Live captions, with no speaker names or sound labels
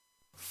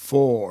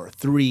4,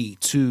 3,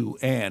 2,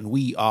 and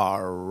we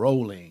are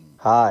rolling.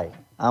 Hi,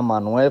 I'm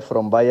Manuel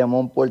from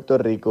Bayamón, Puerto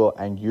Rico,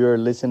 and you're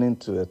listening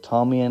to the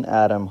Tommy and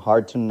Adam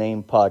Hard to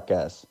Name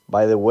podcast.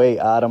 By the way,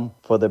 Adam,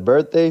 for the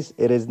birthdays,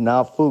 it is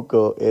not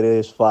Fuco, it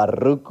is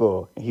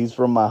Farruko. He's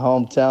from my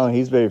hometown.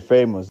 He's very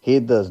famous. He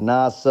does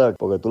not suck,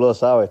 porque tú lo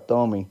sabes,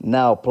 Tommy.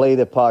 Now play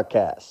the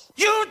podcast.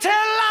 You tell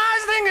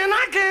lies thinking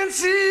I can't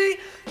see.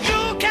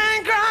 You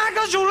can't cry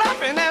cause you're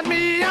laughing at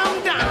me.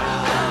 I'm down.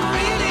 I'm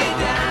really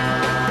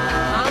down.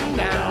 I'm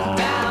down.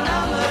 Down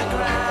on the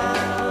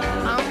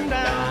ground. I'm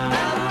down.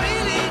 I'm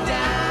really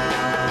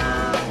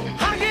down.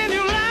 How can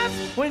you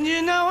laugh when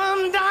you know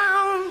I'm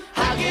down?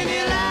 How can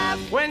you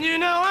laugh when you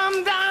know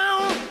I'm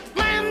down?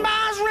 Man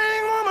buys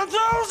ring, woman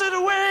throws it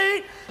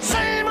away.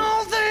 Same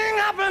old thing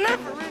happen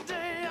every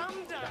day.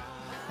 I'm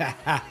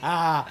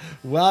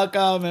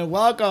down.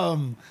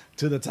 Welcome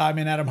to the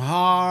Tommy and Adam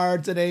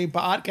Hard to Name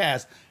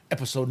podcast,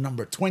 episode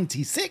number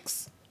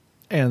 26.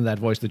 And that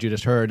voice that you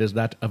just heard is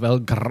that of El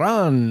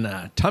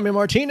Gran, Tommy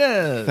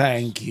Martinez.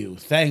 Thank you,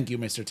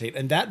 Mr. Tate.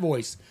 And that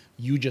voice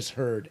you just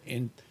heard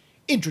in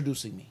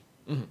introducing me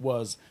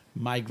was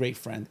my great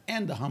friend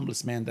and the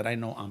humblest man that I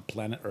know on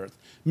planet Earth,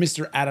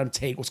 Mr. Adam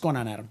Tate. What's going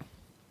on, Adam?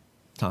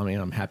 Tommy,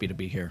 I'm happy to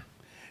be here.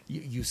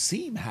 You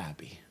seem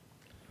happy.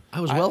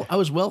 I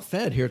was well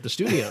fed here at the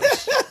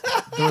studios.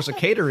 There was a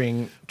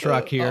catering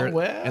truck here,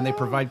 and they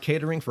provide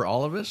catering for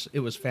all of us.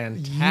 It was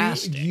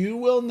fantastic. You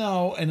will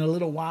know in a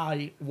little while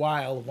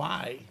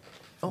why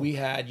we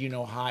had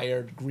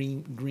hired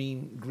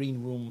green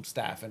room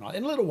staff and all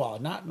in a little while,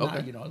 not a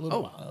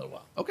little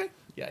while. Okay.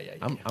 Yeah.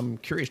 I'm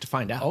curious to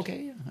find out.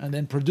 Okay, yeah. And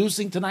then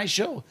producing tonight's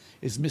show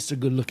is Mr.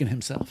 Good Looking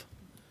himself,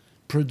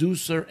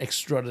 producer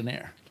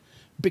extraordinaire,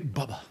 Big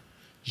Bubba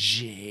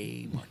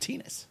J.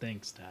 Martinez.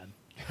 Thanks, Dad.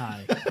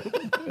 Hi.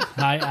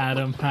 Hi,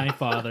 Adam. Hi,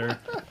 Father.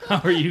 How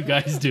are you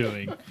guys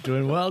doing?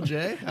 Doing well,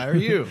 Jay. How are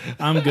you?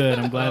 I'm good.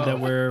 I'm glad that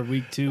we're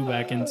week 2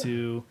 back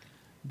into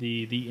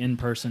the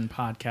in-person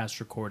podcast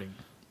recording.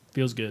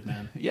 Feels good,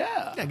 man.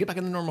 Yeah, get back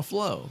in the normal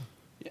flow.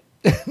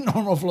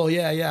 Normal flow,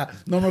 yeah.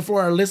 Normal flow,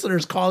 our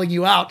listeners calling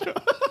you out.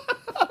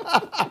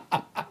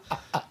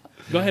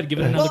 Go ahead, give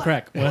it another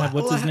crack.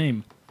 What's his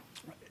name?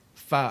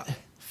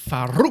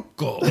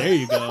 Farruko. There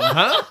you go.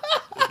 Huh?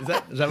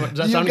 Does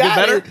that sound got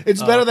better? It.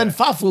 It's better than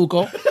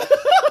Fafuco.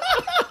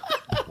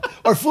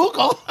 Or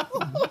Fuco.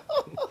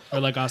 Or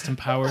like Austin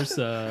Powers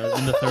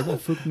in the third one.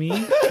 Fuck me,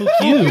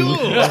 fuck you.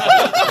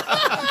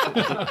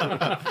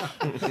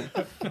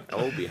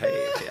 Oh,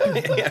 behave.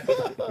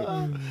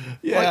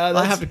 Yeah,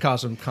 I have to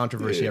cause some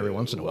controversy every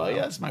once in a while. Well,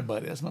 yeah, that's my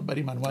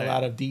buddy Manuel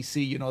out of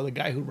D.C. The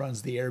guy who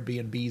runs the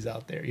Airbnbs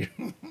out there.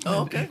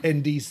 Oh, okay.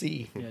 In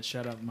D.C. Yeah,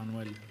 shout out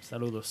Manuel.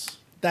 Saludos.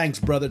 Thanks,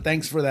 brother.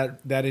 Thanks for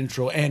that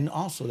intro and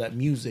also that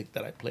music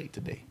that I played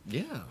today.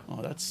 Yeah.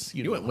 Oh, that's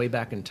You went way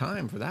back in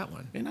time for that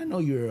one. And I know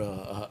you're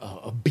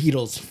a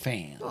Beatles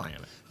fan. Oh, I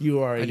am.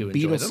 You are a do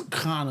enjoy Beatles them.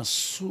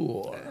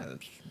 connoisseur.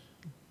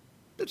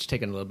 It's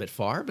taken a little bit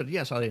far, but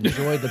yes, I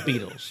enjoy the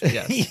Beatles.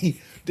 Yes.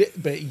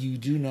 But you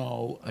do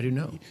know. I do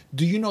know.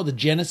 Do you know the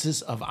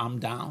genesis of I'm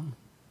Down?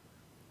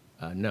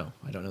 No,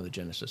 I don't know the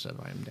genesis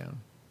of I Am Down.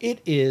 It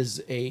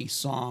is a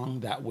song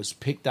that was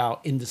picked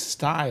out in the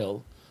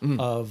style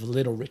of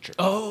Little Richard.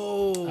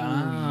 Oh,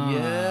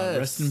 yes.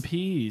 Rest in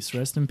peace.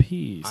 Rest in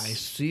peace. I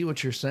see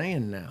what you're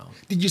saying now.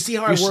 Did you see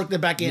how I worked it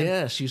back in?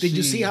 Yes. Did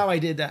you see how I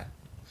did that?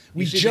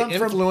 We jumped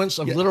the influence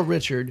of Little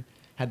Richard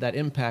had that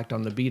impact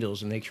on the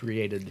Beatles, and they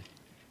created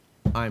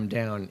I'm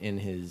Down in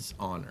his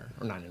honor.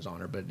 Or not in his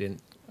honor, but in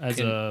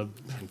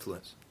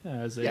influence.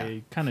 As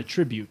a kind of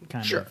tribute,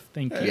 of.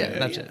 Thank you. Yeah,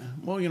 that's it.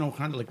 Well,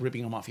 kind of like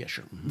ripping them off. Yeah,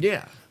 sure.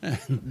 Yeah.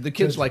 The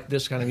kids like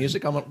this kind of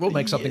music. We'll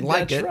make something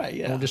like that's it. Right,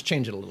 yeah. And we'll just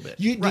change it a little bit.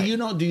 Do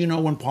you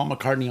know when Paul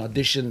McCartney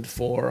auditioned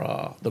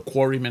for the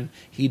Quarrymen,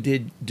 he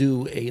did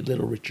do a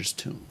Little Richard's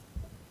tune.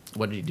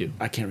 What did he do?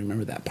 I can't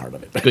remember that part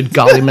of it. Good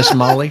golly, Miss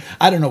Molly.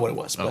 I don't know what it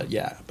was, but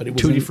yeah. But it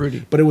was Tutti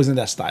Frutti. But it was in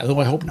that style. Oh,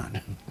 I hope not.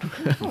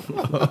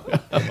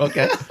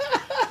 Okay.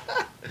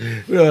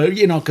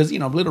 Because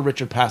Little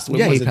Richard passed away.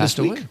 Yeah, was he it passed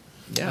this away. week?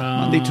 Yeah.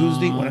 Monday,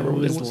 Tuesday, whatever it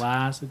was.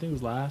 I think it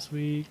was last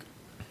week.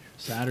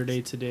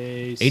 Saturday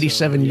today.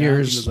 87 so, yeah,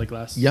 years it was like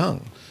last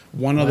young.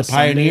 One of the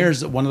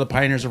pioneers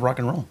of rock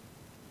and roll.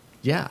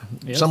 Yeah.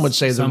 Yes. Some would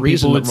say the Some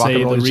reason people that would rock say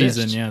and roll the exists.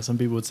 reason. Yeah, some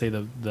people would say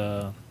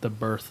the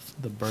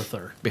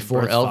birther.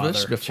 Before birth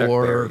Elvis, father.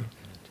 before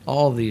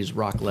all these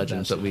rock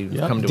legends that we've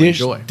come to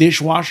enjoy.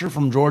 Dishwasher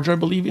from Georgia, I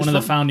believe. One of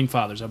the founding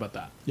fathers. How about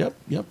that? Yep.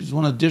 He's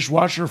one of the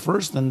dishwasher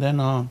first, and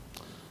then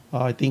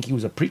I think he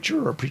was a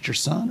preacher or a preacher's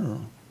son or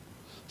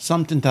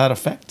something to that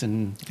effect.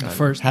 And The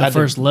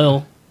first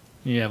Lil.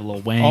 You have Lil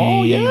Wayne.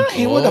 Oh yeah,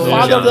 he was the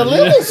father of the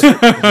Littles. He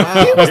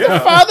was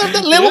the father of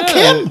the Little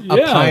Kim. A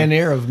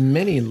pioneer of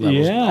many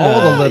levels. Yeah.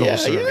 All the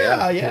littles.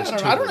 Yeah.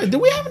 I don't know. Do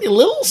we have any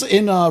Littles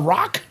in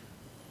rock?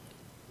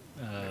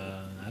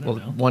 I don't Well,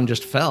 know. one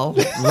just fell.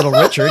 Little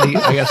Richard.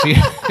 I guess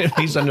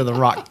he's under the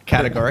rock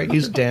category.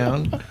 He's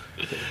down.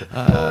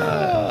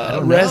 I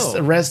don't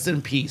know. Rest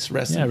in peace.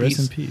 Rest in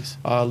peace. peace.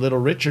 Little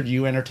Richard,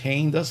 you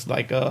entertained us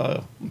like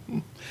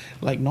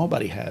like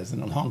nobody has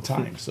in a long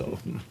time. So,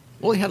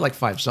 Well, he had like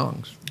 5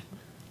 songs,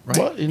 right?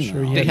 well, you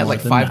Sure, know, he He had more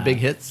like than 5 that. big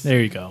hits.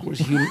 There you go. but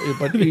He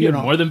you had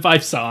know, more than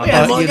 5 songs.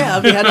 Yeah, well, you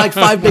yeah, he had like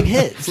 5 big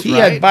hits. he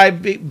right? had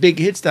 5 big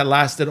hits that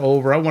lasted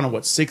over, I want to,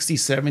 what, 60,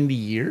 70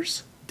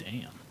 years?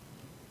 Damn.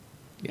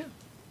 Yeah,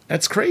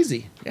 That's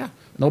crazy. yeah.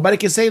 Nobody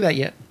can say that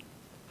yet.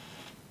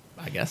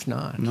 I guess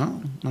not.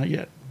 No, not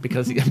yet.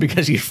 Because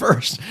he's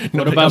first. What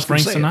Nobody about else can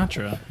Frank say it.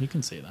 Sinatra? You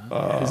can say that.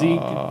 Because he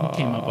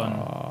came up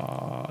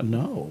on...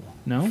 No.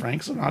 No?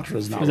 Frank Sinatra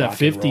is not Was that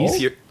rock and 50s? roll.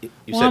 You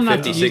Well, I'm said not-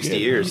 50, you- 60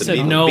 you years. said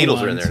The no Beatles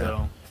one, are in there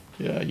now.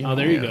 so- Yeah, you Oh, know,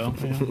 there you yeah.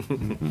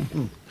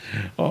 go.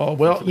 Oh,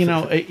 well,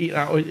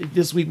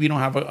 this week we don't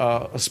have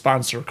a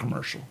sponsor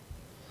commercial.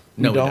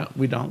 No,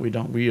 we don't.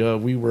 We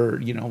were,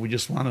 we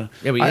just want to.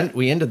 Yeah,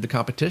 we ended the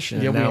competition,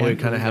 Yeah, and we now we ended-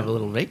 kind of have a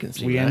little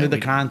vacancy. We right? ended the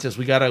contest.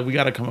 We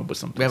gotta come up with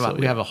something.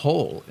 We have a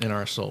hole in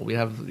our soul. We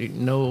have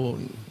no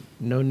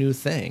new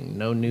thing,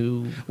 no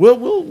new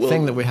We'll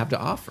thing that we have to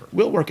offer.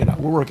 We'll work it out.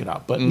 We'll work it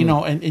out. But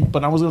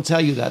but I was going to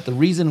tell you that the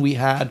reason we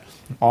had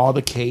all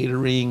the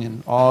catering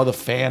and all the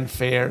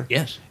fanfare,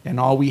 Yes. and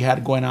all we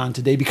had going on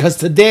today, because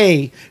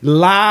today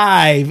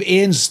live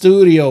in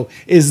studio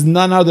is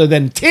none other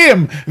than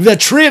Tim, the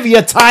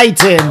Trivia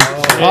Titan.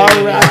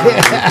 All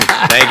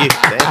right. Thank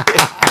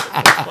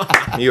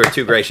you. You are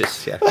too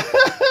gracious. Yeah.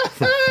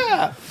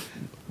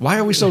 Why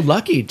are we so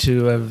lucky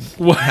to have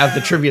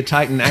the Trivia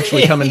Titan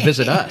actually come and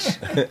visit us?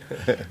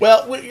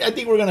 Well, I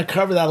think we're going to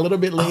cover that a little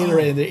bit later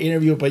in the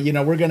interview. But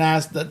we're going to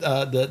ask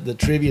the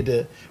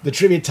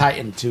trivia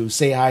Titan to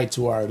say hi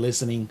to our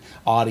listening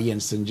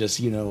audience and just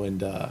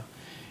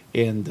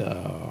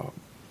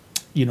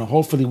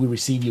hopefully we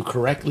receive you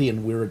correctly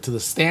and we're to the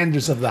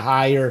standards of the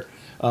higher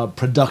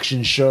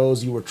production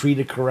shows. You were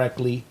treated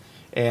correctly,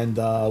 and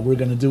we're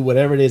going to do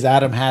whatever it is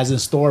Adam has in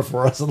store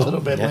for us a little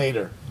bit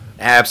later.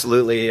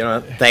 Absolutely.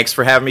 Thanks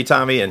for having me,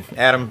 Tommy and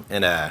Adam.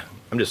 And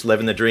I'm just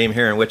living the dream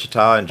here in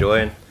Wichita,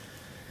 enjoying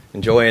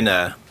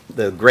the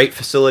great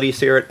facilities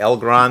here at El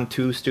Gran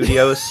 2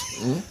 Studios.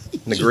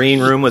 The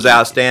green room was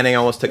outstanding. I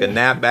almost took a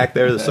nap back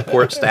there. The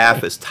support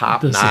staff is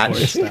top The notch.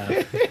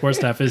 support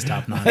staff is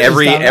top notch.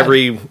 Everything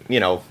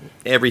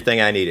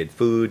I needed,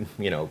 food,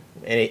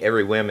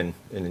 every whim and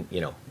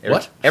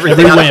What?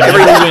 everything Every on, win.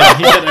 every, Every win. He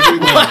said every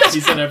win. He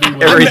said every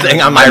win.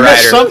 everything on my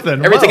missed rider.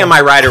 something. Everything Wow. on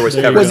my rider was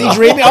covered. Was he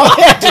dreaming?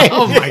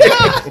 Oh my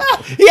God.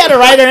 He had a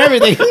writer and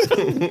everything.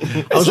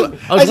 I was said,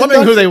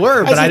 wondering who "Don't they you-"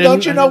 were, I but said, I didn't.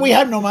 don't you know we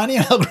have no money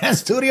in El Gran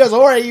Studios,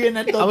 or are you in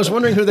it? I was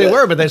wondering who they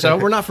were, but they said, "Oh,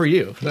 we're not for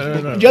you."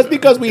 No. Just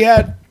because we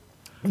had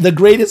the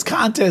greatest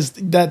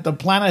contest that the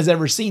planet has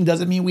ever seen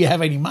doesn't mean we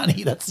have any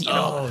money. That's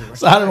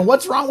So I don't know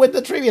what's wrong with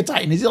the Trivia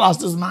Titan. He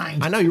lost his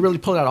mind. I know you really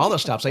pulled out all the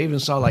stops. I even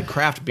saw like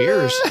craft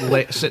beers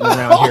sitting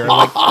around here.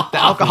 Like the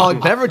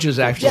alcoholic beverages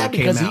actually Yeah, came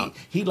because out.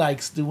 he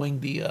likes doing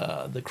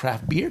the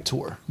craft beer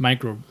tour.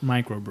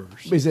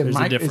 Microbrewers. Is it There's a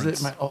mic- is it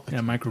difference. mi- oh, yeah,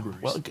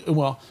 microbrewers.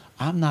 Well,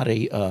 I'm not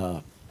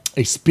a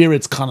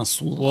spirits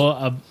connoisseur.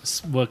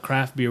 Well,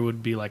 craft beer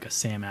would be like a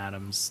Sam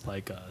Adams,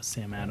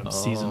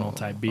 seasonal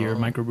type beer.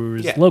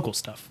 Microbrewers, Yeah. local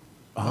stuff.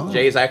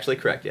 Jay is actually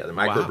correct. Yeah, the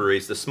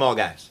microbreweries, the small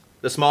guys,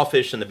 the small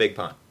fish in the big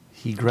pond.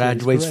 He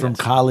graduates from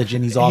college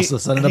and he's also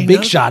suddenly He a big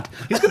knows shot.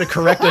 He's going to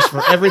correct us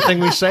for everything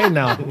we say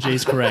now.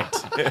 Jay's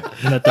correct.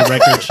 Let the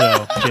record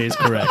show. Jay's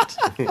correct.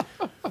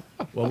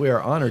 Well, we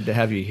are honored to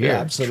have you here.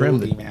 Yeah,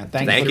 absolutely, Trim man.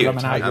 Thank Thank you you. for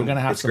coming out. We're I'm- going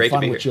to have it's some great to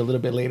fun be with here. you a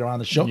little bit later on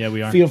the show. Yeah,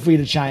 we are. Feel free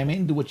to chime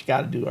in, do what you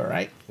got to do, all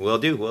right? Will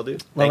do. All Thank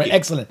right, you.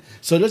 excellent.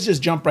 So let's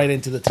just jump right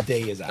into the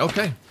today is out.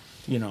 Okay.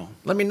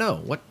 Let me know.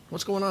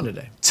 What's going on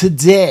today?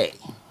 Today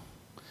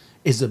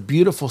is a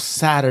beautiful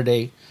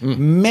Saturday,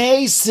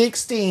 May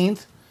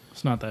 16th,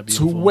 It's not that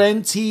beautiful.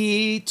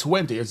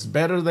 2020. It's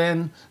better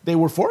than they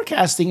were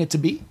forecasting it to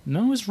be.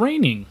 No, it's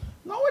raining.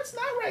 No, it's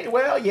not right.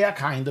 Well, yeah,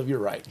 kind of. You're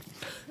right.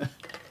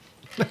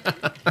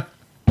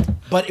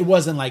 But it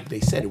wasn't like they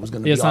said it was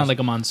going to be. It's all, not like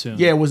a monsoon.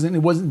 Yeah, it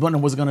wasn't when it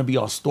was going to be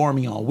all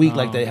stormy all week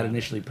like they had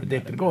initially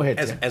predicted. Go ahead,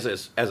 Tim. As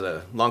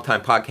a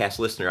longtime podcast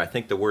listener, I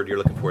think the word you're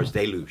looking for is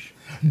deluge.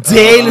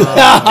 Daily.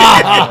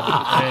 I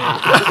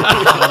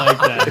like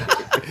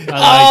that.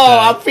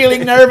 I'm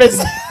feeling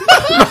nervous.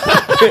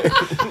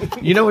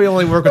 You know we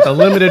only work with a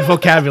limited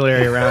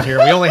vocabulary around here.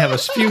 We only have a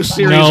few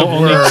series No, of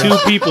only words. 2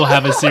 people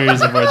have a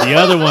series of words. The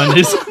other one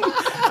is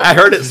I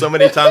heard it so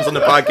many times on the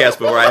podcast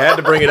before. I had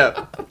to bring it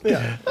up.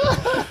 Okay.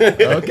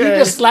 You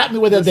just slapped me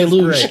with a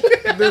deluge.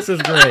 This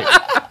is great.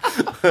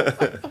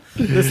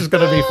 This is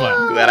going to be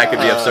fun. Glad I could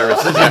be of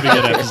service. This is gonna be a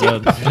good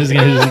episode. This is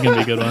gonna be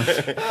a good one.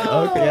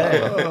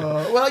 Okay.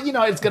 Well,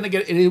 it's gonna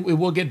get. It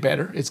will get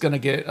better. It's gonna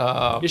get.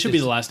 It should be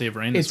the last day of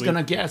rain. It's This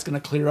week. gonna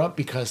clear up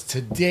because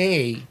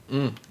today,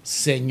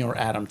 Senor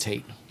Adam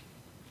Tate,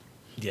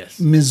 Yes.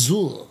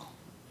 Missoula,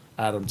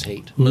 Adam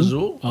Tate.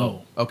 Missoula?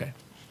 Oh. Okay.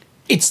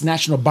 It's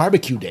National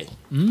Barbecue Day.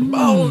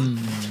 Oh,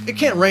 it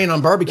can't rain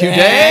on barbecue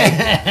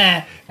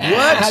day.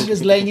 I'm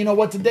just letting you know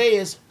what today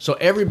is. So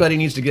everybody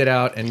needs to get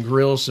out and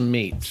grill some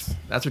meats.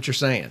 That's what you're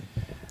saying.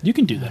 You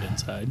can do that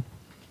inside.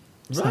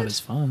 It's not as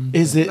fun.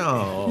 Is it?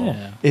 No.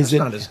 Yeah. Is That's it?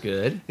 not as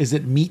good. Is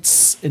it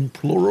meats in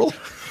plural?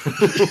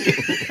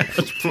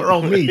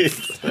 Plural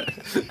meats.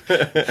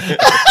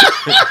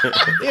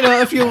 You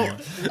know, if you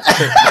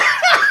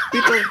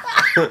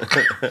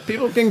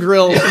people can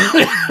grill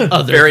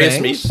other Various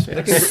things.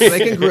 meats. They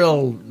can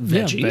grill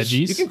veggies.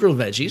 veggies. You can grill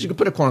veggies. You can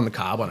put a corn on the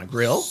cob on a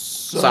grill.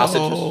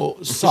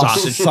 Sausages.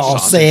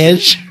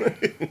 Sausage.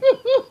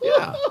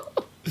 Yeah.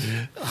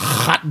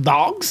 Hot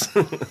dogs.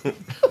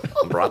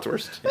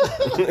 Bratwurst.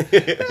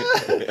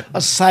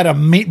 A side of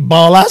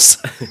meatballs.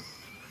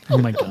 Oh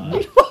my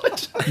god.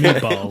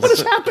 Meatballs.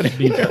 What's happening?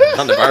 Meatballs.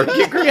 On the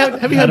barbecue grill.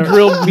 Have you had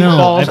grilled No,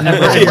 meatballs I've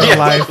never ever in your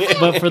life?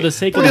 But for the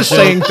sake of We're the just joke,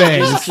 saying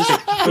things. it's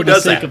just for the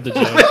does sake that? of the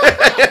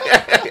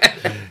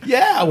joke.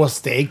 Yeah, well,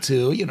 steak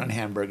too. You know, and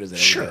hamburgers. And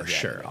Sure, everything.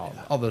 sure.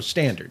 All those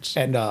standards.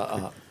 And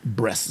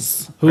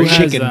breasts. Who Or has,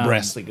 chicken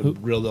breasts. They can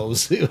grill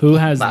those too. Who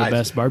has the Nice.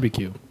 best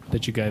barbecue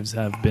that you guys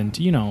have been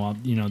to? You know,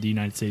 the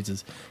United States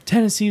is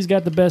Tennessee's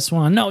got the best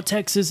one. No,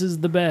 Texas is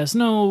the best.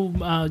 No,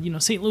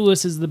 St.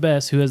 Louis is the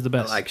best. Who has the I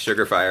best? like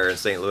Sugar Fire in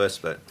St. Louis,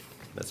 but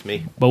that's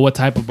me. But what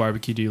type of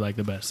barbecue do you like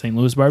the best? St.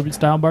 Louis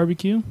style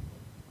barbecue?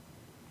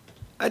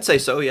 I'd say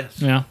so,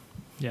 yes. Yeah.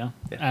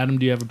 Adam,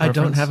 do you have a I preference?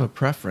 don't have a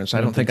preference.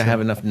 I don't think I so.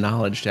 have enough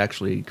knowledge to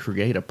actually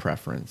create a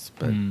preference.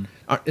 But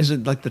is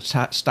it like the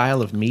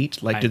style of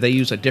meat? Like, do they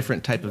use a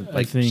different type of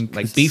like think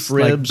like it's beef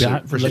like ribs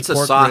ba- versus It's a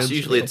pork sauce. ribs?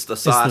 Usually it's the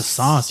the sauce.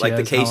 sauce, Like yeah,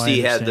 the that's how I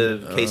KC had the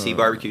understand KC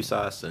barbecue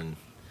sauce, and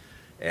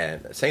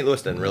St.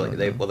 Louis didn't really.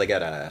 They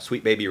got a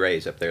Sweet Baby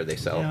Ray's up there. They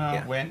sell.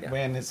 Yeah,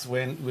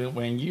 yeah.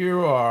 when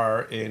you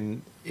are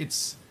in,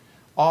 it's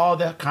all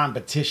that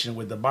competition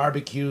with the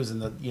barbecues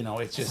and the,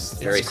 it's just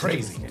Very it's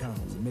crazy.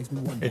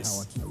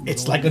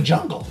 It's like a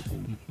jungle.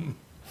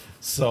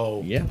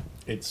 So Yeah.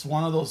 it's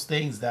one of those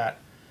things that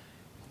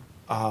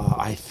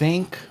I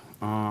think.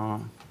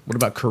 What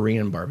about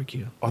Korean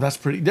barbecue? Oh, that's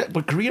pretty.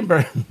 But Korean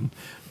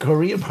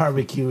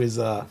barbecue is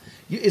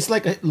it's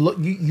like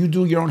you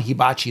do your own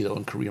hibachi though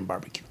in Korean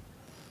barbecue.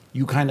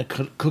 You kind of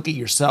cook it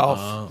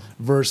yourself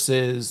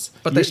versus.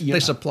 But they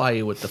supply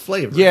you with the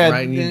flavor, Yeah,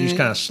 right? And you just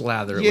kind of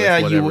slather it Yeah,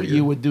 with whatever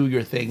you would do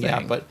your thing.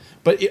 Yeah, but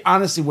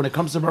honestly, when it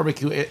comes to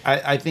barbecue,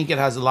 I think it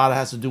has a lot.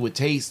 Has to do with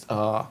taste,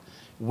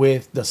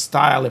 with the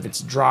style. If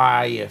it's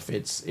dry, if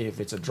it's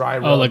a dry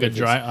rub, like a if it's-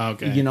 dry-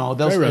 okay.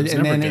 Those, Dry rub's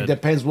and then never it good.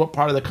 depends what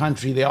part of the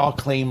country. They all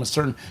claim a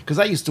certain. Because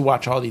I used to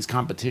watch all these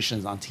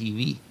competitions on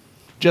TV,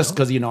 just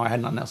because I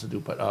had nothing else to do.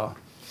 But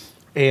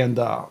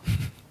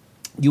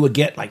you would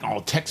get like, oh,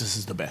 Texas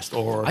is the best,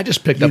 or I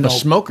just picked up a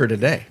smoker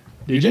today.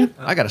 Did you?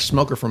 I got a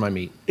smoker for my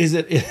meat. Is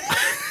it?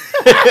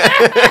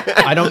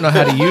 I don't know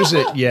how to use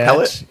it yet.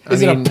 Pellet?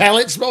 Is it a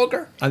pellet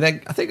smoker? I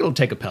think it'll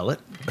take a pellet.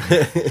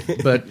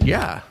 But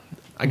yeah,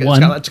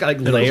 One. it's got like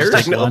layers.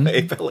 Just one.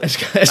 Hey, Philip. It's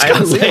got I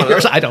haven't seen one of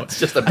layers. those. I don't. It's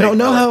just a I don't big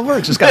know pellet. how it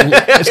works. It's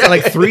got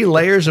like 3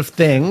 layers of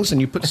things, and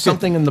you put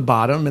something in the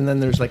bottom, and then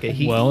there's like a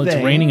heat. Well, it's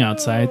thing. raining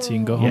outside, so you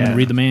can go home Yeah. and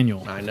read the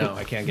manual. I know.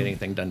 I can't get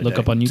anything done today. Look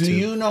up on YouTube. Do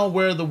you know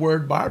where the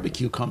word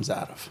barbecue comes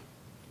out of?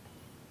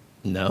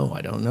 No,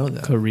 I don't know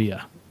that.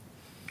 Korea.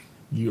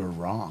 You're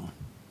wrong.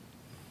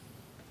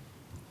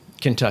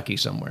 Kentucky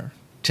somewhere.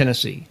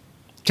 Tennessee.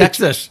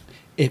 Texas.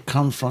 It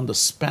comes from the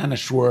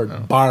Spanish word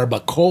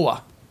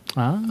barbacoa,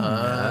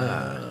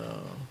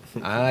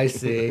 I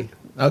see.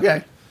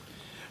 Okay.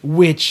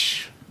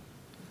 which,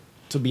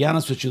 to be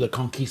honest with you, the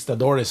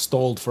conquistadores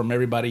stole from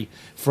everybody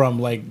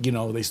from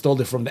they stole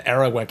it from the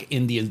Arawak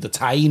Indians, the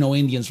Taino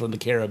Indians from the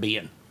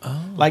Caribbean.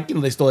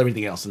 They stole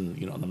everything else in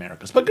the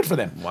Americas, but good for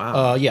them.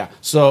 Wow. Yeah.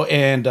 So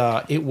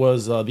it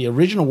was the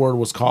original word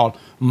was called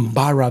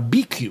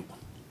barbecue.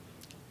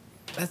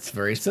 That's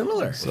very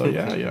similar. So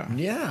yeah.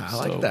 Yeah, I So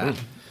like that.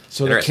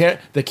 So Interesting.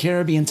 the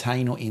Caribbean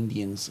Taino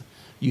Indians,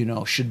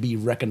 should be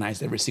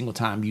recognized every single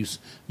time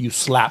you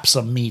slap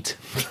some meat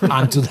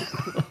onto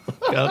the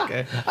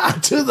Okay.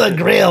 onto the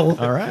grill.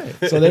 All right.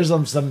 So there's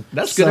some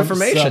That's good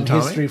information, some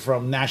Tommy. history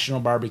from National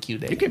Barbecue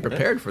Day. You came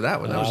prepared for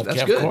that one. That's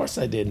Okay, good. Of course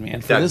I did,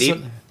 man. For Dug this deep.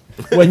 one,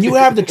 when you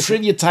have the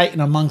trivia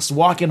titan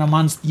walking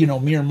amongst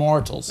mere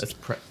mortals, That's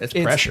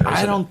it's- pressure. I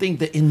isn't don't think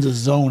the in the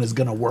zone is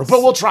gonna work,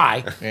 but we'll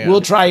try. Yeah.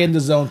 We'll try in the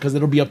zone because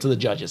it'll be up to the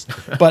judges.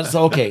 But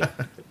so okay.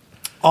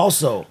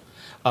 Also,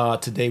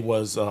 today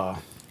was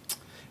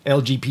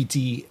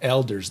LGBT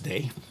Elders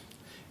Day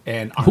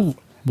and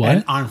what?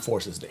 and Armed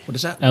Forces Day. What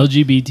is that?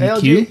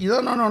 LGBTQ?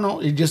 No.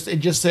 It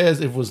just says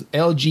it was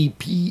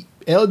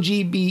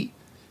LGBT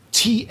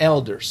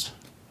Elders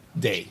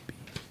Day,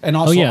 and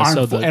also yeah, Armed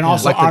so Fo- the- and yeah.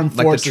 also like Armed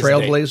the Forces Day.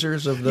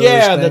 trailblazers of those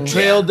Yeah, things?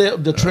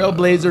 the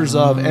trailblazers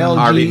of LG.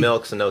 Harvey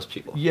Milks and those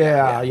people.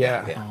 Yeah.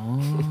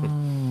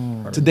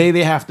 Today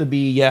they have to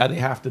be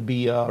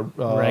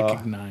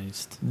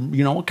Recognized.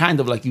 kind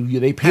of like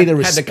they pay their had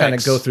respects. to kind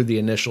of go through the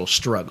initial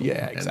struggle.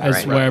 Yeah, And- exactly.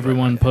 That's where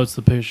everyone posts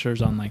the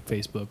pictures on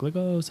Facebook. Like,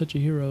 oh, such a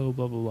hero,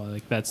 blah, blah, blah.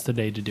 Like, that's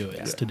today to do it.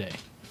 It's today.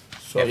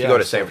 So, if you yeah, go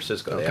to so- San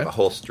Francisco, they have a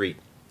whole street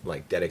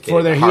dedicated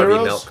For their to Harvey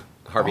heroes? Milk.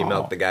 Harvey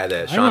Milk, the guy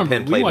that I Sean remember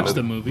Penn we played watched in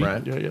the the movie.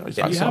 Right.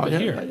 Yeah, You have it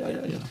here.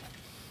 Yeah.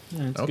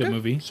 Yeah, it's a Okay. good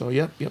movie. So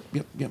yep.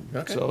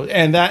 Okay. So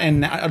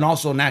and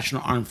also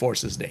National Armed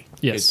Forces Day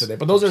Yes. is today.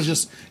 But those are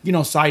just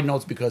side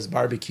notes because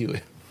barbecue.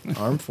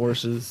 Armed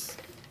Forces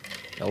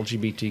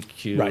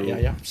LGBTQ. Right,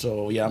 yeah.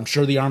 So, yeah, I'm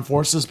sure the armed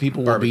forces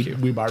people will be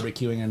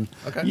barbecuing. And,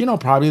 Okay.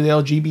 Probably the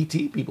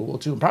LGBT people will,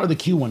 too. Probably the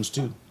Q ones,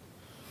 too.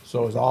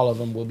 So, all of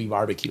them will be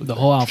barbecuing. The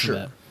whole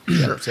alphabet.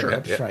 Sure.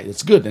 That's right.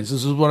 It's good. This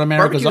is what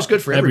America's Barbecue's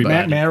good for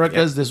everybody.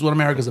 This is what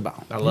America's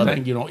about. I love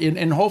it.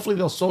 And hopefully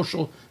they'll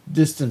social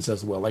distance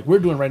as well. Like we're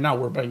doing right now,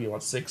 we're maybe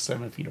about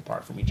 6-7 feet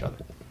apart from each other.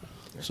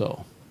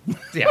 So,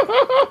 Yeah.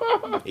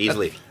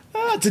 Easily.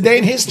 today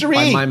in history.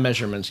 By my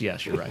measurements,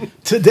 yes, you're right.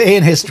 Today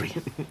in history.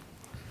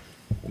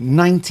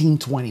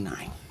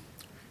 1929.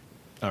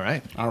 All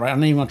right. All right. I'm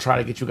not even going to try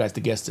to get you guys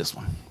to guess this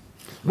one.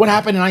 What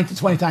happened in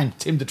 1929,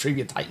 Tim the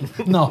Trivia Titan?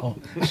 No.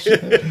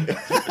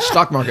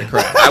 Stock market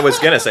crash. I was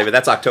gonna say, but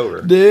that's October.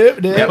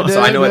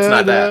 So I know it's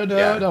not that.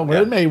 No,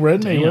 we're in May. We're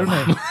in May.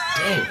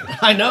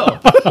 I know.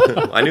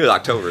 I knew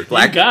October.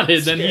 He got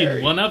it, then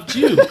he one-upped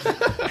you.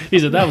 He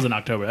said that was in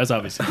October. That's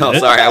obviously Oh, good.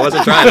 sorry, I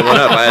wasn't trying to one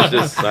up. I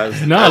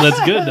was No, that's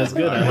good. That's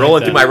good. I like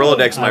rolling that. through my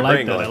Rolodex in my I like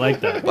brain. that. Going, I like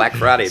that. Black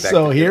Friday. Back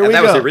So then. here we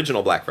That was go. the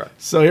original Black Friday.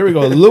 So here we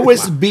go.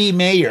 Louis B.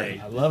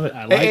 Mayer. I love it.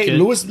 I like Hey, it.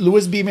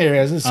 Louis B.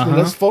 Mayer.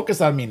 Let's focus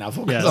on me now.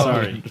 Focus Yeah, on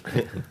sorry. me.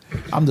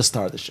 I'm the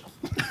star of the show.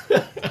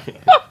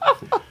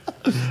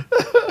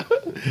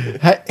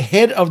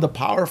 Head of the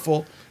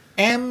powerful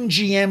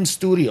MGM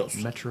Studios.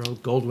 Metro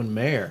Goldwyn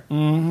Mayer.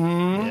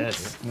 Mm-hmm.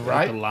 Yes.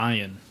 Right? The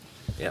lion.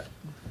 Yeah.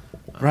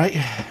 Right?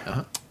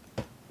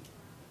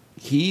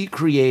 He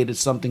created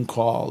something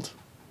called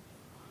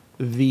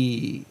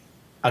the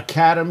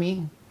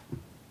Academy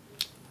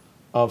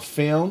of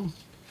Film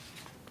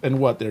and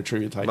what their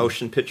trivia title.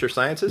 Motion Picture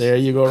Sciences. There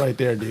you go, right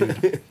there,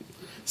 dude.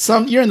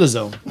 You're in the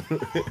zone.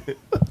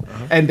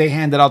 And they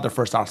handed out their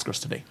first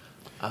Oscars today.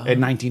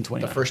 In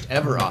 1920. The first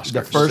ever Oscars.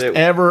 The first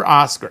ever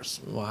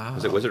Oscars. Wow.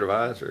 Was it Wizard of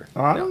Oz or?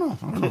 I don't know.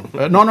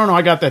 No,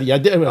 I got that. Yeah, I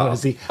did.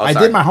 See, I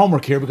sorry. did my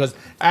homework here because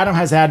Adam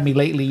has had me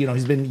lately.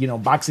 He's been,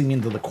 boxing me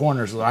into the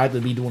corner, so I had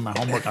to be doing my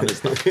homework on this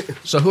stuff.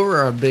 So who are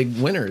our big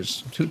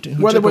winners? Who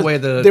Well, took away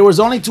the... there was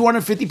only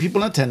 250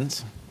 people in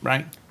attendance,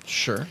 right?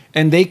 Sure.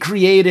 And they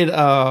created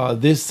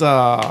this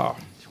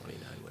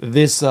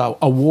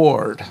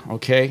award.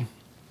 Okay.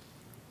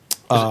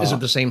 Is it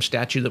the same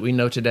statue that we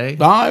know today?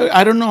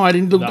 I don't know. I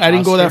didn't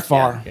go that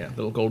far. Yeah,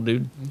 little gold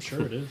dude. I'm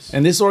sure it is.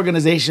 And this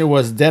organization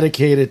was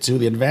dedicated to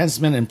the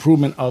advancement and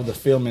improvement of the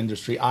film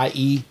industry,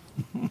 i.e.,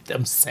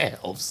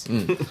 themselves.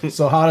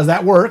 So how does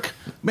that work?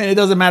 Man, it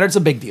doesn't matter. It's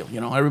a big deal.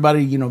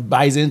 Everybody,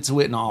 buys into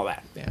it and all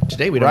that. Yeah.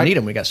 Today we don't Right. need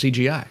them. We got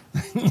CGI.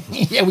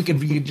 Yeah, we could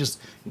just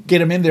get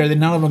them in there. Then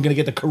none of them are going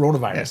to get the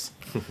coronavirus.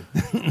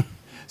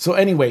 So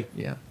anyway,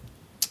 Yeah.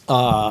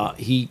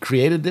 he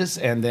created this,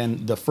 and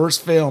then the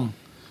first film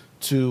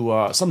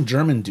to some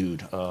German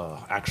dude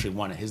actually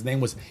won it. His name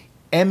was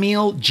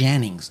Emil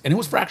Jannings, and it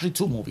was for actually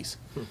two movies,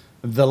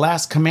 The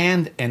Last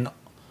Command and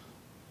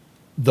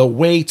The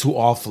Way to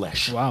All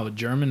Flesh. Wow, a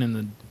German in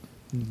the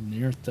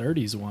near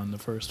 30s won the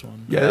first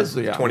one. Yeah, this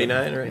is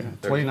 29,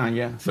 right? 29,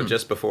 yeah. So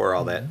just before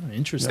all that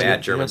Interesting.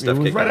 bad German It stuff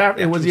was kicked right off.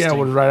 after. It was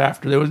right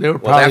after. They were Well,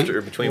 probably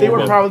after, between they World were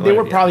War probably they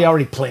were I, yeah. probably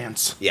already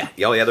plants. Yeah,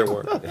 the other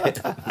war.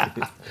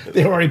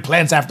 They were already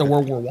plants after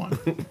World War One.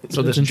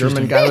 So this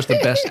German guy was the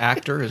best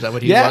actor? Is that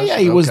what he Yeah, was? yeah,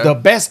 he was Okay. the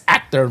best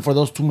actor for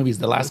those two movies,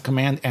 The Last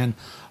Command and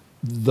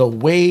The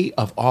Way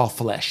of All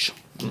Flesh.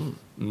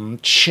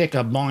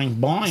 Chicka boing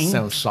boing.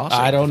 Sounds saucy.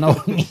 I don't know.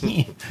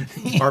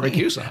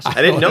 Barbecue sauce.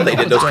 I didn't know they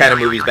did those kind of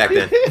movies back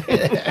then.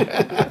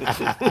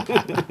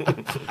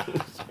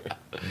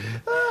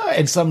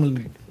 And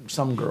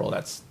some girl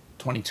that's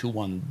 22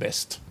 won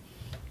best.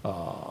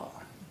 Do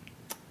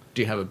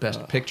you have a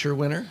best picture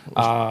winner?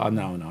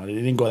 No, they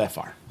didn't go that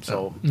far.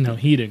 So No,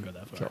 he didn't go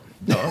that far.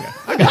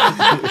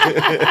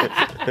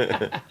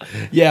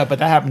 yeah, but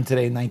that happened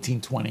today in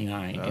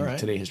 1929 in right.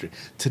 today's history.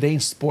 Today in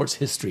sports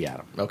history,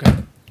 Adam. Okay.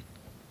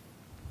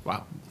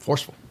 Wow.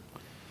 Forceful.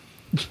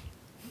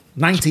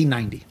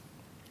 1990.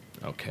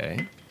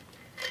 Okay.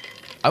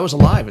 I was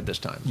alive at this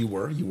time. You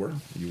were. I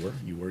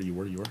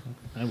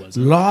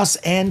wasn't. Los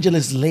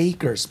Angeles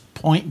Lakers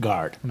point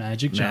guard.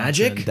 Magic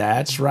Magic? Johnson.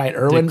 That's right.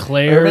 Irvin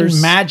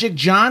Declares- Magic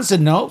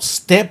Johnson,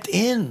 stepped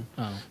in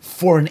Oh.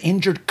 for an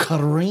injured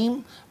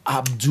Kareem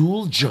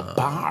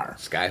Abdul-Jabbar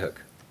Skyhook.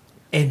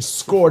 and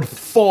scored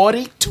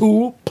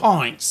 42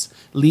 points,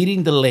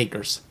 leading the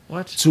Lakers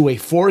What? to a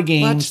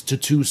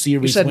 4-2 You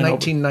series said win over-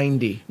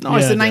 1990. No,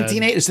 it's Yeah, the Dad.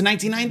 1980. It's the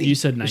 1990. You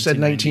said 1990. said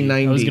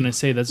 1990. I was going to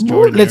say that's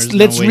Jordan. Let's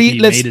There's no way he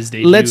made his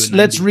debut in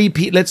 90.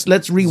 repeat.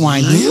 Let's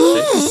rewind.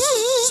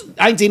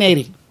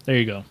 1980. There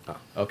you go.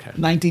 Okay.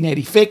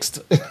 1980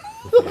 fixed.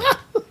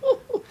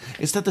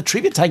 It's that the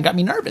trivia time got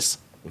me nervous.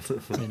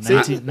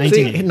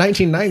 1980.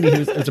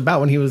 1990 it's about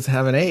when he was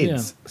having Yeah,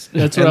 AIDS.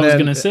 that's And what I was then-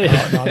 going to say.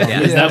 Yeah.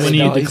 Is that when he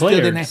No, he still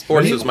declared? didn't-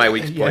 Sports was my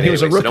weak point. he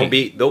was a anyway, so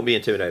rookie. don't be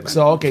intimidated by it.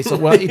 So okay,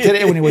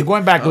 today when we're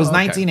going back, it was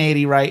okay.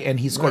 1980, right? And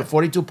he scored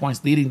 42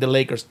 points, leading the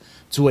Lakers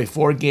to a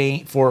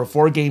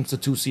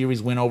 4-2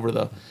 series win over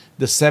the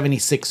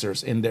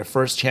 76ers in their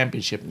first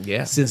championship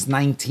Yeah. since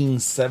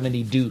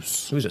 1970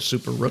 deuce. He was a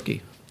super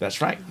rookie. That's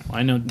right.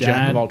 I know Jack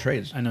Dad. of all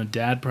trades. I know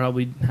Dad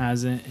probably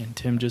hasn't, and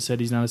Tim just said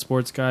he's not a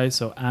sports guy.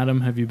 So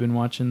Adam, have you been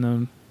watching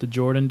the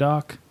Jordan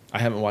doc, I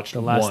haven't watched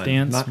The Last one.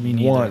 Dance? Not Me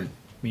neither. one.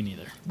 Me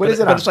neither. But is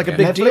it But on it's like a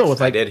big deal with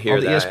I like did hear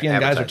all the that ESPN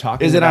guys are advertisement.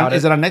 talking Is it about on? it.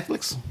 Is it on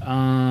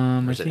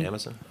Netflix? Or is it think-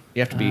 Amazon?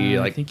 You have to be I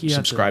like think you have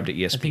subscribed to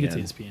ESPN. I think it's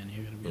ESPN.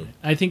 You're gonna be.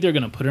 I think they're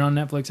gonna put it on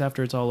Netflix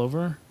after it's all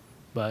over.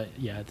 But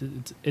yeah,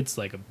 it's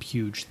like a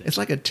huge thing. It's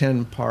like a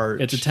 10-part.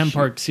 It's a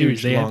 10-part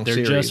series. huge, long They're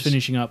series. just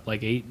finishing up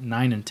like 8,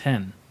 9, and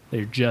 10.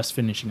 They're just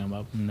finishing them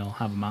up, and they'll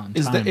have them out in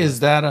Is time.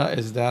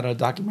 that a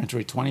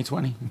documentary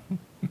 2020?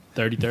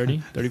 30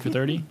 for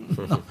 30?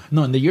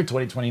 No, in the year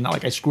 2020. Not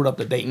like I screwed up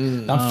the date.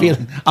 I'm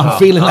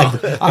feeling like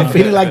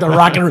the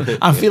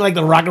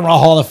Rock and Roll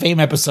Hall of Fame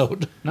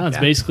episode. No, it's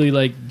basically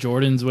like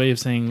Jordan's way of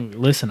saying,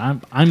 "Listen,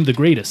 I'm the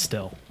greatest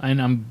still,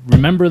 and I'm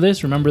remember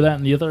this, remember that,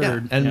 and the other."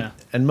 Yeah,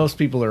 and most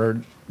people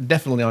are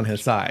definitely on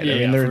his side. Yeah, I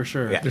mean, yeah, they're, for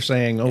sure. They're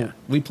saying, "Oh,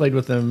 we played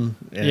with him."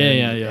 And,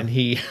 Yeah. And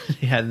he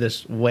had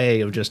this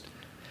way of just.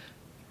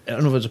 I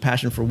don't know if it was a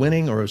passion for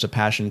winning or it was a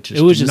passion to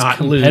It was just not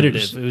competitive.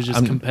 lose. It was just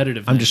I'm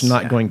competitiveness. just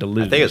not going to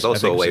lose. I think it's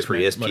also a was way his for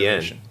main ESPN.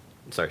 motivation.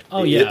 Sorry.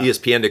 Oh, yeah.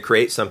 ESPN to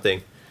create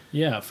something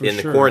Yeah, for in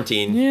sure. the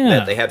quarantine Yeah.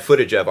 that they had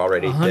footage of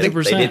already.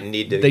 100%. They didn't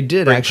need to They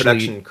did bring actually-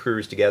 production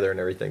crews together and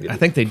everything. I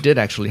think they did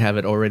actually have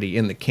it already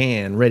in the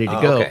can, ready to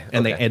go, okay,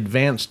 and okay. they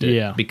advanced it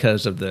Yeah.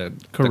 because of the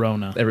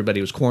Corona. everybody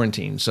was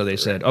quarantined, so they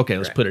said, "Okay,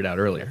 let's Right. put it out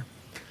earlier."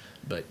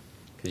 But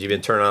because you've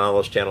been turning on all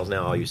those channels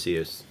now, all you see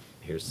is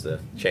here's the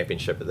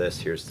championship of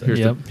this. Here's the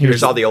Yep.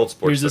 here's all the old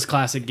sports. Here's this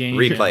classic game.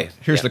 replay.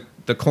 here's Yeah.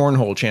 the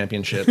cornhole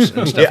championships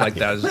and stuff like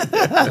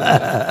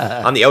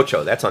that. on the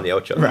Ocho. That's on the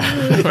Ocho.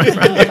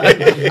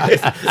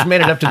 It's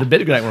made it up to the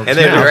big networks And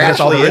then now, there that's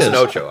all actually there is an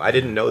Ocho. I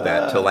didn't know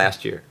that till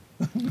last year.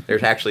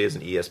 There actually is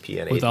an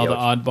ESPN with all the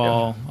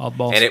oddball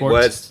And it sports.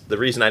 was the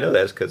reason I know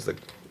that is because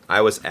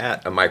I was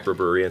at a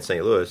microbrewery in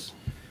St. Louis,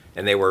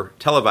 and they were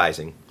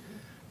televising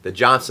the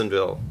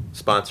Johnsonville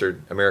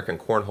sponsored American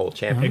Cornhole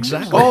Championship.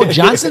 Exactly. Oh,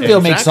 Johnsonville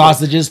makes Exactly.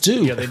 sausages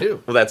too Yeah, they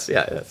do. Well, that's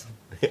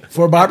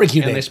for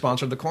barbecue And day. they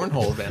sponsored the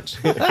cornhole events.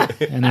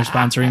 and they're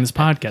sponsoring this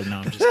podcast. No,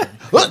 I'm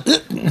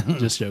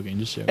just kidding.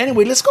 Just joking.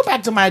 Anyway, let's go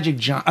back to Magic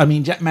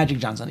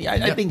Johnson. Yeah,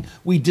 I think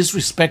we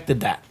disrespected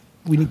that.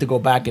 We need to go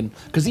back and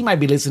because he might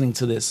be listening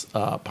to this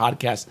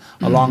podcast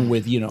along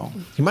with He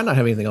might not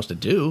have anything else to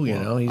do.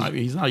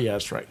 he's not. Yeah,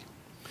 that's right.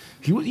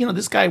 He was.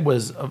 This guy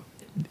was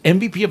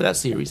MVP of that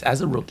series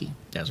as a rookie.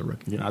 As a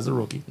rookie. As a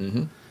rookie.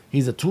 Mm-hmm.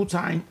 He's a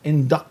 2-time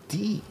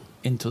inductee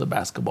into the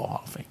Basketball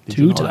Hall of Fame. Did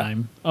you know that?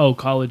 2-time. Oh,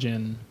 college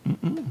and.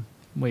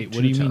 Wait,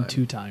 what do you mean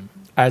 2-time?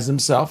 As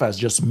himself, as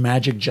just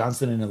Magic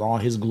Johnson in all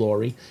his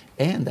glory,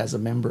 and as a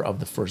member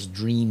of the first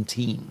Dream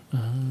Team.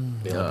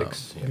 the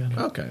Olympics. Yeah.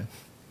 Okay.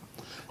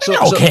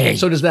 Okay.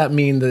 So does that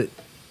mean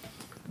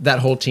that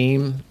whole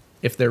team,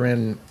 if they're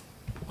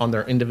on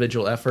their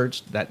individual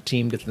efforts, that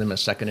team gets them a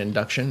second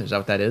induction? Is that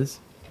what that is?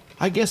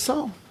 I guess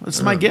so.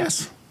 That's my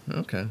guess.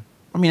 Okay.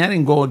 I mean, I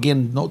didn't go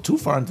too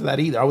far into that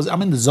either.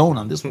 I'm in the zone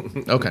on this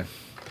one. Okay.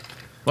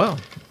 Well,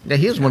 yeah,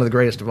 he is one of the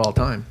greatest of all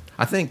time.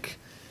 I think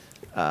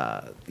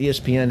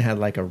ESPN had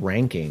like a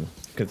ranking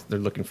because they're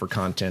looking for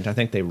content. I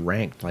think they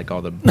ranked like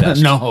all the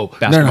best No,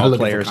 they're not basketball looking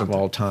for players of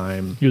content. all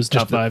time. He was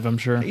Just top 5, I'm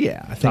sure.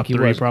 Yeah, I think top he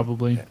 3 was.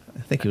 probably.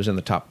 I think he was in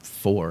the top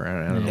 4. I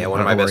don't know. Yeah, I one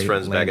don't of my know where best he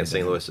friends back in landed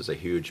St. Louis is a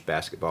huge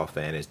basketball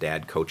fan. His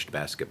dad coached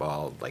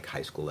basketball, like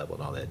high school level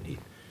and all that. And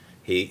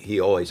he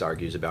always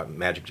argues about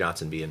Magic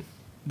Johnson being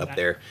up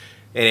there.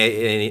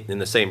 And in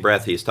the same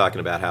breath, he's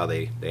talking about how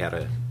they had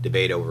a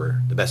debate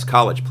over the best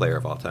college player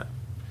of all time.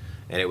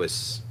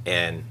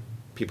 And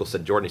people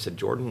said Jordan. He said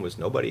Jordan was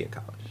nobody in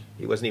college.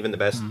 He wasn't even the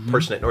best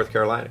person at North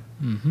Carolina.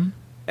 Mm-hmm.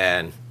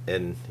 And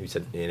he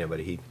said, but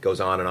he goes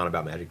on and on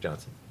about Magic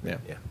Johnson. Yeah.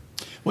 Yeah.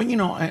 Well,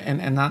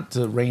 and not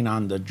to rain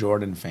on the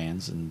Jordan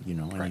fans and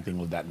anything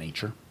of that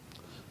nature,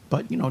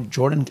 but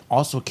Jordan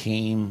also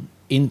came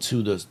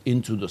into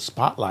the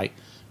spotlight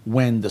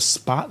when the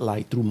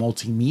spotlight through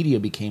multimedia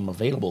became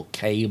available,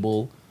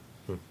 cable,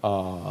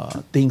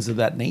 things of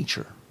that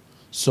nature.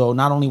 So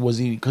not only was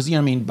he, because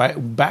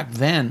back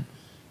then,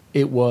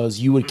 it was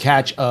you would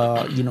catch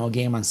a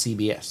game on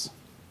CBS,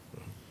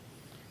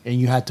 and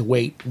you had to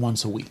wait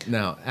once a week.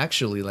 Now,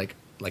 actually, like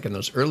in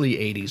those early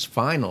 '80s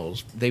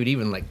finals, they would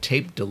even like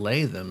tape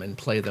delay them and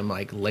play them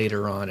like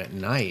later on at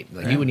night.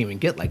 Like you wouldn't even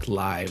get like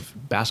live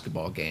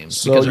basketball games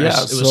So, because yeah,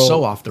 it was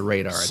so off the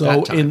radar So at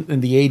that time.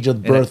 in the age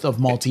of birth of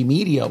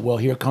multimedia, well,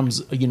 here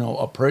comes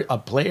a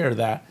player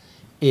that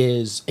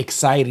is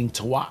exciting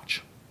to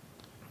watch.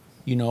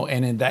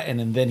 And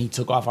then he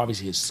took off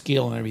obviously his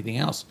skill and everything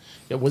else.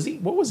 Yeah, was he?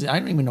 What was it? I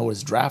don't even know what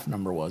his draft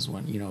number was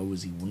when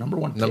was he number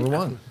one? Number pick?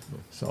 one.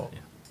 So.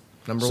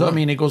 Number So one. I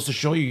mean, it goes to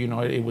show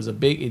you, it was a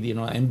big,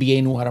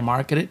 NBA knew how to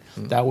market it.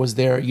 That was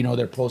their,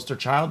 their poster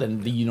child,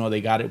 and they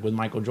got it with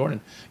Michael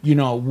Jordan.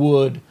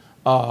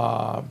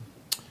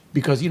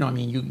 Because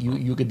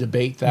you could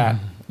debate that.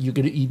 You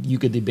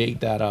could debate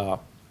that.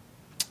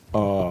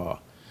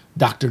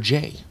 Dr.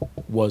 J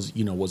was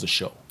a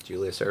show.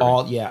 Julius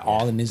Erving.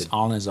 all in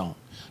his own.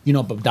 You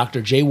know, but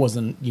Dr. J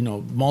wasn't, you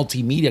know,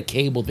 multimedia,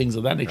 cable, things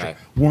of that nature Right.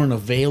 weren't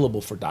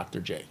available for Dr.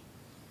 J.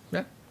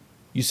 Yeah.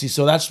 You see,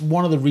 so that's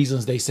one of the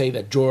reasons they say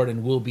that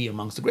Jordan will be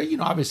amongst the great. You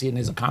know, obviously, and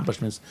his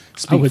accomplishments I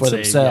speak would for say,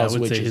 themselves. I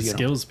would which say is, his you know,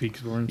 skills speak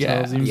for themselves.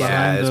 Yeah. Even Yeah,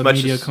 behind as the much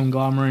media as-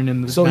 conglomerate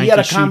and the so Nike he had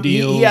a shoe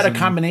deals. he had a and-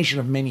 combination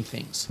of many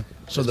things.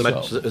 So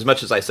As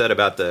much as I said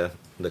about the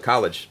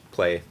college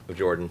play of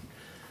Jordan,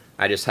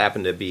 I just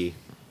happened to be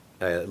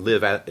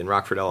live in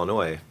Rockford,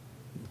 Illinois,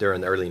 during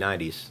the early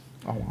 '90s,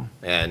 Oh, wow.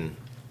 and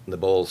the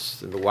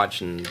Bulls,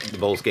 watching the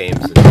Bulls games,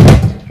 and,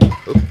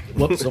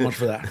 Whoops, so much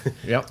for that.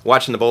 Yep.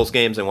 watching the Bulls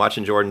games and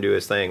watching Jordan do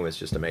his thing was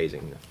just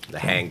amazing. The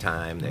hang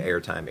time, the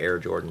air time, Air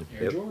Jordan.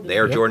 The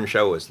Air Yep. Jordan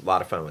show was a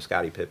lot of fun with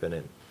Scottie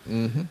Pippen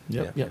and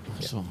Yep. Yeah.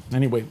 So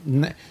anyway,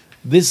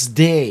 this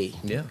day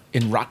Yeah.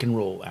 in rock and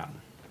roll, Adam,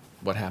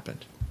 What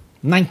happened?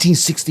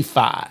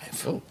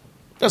 1965. Oh,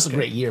 That's a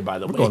great year, by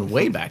the way. we're going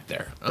way back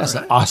there. That's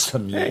All an right.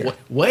 awesome year.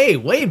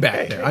 Way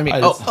back there. I mean,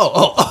 I-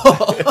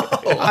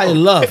 oh, I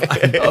love.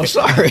 oh,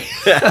 sorry.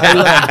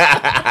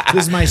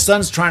 This my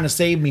son's trying to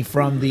save me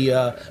from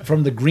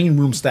the green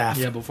room staff.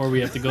 Yeah, before we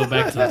have to go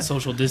back to that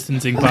social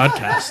distancing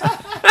podcast.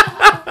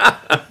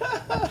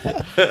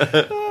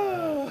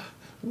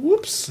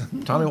 Whoops.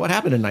 Tommy, what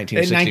happened in In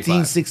 1965?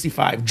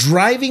 1965,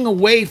 driving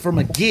away from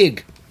a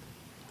gig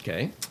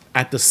Okay.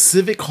 at the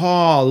Civic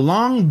Hall,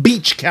 Long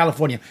Beach,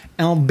 California,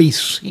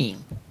 LBC.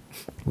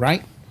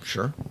 Right?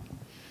 Sure.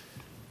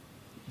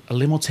 A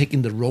limo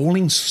taking the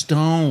Rolling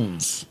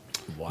Stones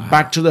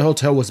back to the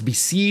hotel was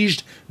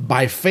besieged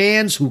by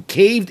fans who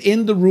caved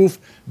in the roof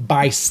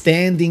by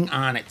standing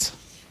on it.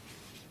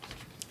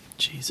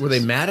 Jesus. Were they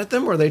mad at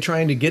them? Were they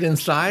trying to get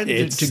inside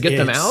to get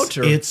them out?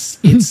 Or? It's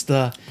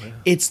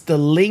the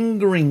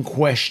lingering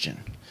question.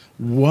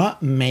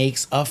 What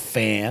makes a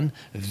fan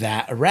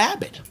that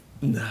rabid?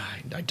 Nah,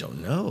 I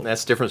don't know.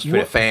 that's the difference between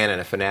What- a fan and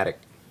a fanatic.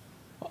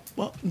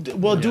 Well, do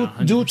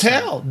 100%.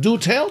 tell,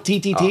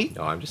 TTT.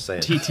 No, I'm just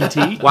saying.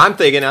 TTT? Well, I'm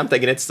thinking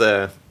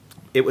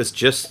it was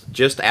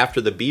just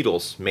after the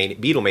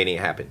Beatlemania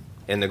happened,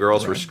 and the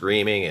girls were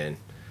screaming, and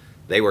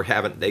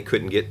they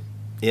couldn't get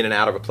in and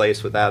out of a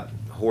place without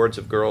hordes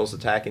of girls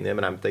attacking them,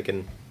 and I'm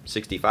thinking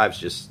 65 is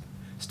just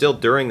still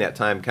during that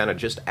time, kind of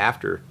just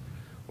after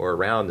or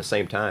around the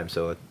same time.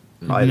 So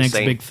probably Next the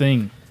same. big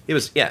thing. It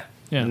was Yeah.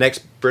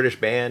 next British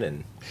band,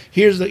 and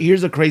Here's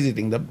the crazy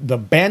thing. The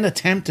band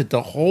attempted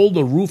to hold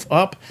the roof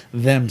up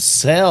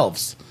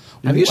themselves.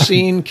 Have you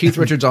seen Keith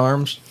Richards'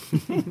 arms?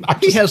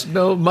 He has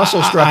no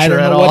muscle structure I don't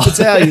at know all. what to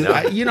tell you.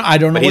 I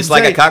don't know. but what he's to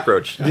like tell a you.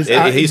 cockroach.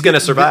 He's going to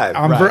survive.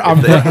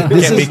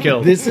 This Can't be is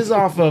killed. this is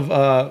off of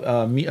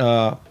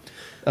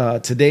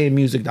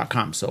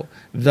todayinmusic.com. So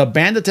the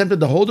band attempted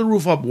to hold the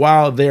roof up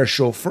while their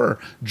chauffeur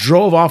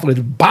drove off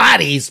with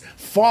bodies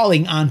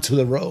falling onto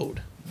the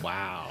road.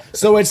 Wow.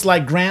 So it's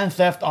like Grand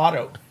Theft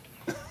Auto.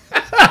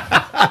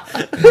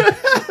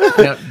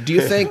 Now, do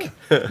you think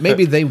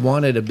maybe they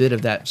wanted a bit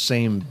of that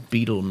same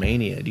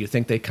Beatlemania? Do you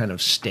think they kind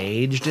of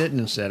staged it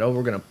and said, "Oh,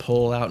 we're going to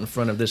pull out in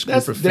front of this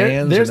group of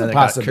fans," there's and a then they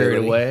got possibility.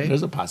 carried away?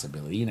 There's a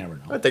possibility. You never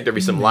know. I think there'd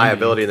be some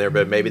liability in there,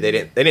 but maybe they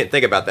didn't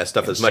think about that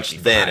stuff as much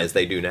then as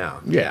they do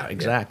now. Yeah,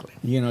 exactly.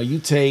 You know, you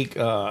take,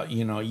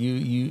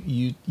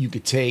 you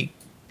could take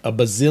a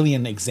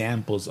bazillion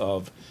examples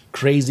of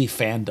crazy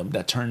fandom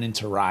that turned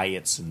into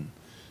riots and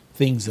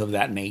things of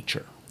that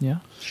nature. Yeah.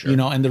 You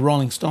know, and the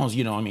Rolling Stones,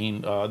 you know, I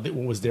mean, what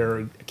was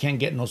there? Can't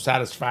Get No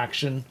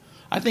Satisfaction.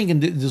 I think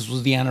this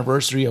was the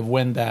anniversary of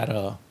when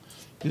that,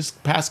 this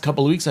past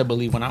couple of weeks, I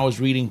believe, when I was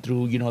reading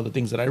through, you know, the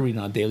things that I read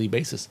on a daily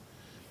basis,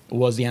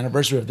 was the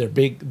anniversary of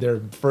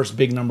their first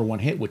big #1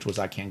 hit, which was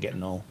I Can't Get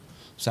No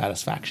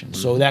Satisfaction.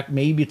 So that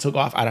maybe took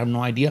off. I have no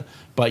idea.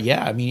 But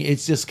yeah, I mean,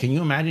 it's just, can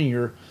you imagine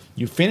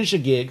you finish a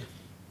gig,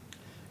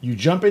 you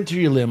jump into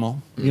your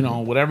limo, you know,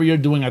 whatever you're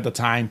doing at the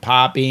time,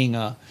 popping,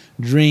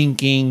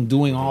 drinking,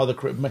 doing all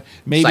the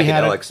maybe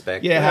had Psychedelic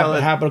spec.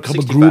 have a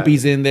couple 65.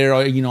 groupies in there,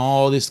 or you know,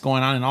 all this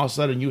going on, and all of a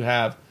sudden you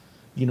have,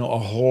 you know, a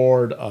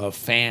horde of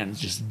fans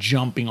just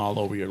jumping all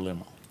over your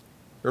limo.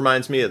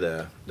 Reminds me of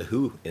the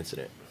Who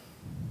incident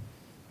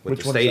with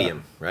Which the one is that?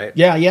 stadium, right?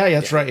 Yeah,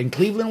 that's right. In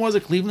Cleveland, was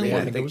it Cleveland? Yeah, I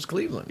Was think it was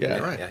Cleveland. Yeah.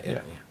 You're right.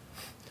 Yeah.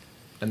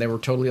 And they were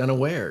totally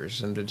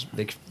unawares. And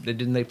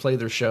didn't they play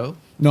their show?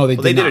 No, they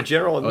Well, they did a not.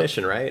 general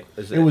admission, right?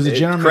 It was a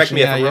general Correct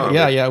me if admission, I'm wrong.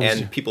 yeah, but- yeah, it was-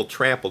 and people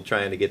trampled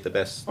trying to get the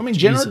best. I mean,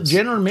 general Jesus.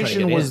 admission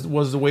Trying to get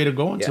was the way to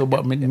go until Yeah.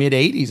 about mid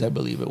 '80s, I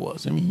believe it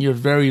was. I mean, you're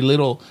very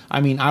little.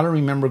 I mean, I don't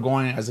remember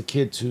going as a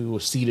kid to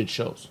seated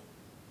shows.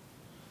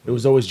 It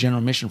was always general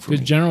admission for The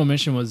me. general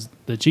admission was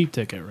the cheap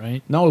ticket,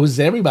 right? No, it was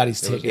everybody's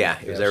ticket. Yeah,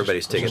 it was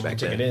everybody's ticket back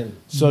then.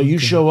 So you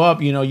show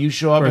up, you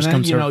show up, First and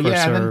come, then you know, serve, first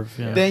yeah, and serve,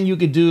 yeah. then you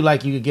could do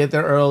like you could get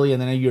there early,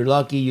 and then if you're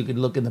lucky, you could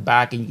look in the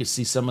back and you could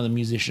see some of the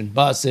musician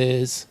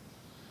buses,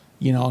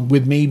 you know,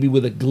 with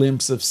a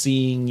glimpse of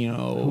seeing, you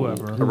know,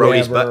 Whoever. A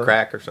roadie's whoever. butt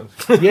crack or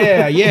something.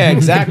 Yeah,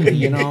 exactly.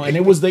 You know, and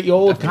it was the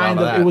old kind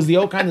of of that. it was the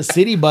old kind of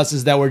city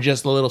buses that were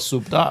just a little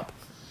souped up.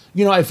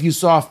 You know, if you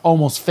saw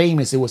Almost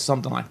Famous, it was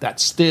something like that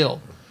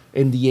still.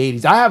 in the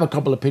 80s. I have a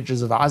couple of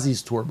pictures of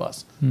Ozzy's tour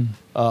bus,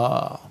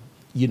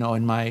 you know,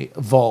 in my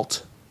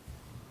vault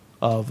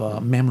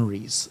of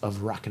memories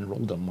of rock and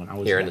rolldom when I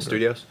was Here in the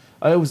younger. studios?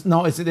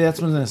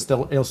 That's when it's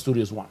still El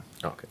Studios 1.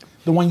 Okay.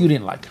 The one you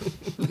didn't like.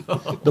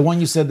 The one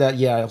you said that,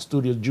 yeah, El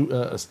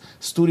Studios,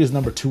 Studios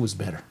number 2 was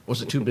better.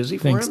 Was it too busy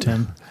for Thanks,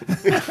 him?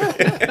 Tim.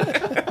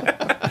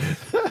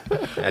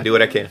 I do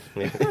what I can.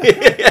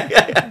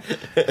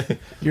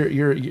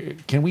 You're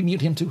can we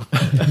mute him too?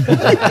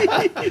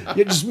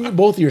 You just mute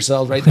both of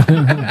yourselves right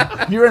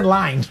now. You're in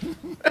line.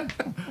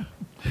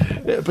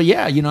 But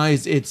yeah, you know,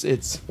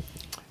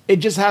 it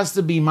just has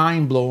to be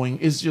mind blowing.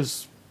 It's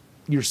just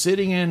you're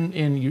sitting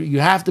in you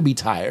have to be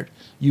tired.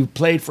 You've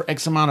played for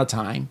X amount of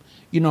time.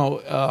 You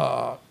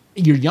know,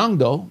 you're young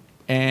though,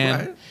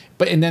 and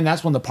Right. and then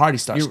that's when the party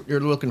starts. You're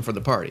looking for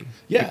the party.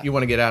 Yeah. You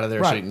want to get out of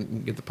there so Right. you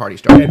can get the party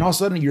started. And all of a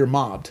sudden you're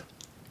mobbed.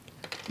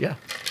 Yeah.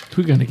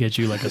 We're gonna get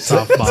you like a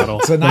soft bottle,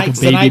 like a Tonight's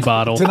baby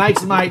bottle.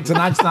 Tonight's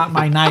not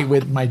my night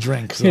with my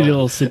drink. So. Get a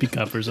little sippy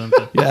cup or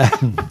something. Yeah.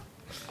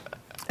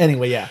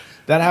 Anyway, yeah,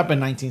 that happened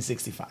in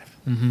 1965.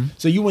 Mm-hmm.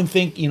 So you wouldn't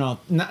think, you know,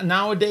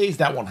 nowadays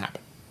that won't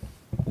happen.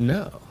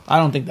 No. I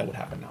don't think that would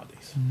happen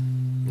nowadays.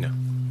 No.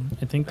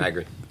 I I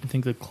agree. I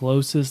think the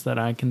closest that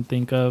I can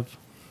think of,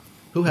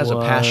 Who has a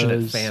passionate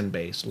Was- fan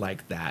base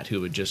like that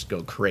who would just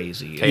go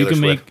crazy? Taylor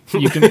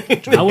you can.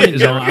 I wouldn't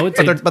know. I would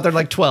say But they're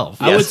like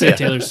 12. I would Yes. say Yeah.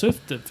 Taylor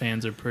Swift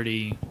fans are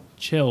pretty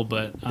chill,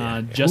 but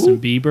Justin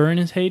Bieber in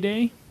his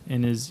heyday,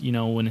 in his, you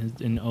know, when his,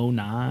 in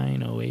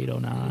 09, 08,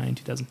 09,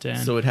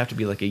 2010. So it'd have to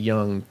be like a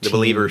young The teen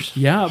Believers.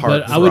 yeah,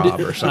 but I would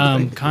heartthrob or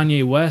something.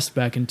 Kanye West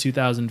back in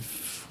 2000,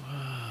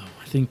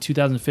 I think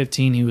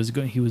 2015 he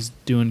was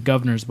doing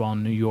Governor's Ball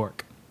in New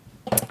York.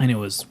 And it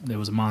was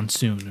a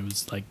monsoon. It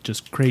was like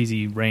just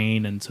crazy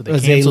rain, and so they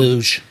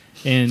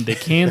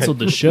canceled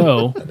the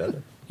show.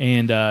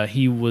 And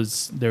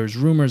there's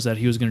rumors that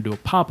he was going to do a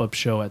pop-up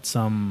show at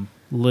some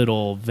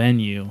little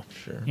venue.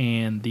 Sure.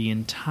 And the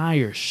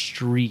entire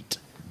street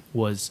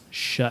was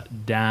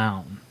shut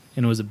down.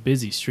 And it was a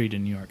busy street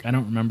in New York. I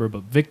don't remember,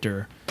 but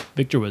Victor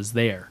was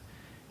there.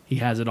 He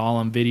has it all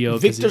on video.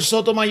 'cause Victor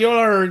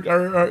Sotomayor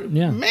or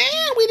Yeah. man,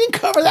 we didn't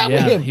cover that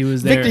Yeah, with him. he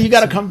was there. Victor, you got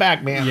to come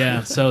back, man.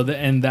 Yeah, so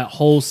and that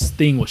whole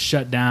thing was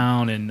shut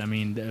down, and I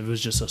mean, it was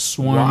just a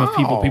swarm of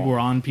people. Wow. People were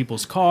on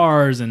people's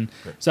cars, and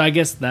so I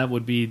guess that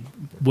would be,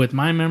 with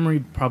my memory,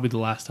 probably the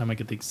last time I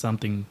could think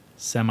something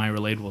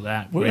semi-relatable to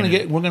that. We're gonna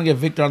get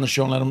Victor on the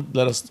show and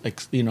let us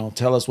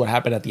tell us what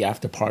happened at the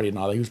after party and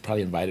all that. He was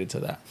probably invited to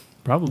that.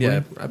 probably. Yeah,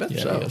 I bet so.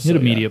 yeah. He had a So,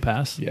 media yeah.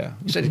 pass. Yeah.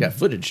 You said he's got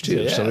footage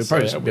too, so we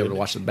probably should be able to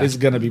watch the back. It's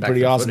gonna be back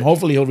pretty the awesome. footage.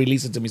 Hopefully he'll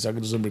release it to me so I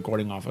can do some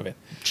recording off of it.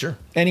 Sure.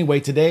 Anyway,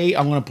 today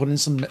I'm going to put in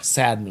some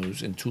sad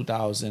news in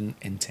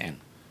 2010.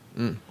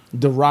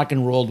 The rock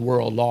and roll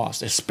world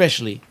lost,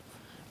 especially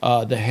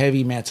the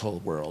heavy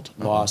metal world,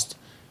 lost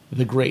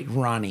the great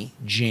Ronnie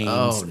James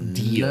Oh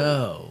Dio.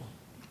 no.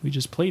 We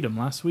just played him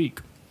last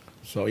week.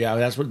 So yeah,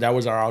 that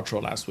was our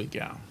outro last week.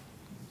 Yeah.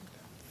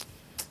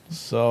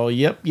 So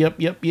yep.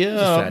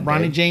 sad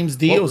Ronnie day. James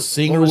Dio, What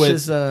singer was with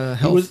his,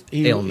 health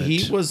ailment?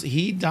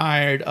 He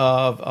died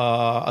of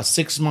a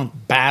 6-month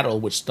battle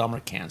with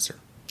stomach cancer.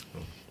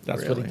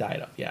 That's what he Really?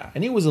 died of. Yeah,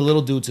 and he was a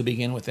little dude to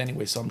begin with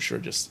anyway, so I'm sure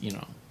just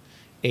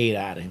ate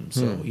at him.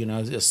 So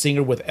a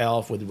singer with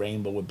Elf, with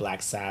Rainbow, with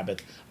Black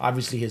Sabbath,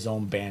 obviously his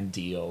own band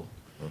Dio.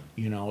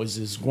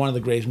 Is one of the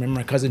greatest. Remember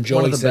my cousin Joey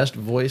One of the said- best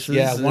voices.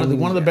 Yeah, one of the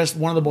in- best,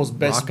 one of the most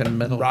best Rock and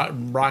metal.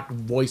 rock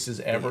voices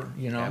ever.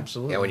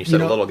 Absolutely. Yeah, when you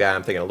said know- a little guy,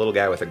 I'm thinking a little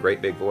guy with a great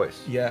big voice.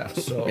 Yeah.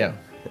 So Yeah.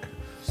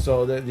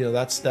 So that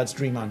that's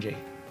Dream on Jay.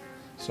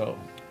 So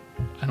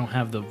I don't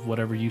have the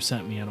whatever you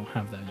sent me. I don't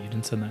have that. You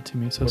didn't send that to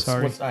me, so what's,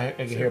 sorry. what's I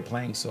can hear it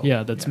playing. So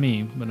Yeah, that's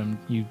me. But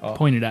you Oh.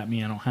 pointed at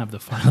me. I don't have the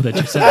file that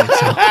you sent me.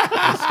 So.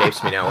 It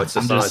escapes me now. What's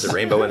the song? Is it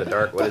Rainbow in the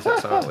Dark? What is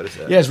that song? What is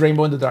that? Yeah, it's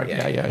Rainbow in the Dark.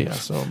 Yeah. Yeah.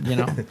 So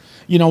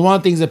one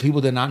of the things that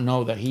people did not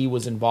know that he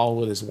was involved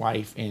with his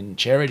wife in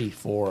charity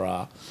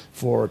for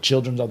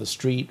children of the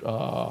street,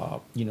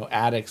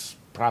 addicts,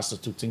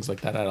 prostitutes, things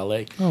like that at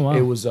LA. Oh, wow.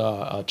 It was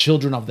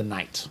Children of the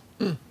Night.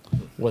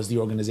 Was the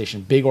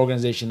organization, big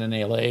organization in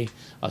LA.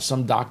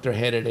 Some doctor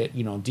headed it.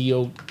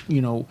 Dio,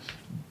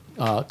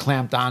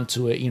 clamped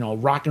onto it.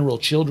 Rock and Roll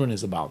Children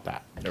is about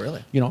that.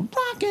 Really?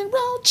 Rock and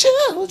Roll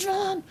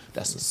Children.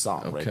 That's the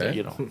song right there.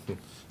 Okay.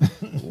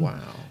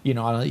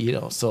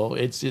 Wow. So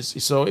it's just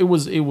it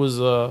was.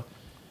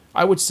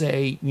 I would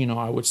say.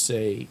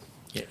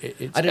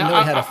 It's, I didn't know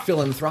he had a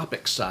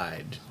philanthropic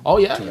side. Oh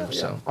yeah, to him, yeah.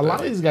 so- A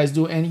lot of these guys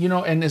do, and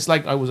and it's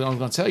like I was going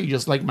to tell you,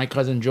 just like my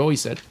cousin Joey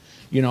said.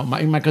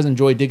 My cousin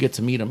Joey did get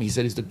to meet him. He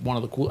said he's one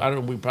of the cool. I don't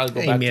know. We probably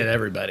go He back. met to,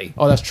 everybody.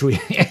 Oh, that's true.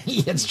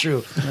 That's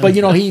true. But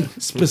he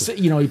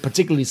he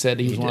particularly said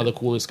he was one of the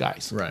coolest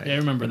guys. Right. Yeah, I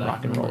remember In that.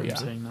 rock and I remember roll, him yeah.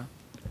 saying that.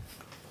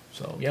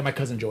 So yeah, my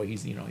cousin Joey.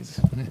 He's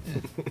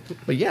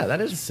But yeah, that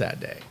is a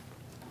sad day.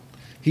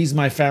 he's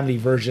my family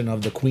version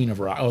of the Queen of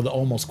Rock, or the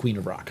almost Queen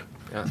of Rock.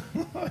 Yeah.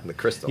 The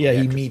crystal. Yeah, he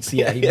actress.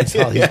 meets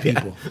all these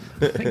people.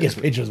 Gets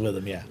pictures with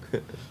him, yeah.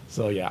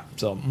 So yeah.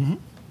 So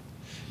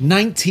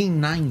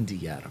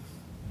 1990, Adam.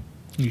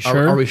 You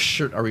sure? Are we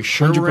sure? Are we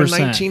sure we're in 100%.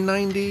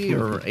 1990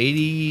 or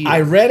 80?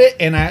 I read it,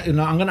 and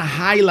I'm gonna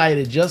highlight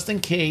it just in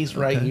case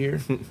right here.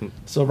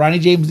 So Ronnie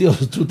James Dio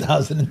was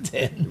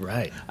 2010.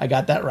 Right. I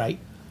got that right.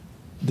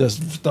 The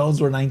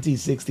Stones were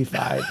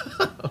 1965.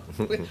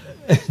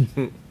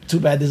 Too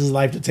bad this is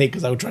live to take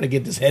because I would try to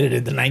get this headed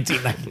into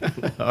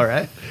 1990. All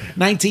right.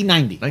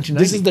 1990. 1990.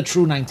 This is the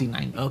true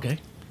 1990. Okay.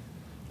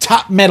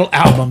 Top metal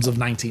albums of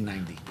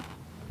 1990.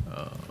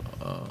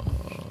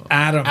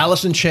 Adam.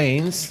 Alice in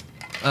Chains,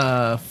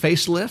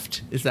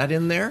 Facelift. Is that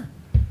in there?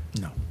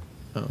 No.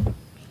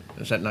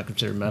 Is that not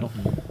considered metal?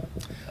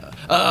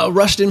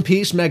 Rust in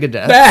Peace,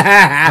 Megadeth.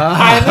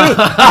 I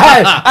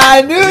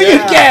knew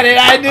you'd get it.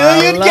 I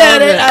knew you'd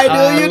get it. I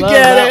knew you'd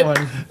get it.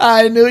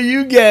 I knew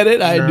you'd get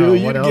it. I knew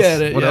you'd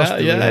get it. What else do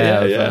we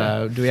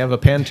have? Do we have a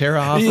Pantera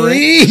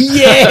offering?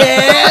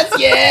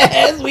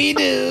 Yes, we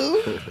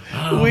do.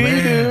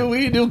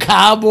 We do.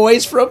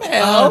 Cowboys from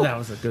Hell. Oh, that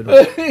was a good one.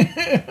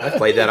 I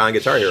played that on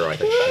Guitar Hero, I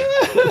think.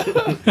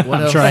 What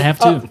I'm else? sure I have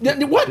to.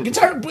 What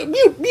guitar?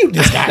 Mute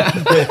this guy.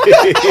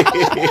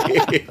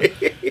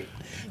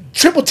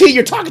 Triple T,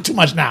 you're talking too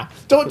much now.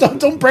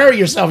 Don't bury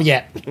yourself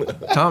yet.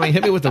 Tommy,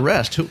 hit me with the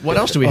rest. What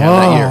else do we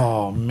have that year?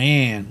 Oh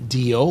man,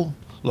 Dio,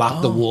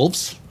 Lock the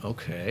Wolves.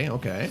 Okay.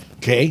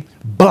 Okay,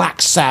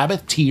 Black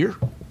Sabbath, Tear.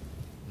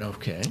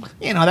 Okay.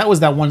 You know that was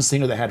that one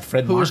singer that had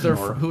Fred Who was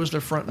Martin. their Who was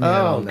their front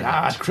man? Oh on that?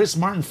 God, Chris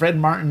Martin, Fred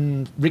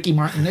Martin, Ricky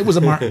Martin. It was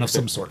a Martin of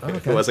some sort.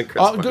 It wasn't Chris.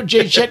 Oh, Martin. go,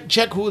 Jay,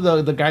 check who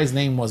the guy's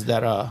name was.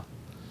 That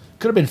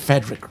could have been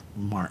Frederick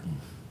Martin.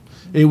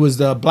 It was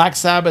the Black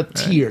Sabbath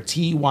Tyr,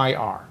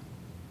 Tyr.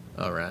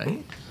 All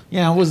right.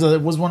 Yeah, it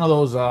was one of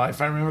those.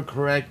 If I remember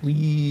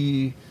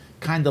correctly,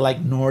 kind of like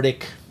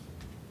Nordic.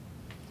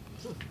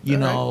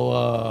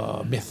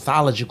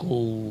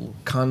 Mythological.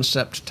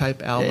 Concept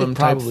type album It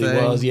probably type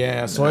thing. was,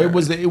 yeah. So it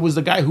was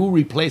the guy who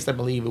replaced, I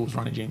believe, it was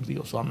Ronnie James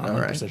Dio. So I'm not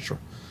 100% sure.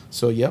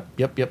 So yep.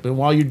 And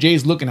while your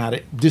Jay's looking at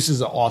it, this is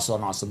also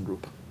an awesome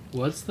group.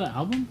 What's the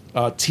album?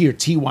 Tyr,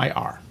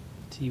 Tyr.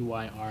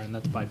 TYR, and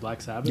that's by Black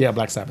Sabbath? Yeah,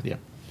 Black Sabbath. Yeah.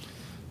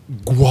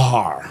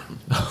 Guar.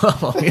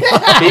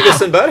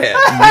 Beavis and Butthead.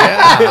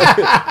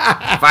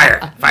 Yeah.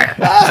 Fire.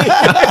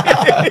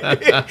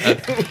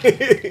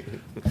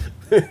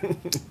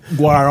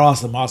 Guar,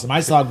 awesome.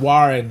 I saw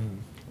Guar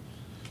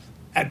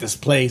at this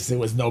place. It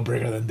was no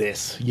bigger than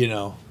this.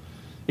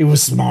 It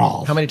was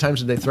small. How many times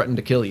did they threaten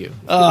to kill you?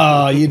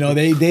 Oh,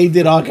 they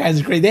did all kinds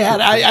of crazy. They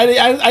had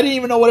I didn't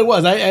even know what it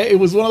was. It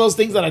was one of those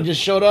things that I just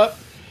showed up,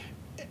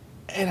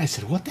 and I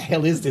said, "What the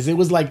hell is this?" It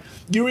was like,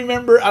 you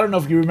remember? I don't know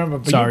if you remember.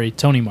 But Sorry,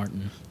 Tony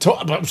Martin.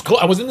 but it was cool.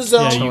 I was in the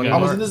zone. Yeah, you got I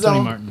was it. in the Tony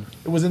zone. Martin.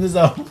 It was in the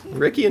zone.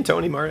 Ricky and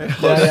Tony Martin.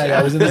 Yeah,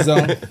 I was in the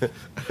zone. And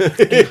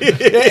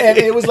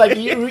it was like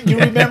you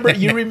remember. I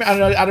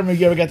don't know if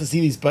you ever got to see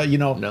these, but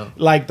No.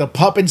 like the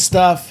pup and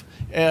stuff.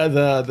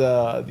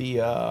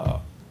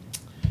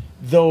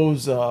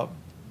 Those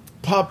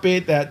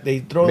puppet that they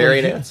throw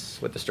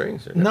Marionettes with the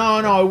strings? Or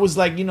No, it was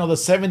like the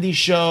 '70s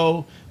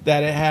show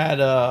that it had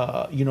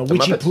Witchy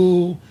Muppets?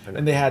 Pooh,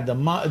 and they had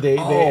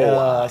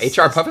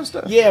HR Puffin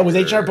stuff? Yeah, it was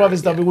HR Puffin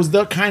stuff. Yeah. It was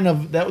the kind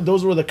of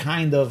those were the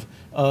kind of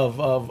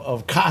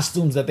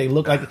costumes that they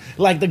look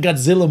like the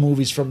Godzilla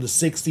movies from the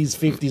 '60s,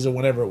 '50s, or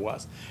whatever it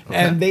was.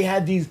 And they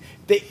had these.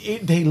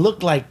 They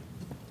looked like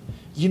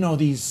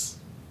these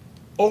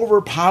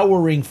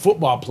overpowering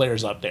football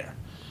players up there.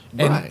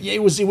 And Right.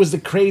 it was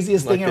the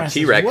craziest Like thing the ever. I said,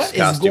 T-Rex what is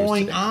costumes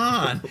going today.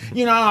 on?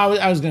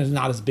 I was going to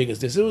not as big as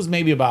this. It was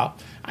maybe about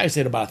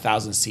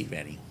 1,000 seat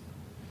venue.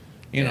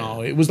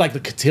 It was like the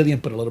Cotillion,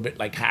 but a little bit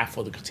like half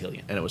of the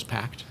Cotillion. And it was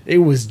packed. It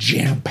was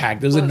jam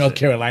packed. It was in North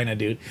Carolina,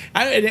 dude.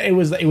 It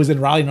was in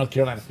Raleigh, North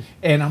Carolina,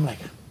 and I'm like,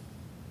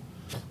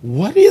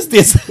 what is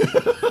this?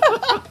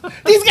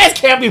 These guys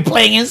can't be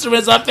playing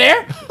instruments up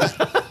there.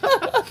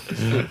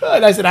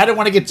 And I said, I didn't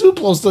want to get too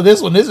close to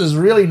this one. This is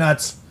really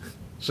nuts.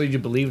 So did you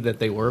believe that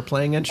they were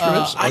playing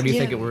instruments, or do you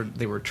yeah. think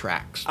they were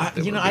tracks? that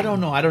they were I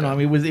don't know. I don't know. I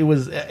mean,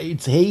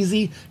 it's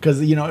hazy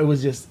because it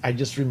was just. I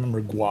just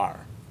remember Guar.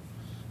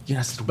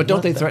 I said, But don't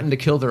what they the- threaten to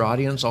kill their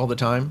audience all the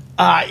time?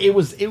 It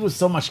was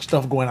so much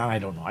stuff going on. I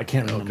don't know. I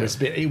can't remember.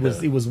 Okay. It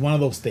was one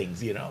of those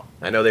things.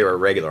 I know they were a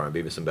regular on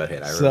Beavis and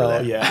Butthead. I remember So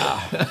that.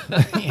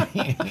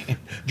 yeah.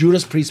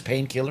 Judas Priest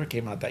Painkiller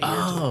came out that year.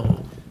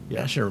 Oh,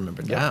 yeah, I should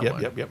remember that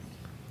one. Yep.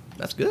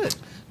 That's good.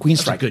 Queen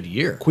That's Strike. a good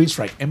year. Queen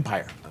Strike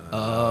Empire.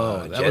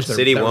 Oh, that Jet was their,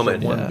 City that was Woman.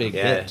 their one big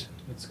Yeah. hit.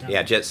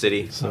 Yeah, Jet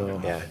City. So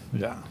Yeah.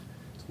 yeah.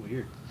 It's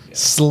weird.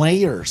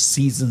 Slayer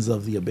Seasons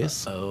of the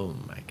Abyss. Oh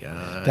my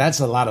god, That's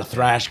a lot of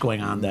thrash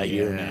going on that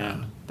year,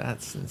 man.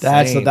 That's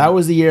insane. That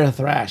was the year of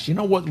thrash. You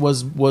know what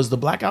was the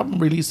Black Album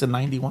released in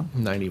 '91?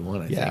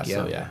 91, I Yeah, think.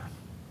 so yeah.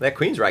 That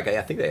Queensryche,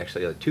 I think they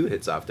actually had 2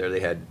 hits off there.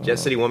 They had Jet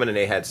City Woman and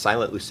they had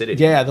Silent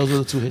Lucidity. Yeah, those were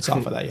the 2 hits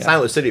off of that. Yeah.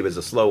 Silent Lucidity was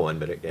a slow one,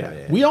 but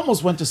yeah. We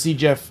almost went to see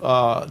Jeff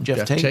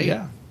Tate.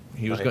 Yeah.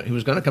 He was he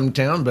was going to come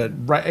to town, but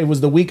Right. It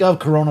was the week of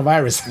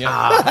coronavirus.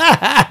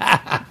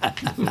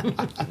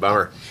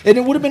 Bummer. And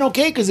it would have been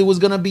okay because it was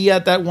going to be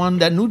at that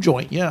new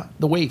joint. Yeah.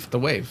 The Wave. the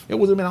wave. It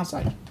would have been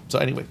outside. So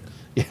anyway,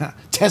 yeah.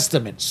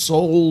 Testament,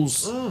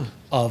 Souls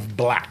of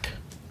Black.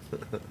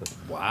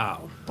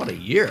 Wow. What a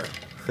year.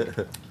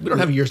 We don't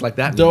have years like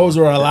that. Those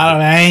were a lot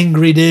of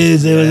angry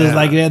dudes. It was just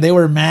like they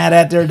were mad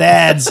at their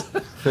dads.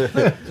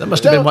 That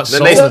must have been what Then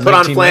sold they in put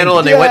on flannel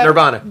and they went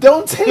Nirvana.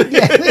 Don't take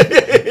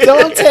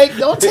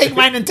don't take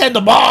my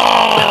Nintendo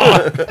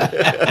ball.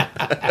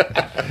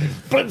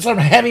 Put some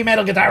heavy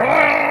metal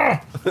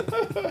guitar.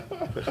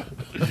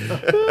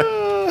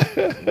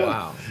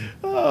 Wow.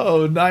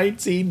 Oh,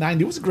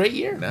 1990. It was a great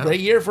year. No. Great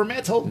year for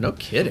metal. No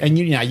kidding. And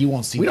you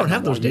won't see We that don't no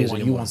have more. those days You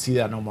anymore. won't see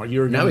that no more.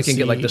 You're Now gonna we can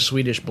get like see- the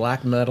Swedish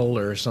black metal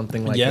or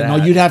something like Yeah, that.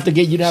 no, you'd have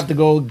to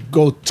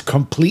go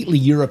completely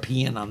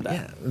European on that.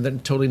 Yeah, they're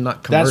totally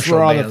not commercial. That's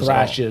where all the bands at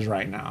thrash all. is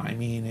right now. I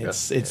mean,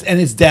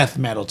 it's death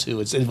metal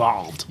too. It's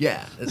evolved.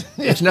 Yeah,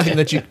 it's nothing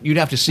that you'd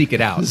have to seek it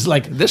out. It's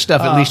like, this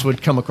stuff at least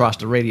would come across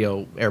the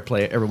radio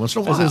airplay every once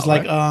in a while. It's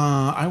like right?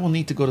 I will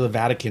need to go to the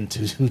Vatican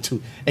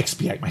to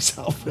expiate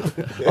myself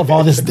of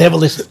all this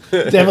devilish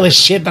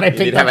shit that I You need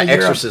picked to have up an in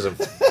Europe. exorcism.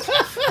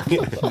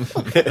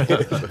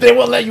 They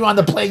won't let you on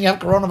the plane. You have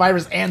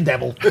coronavirus and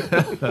devil.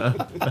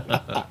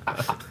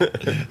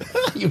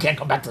 You can't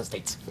come back to the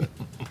States.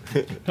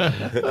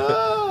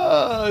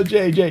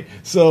 JJ.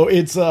 So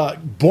it's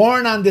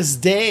born on this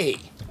day.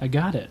 I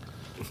got it.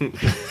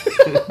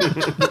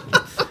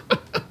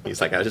 He's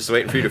like, I was just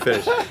waiting for you to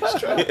finish.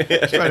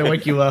 trying to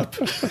wake you up.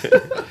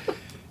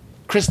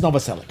 Chris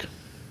Novoselic.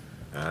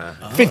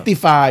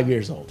 55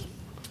 years old.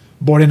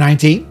 Born in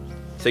 65.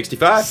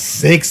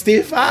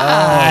 1965.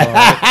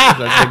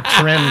 There's a big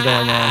trend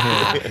going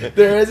on here.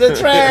 There is a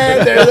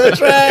trend. There's a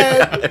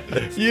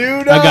trend.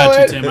 You know I got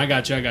it. you, Tim. I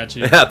got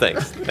you. Yeah,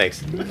 thanks.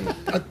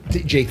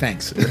 Jay,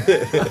 thanks.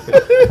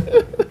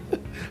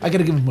 I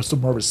gotta give him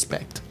some more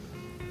respect.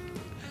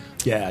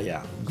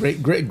 Yeah.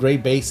 Great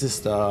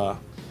bassist.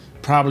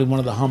 Probably one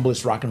of the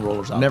humblest rock and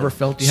rollers out Never there.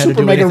 felt you had to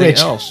Super do mega anything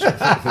rich. else.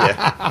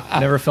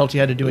 Never felt you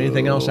had to do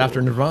anything else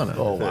after Nirvana.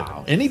 Oh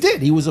wow! And he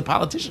did. He was a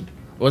politician.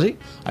 Was he?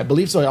 I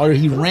believe so. Or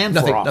he ran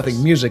for office.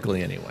 Nothing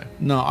musically anyway.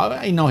 No,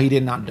 I know he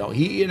did not know.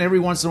 And every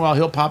once in a while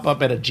he'll pop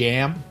up at a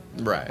jam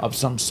Right. of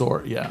some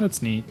sort. Yeah.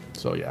 That's neat.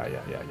 So yeah.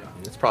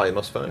 It's probably the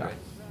most fun, right?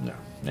 Yeah.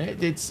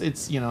 It's it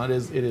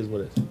is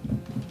what it is.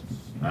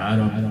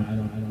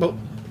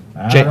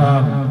 Jay,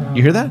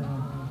 you hear that?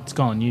 It's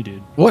calling you,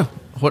 dude.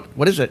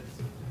 What is it?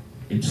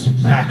 It's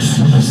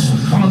Maximus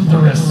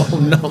Thunderous. Oh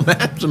no,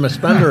 Maximus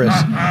Thunderous.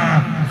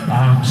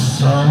 I'm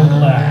so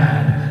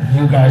glad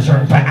you guys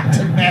are back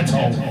to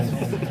metal.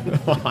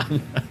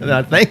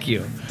 Thank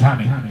you.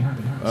 Tommy.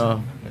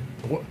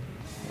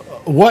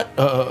 What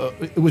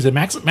was it?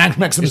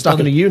 Maximus He's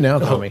talking to you now,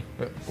 Tommy.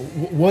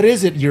 What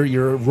is it?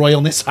 Your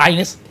Royalness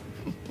Highness?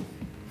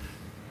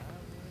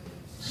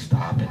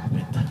 Stop it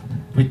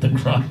with the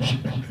crunch.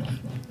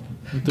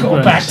 The Go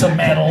grunge. back to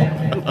metal.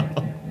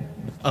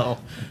 Oh,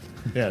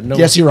 yeah. No.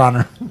 Yes, Your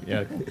Honor.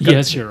 Yeah.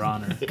 Yes, Your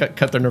Honor.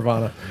 Cut the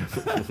Nirvana.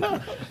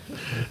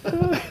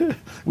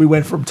 We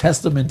went from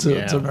Testament to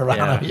Yeah,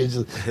 Nirvana. yeah.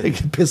 He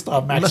just pissed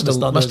off I Maximus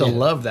must have Thunderous.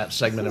 loved that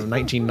segment of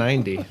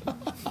 1990.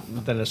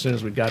 Then as soon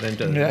as we got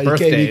into Yeah,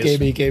 birthdays,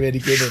 he came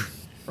in.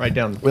 right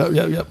down.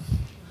 Yep.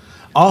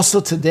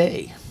 Also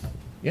today.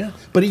 Yeah.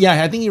 But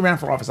yeah, I think he ran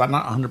for office. I'm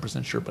not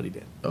 100% sure, but he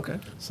did. Okay.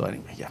 So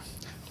anyway, yeah.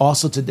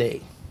 Also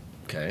today,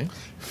 Okay.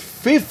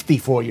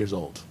 54 years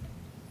old.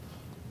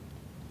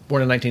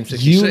 Born in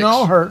 1966.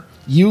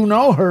 You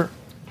know her.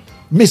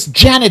 Miss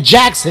Janet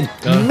Jackson.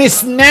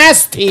 Miss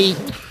Nasty.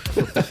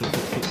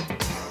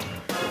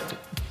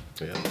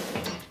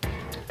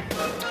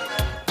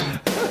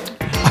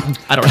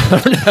 I don't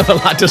have a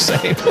lot to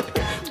say.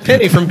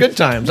 Penny from Good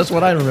Times. That's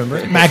what I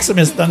remember.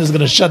 Maximus Thunder's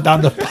going to shut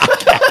down the...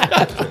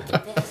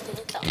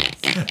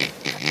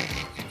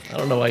 I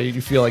don't know why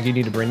you feel like you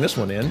need to bring this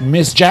one in.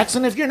 Miss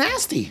Jackson, if you're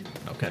nasty.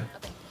 Okay.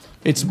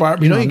 It's You know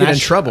you get in Nash-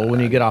 trouble when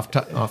you get off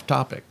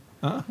topic.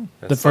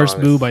 The first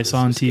boob I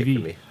saw on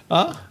TV.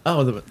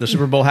 Oh, the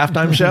Super Bowl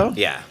halftime show?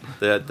 Yeah.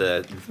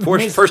 The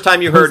first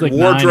time you heard like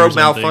 9 or wardrobe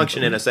something.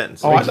 malfunction in a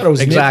sentence. Oh, I thought it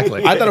was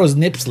Exactly. I thought it was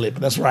nip slip.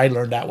 That's where I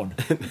learned that one.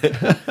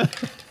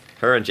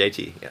 Her and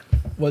JT. Yeah.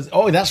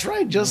 That's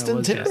right, Justin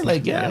was Justin.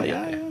 Timberlake.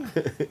 Yeah.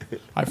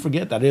 I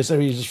forget that. It's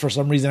just for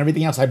some reason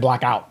everything else I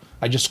block out.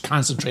 I just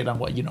concentrate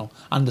on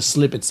on the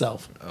slip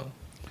itself.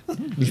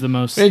 It was the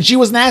most. And she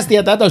was nasty.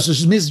 I thought that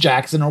was Miss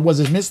Jackson, or was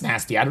it Miss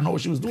Nasty? I don't know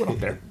what she was doing up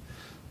there.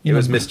 It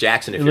was Miss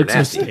Jackson if It you're looks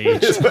so nasty.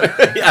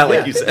 staged. Yeah,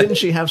 like you said. Didn't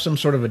she have some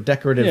sort of a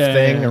decorative Yeah,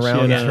 thing she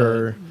around had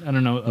her? I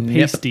don't know, a nip.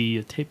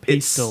 pasty,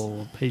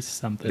 pastel, paste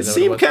something. It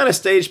seemed kind of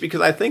staged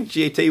because I think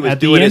JT was At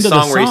the doing his end of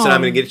the song where he said, "I'm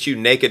song- going to get you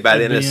naked by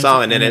the end of the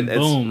song," and then and then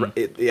boom.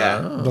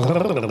 yeah.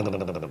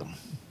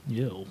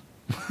 Ew.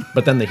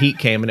 But then the heat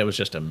came and it was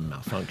just a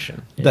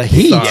malfunction. The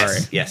heat. Sorry.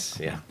 Yes,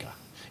 yeah.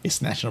 It's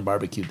National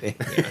Barbecue Day.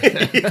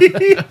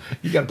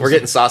 We're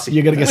getting saucy.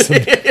 You're gonna get some.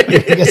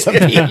 You're gonna get some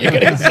meat. You're gonna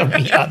get some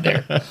meat out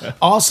there.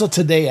 Also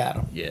today,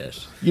 Adam.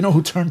 Yes. You know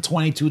who turned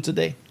 22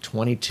 today?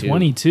 22.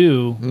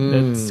 22.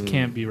 That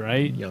can't be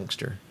right.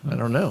 Youngster. I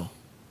don't know.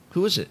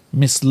 Who is it?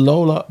 Miss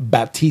Lola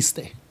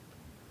Baptiste.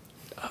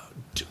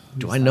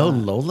 Do I know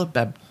Lola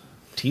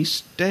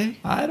Baptiste?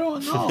 I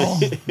don't know.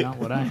 Not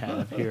what I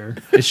have here.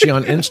 Is she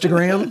on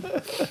Instagram?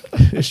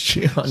 Is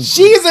she on?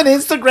 She's an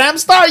Instagram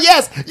star.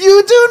 Yes,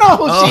 you do know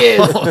who she is.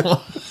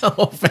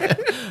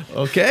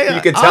 Okay.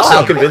 You can tell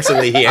how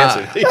convincingly he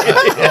answered.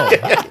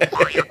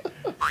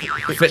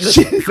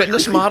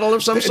 Fitness model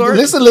of some sort?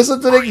 Listen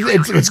to the.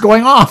 It's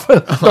going off.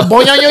 The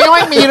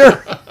boing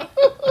meter.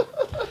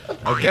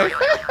 Okay.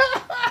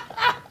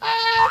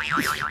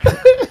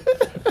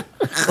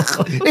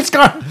 It's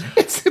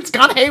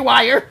gone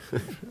haywire.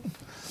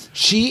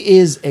 She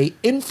is a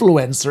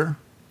influencer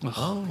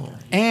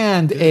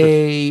and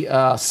a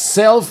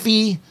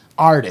selfie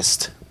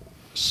artist.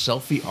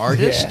 Selfie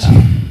artist?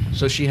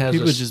 So she has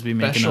People a would just be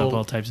making special up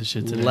all types of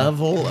shit today.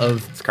 level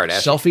of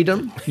Kardashian.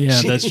 selfiedom?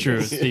 Yeah, that's true.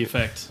 It's the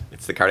effect.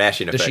 It's the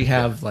Kardashian effect. Does she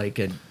have like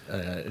a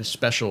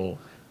special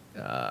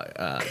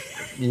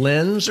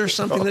lens or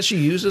something that she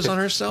uses on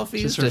her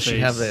selfies? Just her Does face. she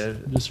have a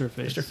Just her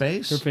face. Just her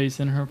face? Her face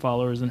and her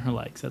followers and her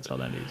likes. That's all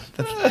that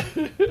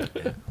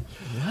is.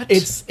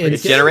 It's It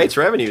generates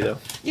revenue, though.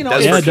 You know,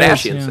 That's yeah, for it does,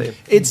 Kardashians. yeah. They-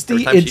 it's every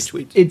the time she it's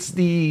tweets. it's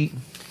the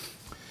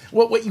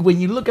when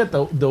you look at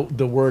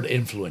the word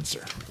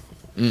influencer,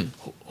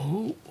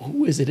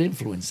 who is it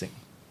influencing?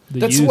 The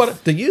That's youth.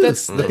 what the youth,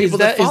 That's the people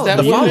that is follow, that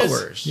the what it is?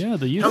 followers. Yeah,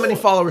 the youth. How many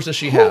followers does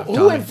she have? Tommy?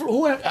 I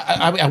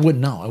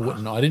wouldn't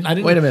know. I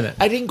didn't. Wait a minute.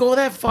 I didn't go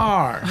that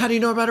far How do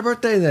you know about her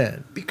birthday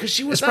then? because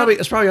she was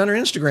It's probably on her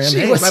Instagram. She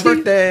Hey, was- it's my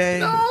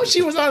birthday. No,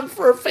 she was on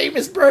for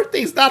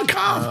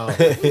famousbirthdays.com. Oh,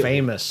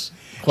 famous.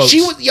 Quotes.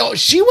 She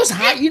was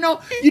high. You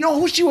know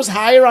who she was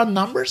higher on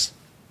numbers?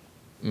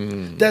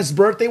 That's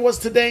birthday was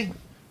today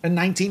in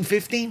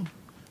 1915.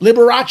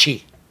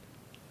 Liberace.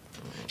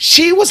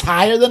 She was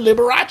higher than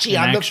Liberace An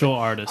on actual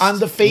artist. on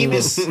the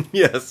famous.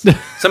 Yes.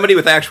 Somebody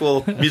with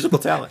actual musical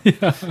talent.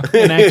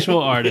 An actual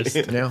artist.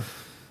 Yeah.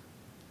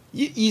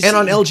 you And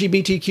on see-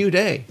 LGBTQ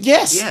Day.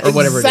 yes, Or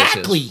whatever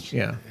exactly. it is.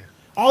 Yeah.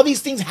 All these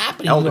things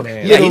happening. Elder.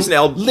 Little- Yeah, he's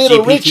an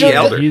little LGBT Richard,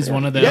 elder. He's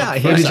one of the Yeah,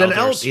 first he's an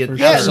elders, elder. for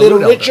Yeah, sure. Absolute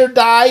little elder. Richard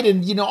died,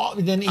 and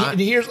then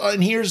here's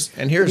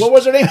And here's- what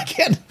was her name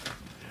again?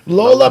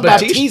 Lola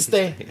Baptiste.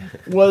 Baptiste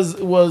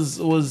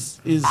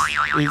is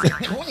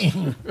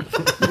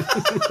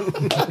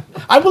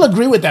I will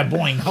agree with that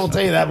boing. I'll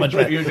tell you that much.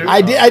 Right?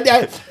 I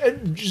did.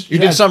 You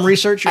did some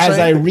research, you're as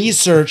saying? I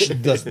researched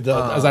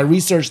as I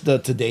researched the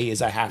today.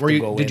 Is I have to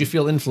go. Did you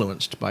feel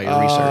influenced by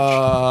your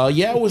research?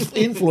 Yeah, it was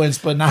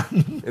influenced, but not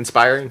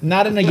Inspiring.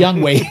 not in a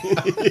young way.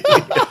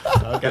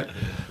 Okay.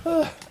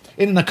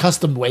 In an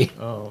accustomed way.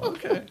 Oh,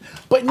 okay.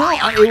 But no,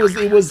 you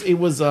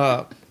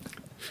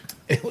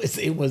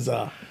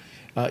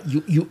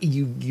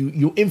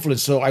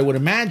influence. So I would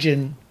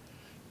imagine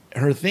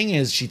her thing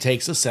is she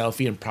takes a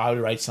selfie and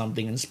probably writes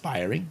something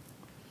inspiring.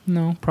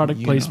 No, product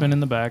You placement know. in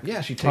the back.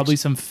 Yeah, she probably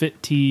takes- some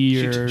fit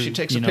tea or She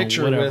takes you a know,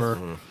 picture whatever.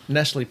 with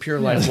Nestle Pure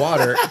Life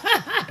water,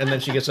 and then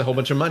she gets a whole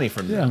bunch of money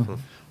from Yeah,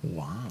 them.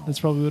 Wow. that's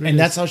probably what it is. And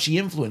that's how she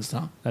influenced,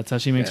 huh? That's how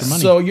she makes her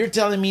money. So you're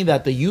telling me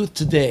that the youth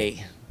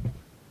today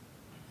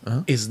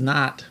Uh-huh. is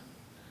not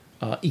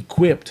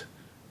equipped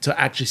to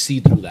actually see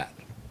through that.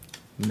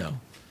 No.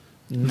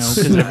 no,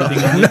 because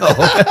everything,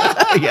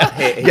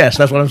 Yes,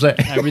 that's what I'm saying.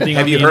 everything.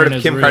 Have on you the heard of internet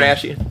is Kim real.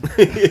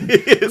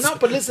 Kardashian? No,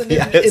 but listen,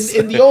 Yes.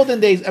 in the olden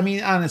days, I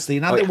mean, honestly,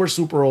 not Oh, that yeah. we're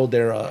super old,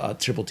 they're a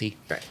triple T.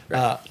 Right.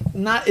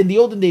 Not in the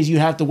olden days, you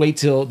have to wait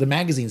till the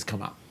magazines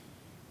come out.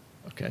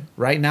 Okay.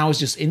 Right now, it's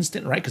just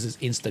instant, right? Because it's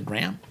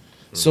Instagram.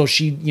 So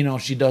she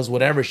does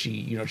whatever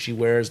she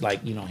wears,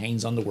 like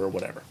Hanes underwear,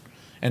 whatever,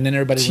 and then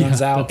everybody Yeah,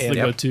 runs out that's and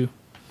the go-to.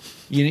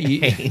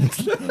 you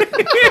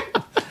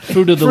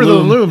Fruit of the Fruit of the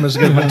Loom. Loom is a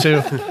good one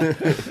too.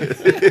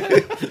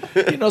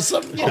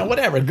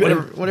 whatever.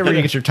 Whatever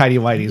you get your tidy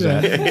whities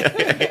at.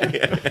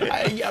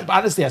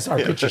 Honestly, I saw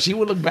her picture. She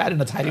would look bad in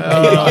a tidy.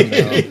 Oh,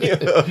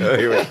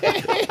 here we go.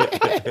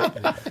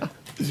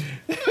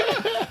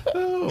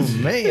 Oh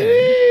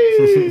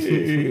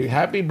man.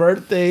 Happy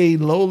birthday,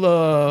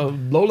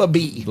 Lola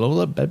B.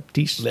 Lola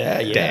Baptiste.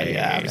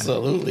 Yeah,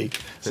 absolutely.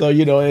 So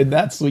and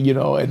that's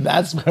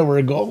where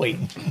we're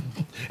going,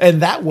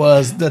 and that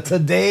was the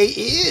today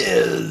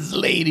is,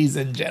 ladies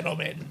and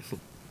gentlemen.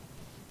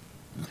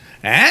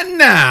 And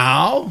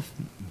now,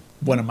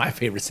 one of my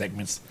favorite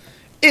segments.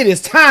 It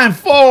is time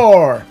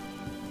for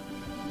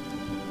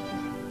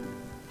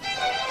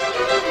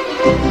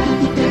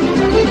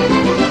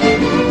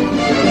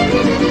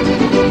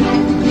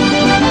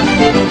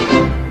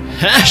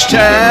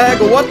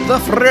Hashtag what the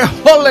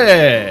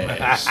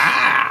frijoles.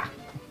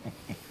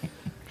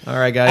 All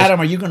right, guys. Adam.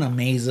 Are you going to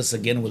amaze us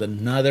again with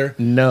another?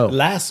 No.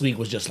 Last week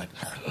was just like,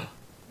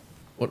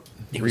 What,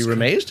 It were was you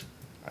amazed?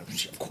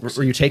 of course.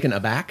 Were you taken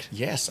aback?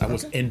 Yes, I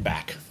was in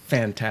back.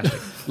 Fantastic.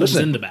 Was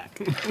in Listen, the back.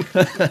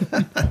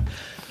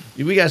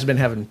 we guys have been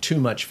having too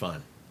much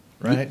fun,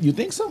 right? You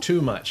think so?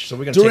 Too much. So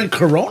we're gonna During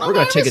take it, coronavirus? We're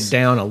gonna take it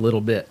down a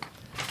little bit.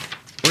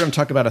 We're gonna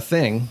talk about a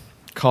thing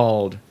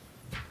called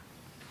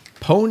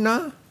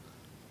Pona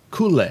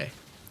Cule. That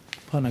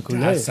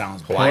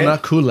sounds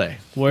Pona Cule.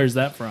 Where's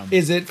that from?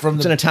 Is it from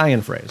It's an the?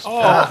 Italian phrase.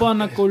 Oh,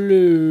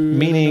 panacolo.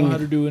 Meaning I know how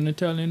to do an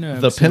Italian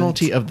accent. The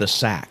penalty of the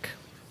sack.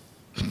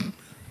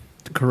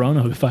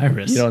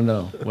 coronavirus. You don't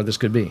know what this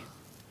could be.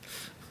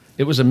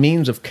 It was a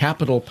means of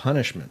capital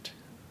punishment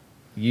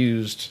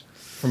used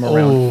from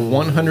around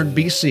 100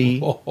 BC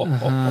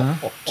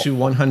to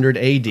 100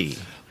 AD. I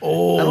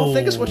don't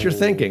think it's what you're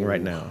thinking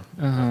right now.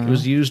 It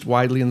was used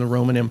widely in the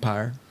Roman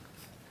Empire.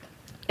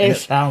 It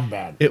sound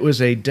bad. It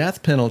was a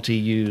death penalty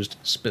used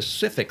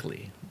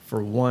specifically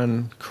for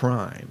one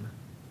crime,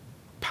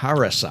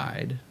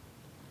 parricide,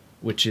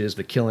 which is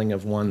the killing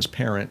of one's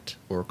parent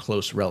or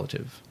close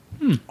relative.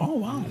 Oh,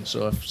 wow.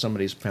 So if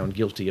somebody's found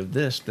guilty of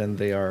this, then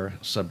they are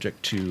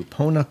subject to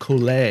pona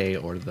collae,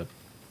 or the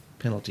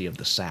penalty of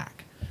the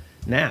sack.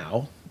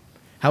 Now,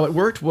 how it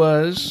worked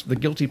was the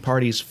guilty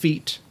party's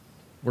feet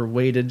were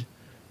weighted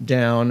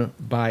down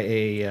by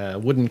a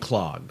wooden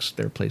clogs.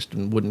 They're placed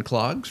in wooden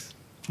clogs.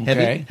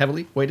 Okay.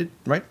 Heavily weighted,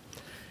 right?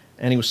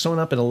 And he was sewn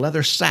up in a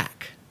leather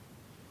sack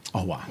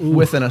Oh, wow.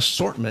 with an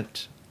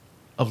assortment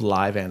of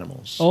live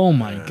animals. Oh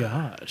my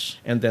gosh.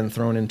 And then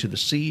thrown into the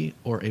sea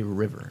or a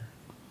river.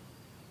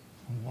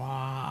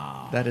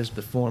 Wow. That is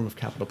the form of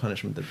capital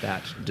punishment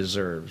that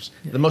deserves.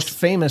 The most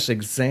famous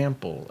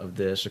example of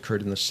this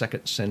occurred in the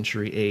 2nd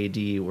century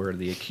AD, where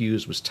the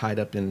accused was tied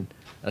up in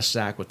a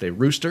sack with a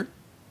rooster,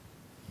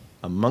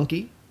 a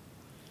monkey,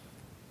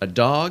 a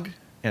dog,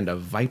 and a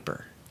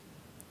viper.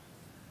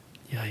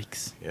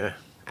 Yikes. Yeah.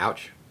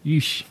 Ouch.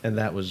 Yeesh. And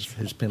that was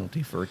his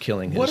penalty for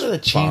killing his What are the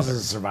chances father.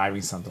 of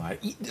surviving something like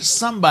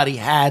somebody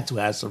had to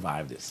have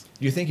survived this?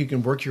 Do you think you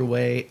can work your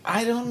way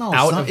I don't know.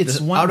 out, Some- of, it's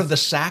the, one, out of the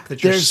sack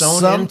that you're there's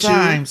sewn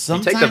sometimes, You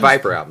take the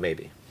viper out,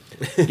 maybe.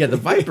 into? Yeah, the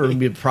viper would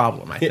be a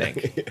problem, I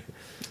think.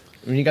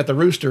 When you got the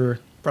rooster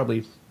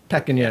probably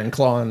pecking you and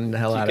clawing the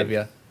hell out of can-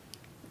 you.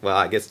 Well,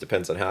 I guess it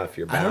depends on how, if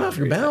you're bound. I don't know if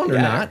you're bound or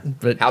not,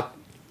 but How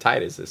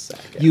tight is this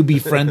sack? You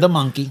befriend the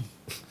monkey.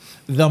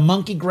 The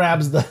monkey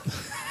grabs the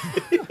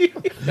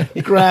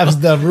grabs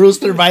the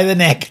rooster by the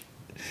neck.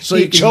 So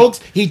he chokes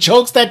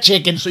that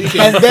chicken. So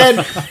and then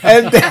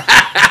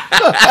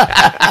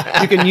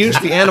you can use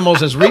the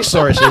animals as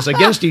resources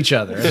against each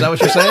other. Is that what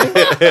you're saying?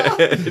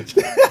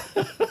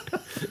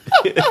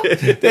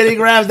 then he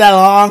grabs that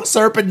long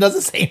serpent and does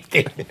the same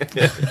thing.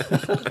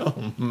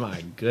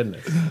 My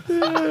goodness.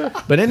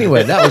 But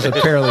anyway, that was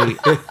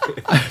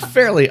a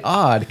fairly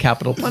odd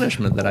capital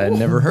punishment that I had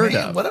never heard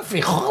Man, of. what a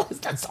feel!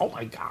 That's oh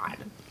my god.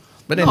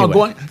 But No,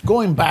 anyway,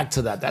 going back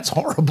to that, that's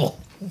horrible.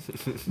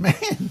 Man,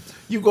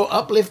 you go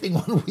uplifting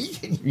one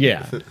week and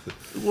yeah.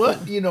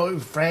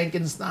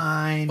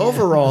 Frankenstein.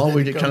 Overall,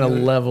 we kind of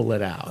level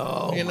it out.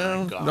 Oh, you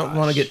know, my gosh. don't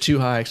want to get too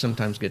high,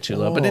 sometimes get too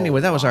low. But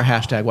anyway, that was our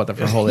hashtag What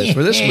the Hole is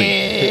for this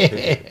week.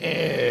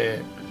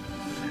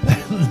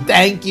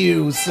 Thank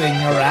you,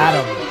 Senor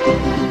Adam.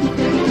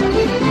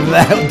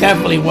 That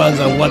definitely was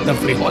a what the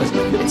freak was.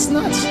 It's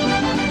nuts.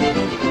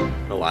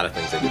 A lot of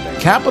things they did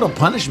that. Capital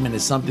punishment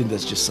is something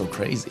that's just so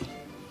crazy.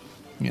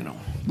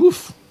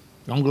 Woof.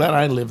 I'm glad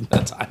I lived in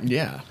that time.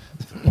 Yeah.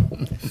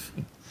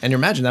 And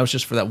imagine that was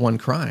just for that one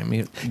crime.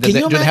 Did you they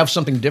imagine- have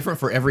something different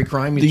for every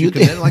crime you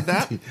commit like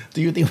that?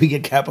 Do you think we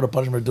get capital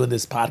punishment for doing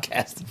this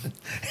podcast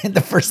in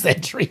the 1st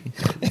century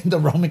in the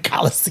Roman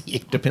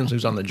Colosseum? Depends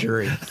who's on the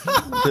jury.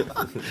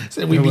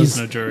 So we'd was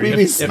no jury. We'd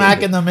be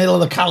smack in the middle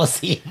of the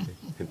Colosseum.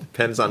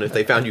 Depends on if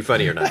they found you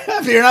funny or not.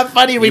 If you're not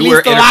funny, You release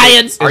were the entertained.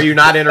 lions. Are you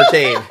not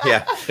entertained?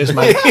 Yeah. Is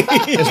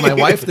my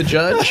wife the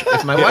judge?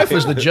 If my wife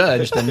was the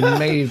judge, then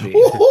maybe.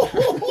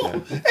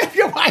 If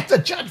your wife's a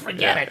judge,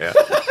 forget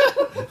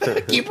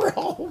it. Keep her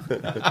home.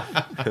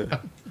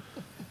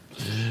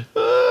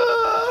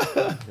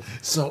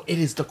 So it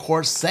is the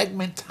course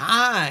segment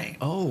time.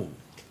 Oh,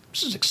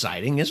 this is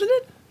exciting, isn't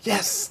it?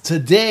 Yes,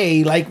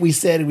 today, like we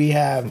said, we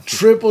have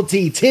Triple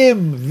T,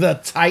 Tim the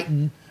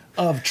Titan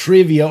of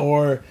Trivia,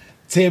 or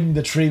Tim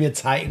the Trivia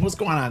Titan. What's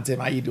going on, Tim?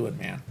 How you doing,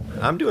 man?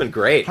 I'm doing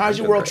great. How's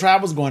your world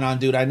travels going on,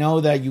 dude? I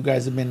know that you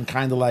guys have been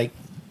kind of like,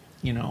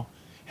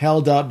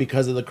 held up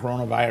because of the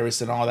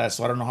coronavirus and all that,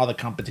 so I don't know how the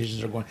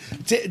competitions are going.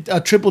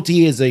 Triple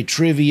T is a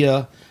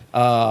trivia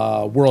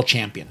world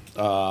champion.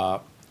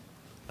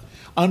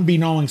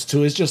 Unbeknownst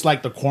to, it's just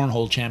like the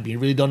cornhole champion. You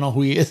really don't know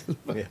who he is.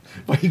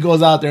 But he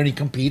goes out there and he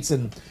competes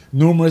in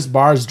numerous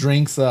bars,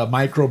 drinks,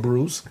 micro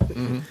brews.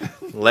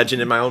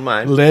 Legend in my own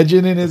mind.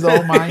 Legend in his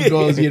own mind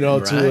goes,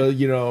 Right.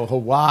 to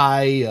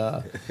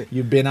Hawaii.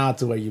 You've been out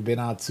to where? You've been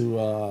out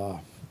to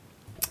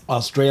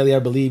Australia, I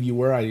believe you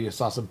were. I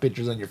saw some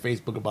pictures on your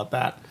Facebook about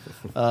that.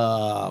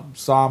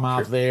 Saw him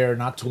out there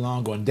not too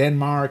long ago in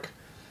Denmark.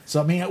 So,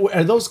 I mean,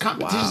 are those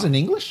competitions in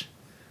English?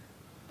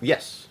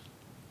 Yes.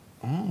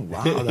 Oh,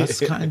 wow. That's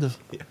kind of...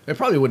 It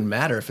probably wouldn't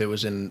matter if it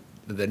was in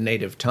the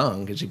native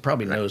tongue, because he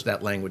probably knows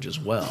that language as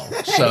well.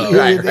 So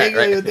You think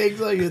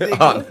so? you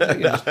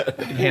can just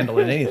handle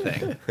it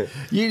anything.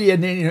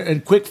 A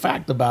quick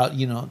fact about,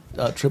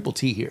 Triple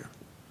T here.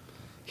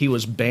 He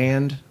was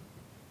banned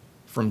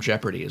from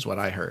Jeopardy, is what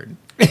I heard.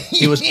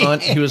 He was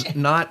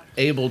not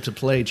able to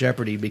play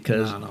Jeopardy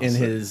because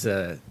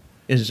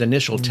his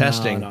initial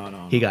testing,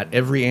 he got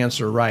every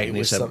answer right, and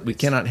they said, we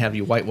cannot have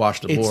you whitewash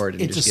the board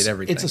and just get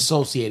everything. It's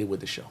associated with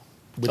the show.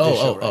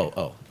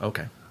 Oh,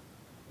 okay.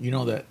 You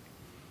know that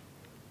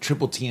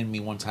Triple T and me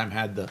one time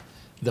had the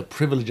the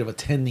privilege of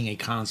attending a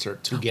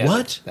concert together.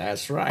 What?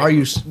 That's right. Are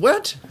you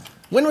what?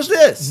 When was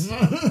this?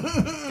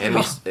 And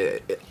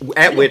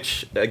at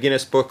which a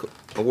Guinness Book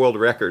of World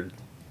Record,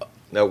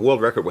 the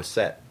world record was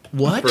set.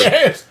 What?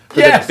 Yes. For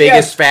the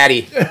biggest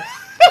fatty.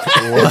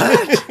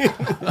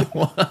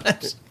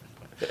 What?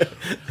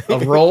 A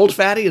rolled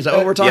fatty? Is that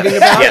what we're talking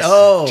about? Yes.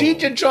 Oh.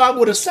 Cheech and Chong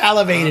would have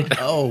salivated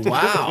Oh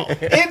wow.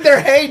 in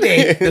their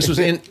heyday. This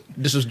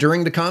was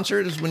during the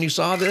concert is when you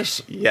saw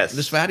this? Yes.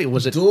 This fatty?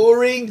 Was it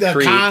During the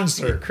Creed.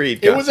 concert. Creed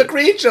It was a concert.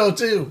 Creed show,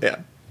 too. Yeah.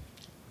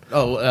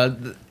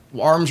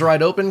 Arms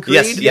Wide Open Creed?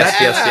 Yes, yes,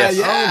 yes, yes.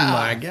 Oh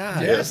my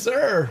god. Yes,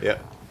 sir. Yeah.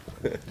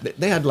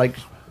 They had like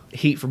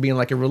heat for being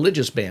like a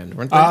religious band,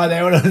 weren't they?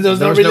 There was no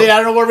was no- I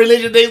don't know what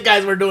religion these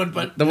guys were doing,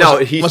 but No,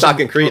 he's wasn't-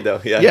 talking Creed though.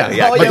 Yeah. yeah,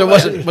 Oh, but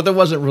yeah, there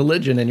wasn't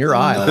religion in your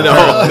aisle.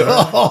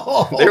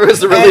 No. There was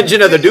the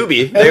religion of the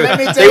Doobie. They, let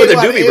me tell they were you the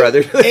what, Doobie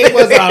Brothers. It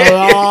was a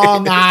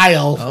long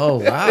aisle. Oh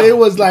wow. It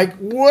was like,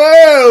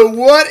 whoa,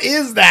 what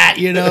is that?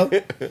 You know?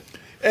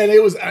 And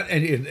it was.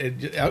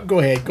 Go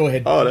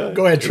ahead. Oh, no.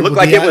 Go ahead. It Triple looked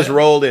like D. it was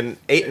rolled in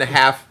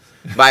 8.5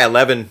 by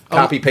 11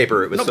 copy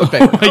paper. It was so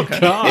paper.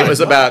 It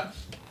was about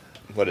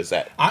what is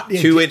that?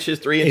 2 inches,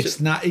 3 inches. It's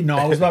not.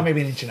 No, it was about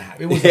maybe an inch and a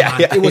half. It was. Yeah,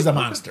 yeah. It was a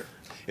monster.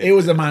 It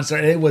was a monster.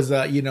 And it was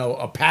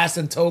a pass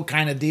and toe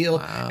kind of deal.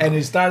 Wow. And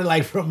it started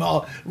like from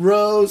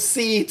row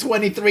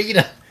C23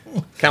 to.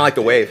 Kind of like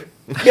the wave.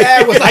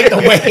 Yeah, it was like the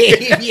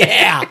wave.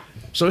 Yeah.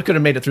 So it could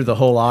have made it through the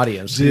whole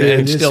audience Dude,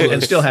 and this still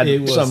was- had it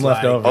was some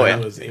left like- over. Oh, yeah.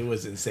 It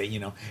was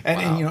insane,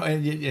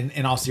 And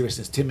in all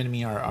seriousness, Tim and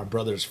me are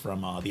brothers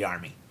from the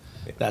Army.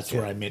 That's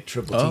where I met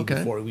Triple T Oh,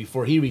 okay.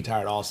 before he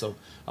retired, also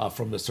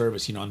from the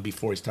service, and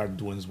before he started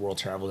doing his world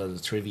travel as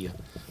a trivia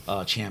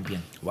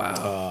champion.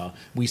 Wow.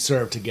 We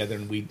served together,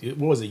 and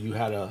what was it? You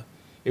had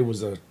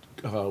was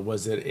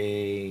it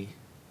a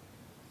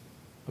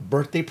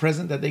birthday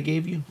present that they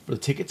gave you for the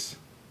tickets?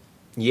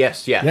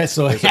 Yes, yeah. Yeah,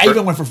 so There's a I bir-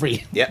 even went for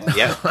free. Yeah,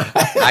 yeah.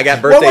 I got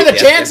birthday. What were the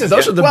yeah, chances? yeah,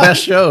 Those are the Well,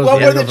 best shows. What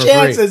You were had the to go for free.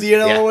 chances?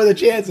 Yeah. What were the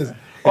chances?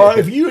 Or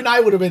if you and I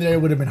would have been there,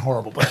 it would have been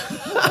horrible.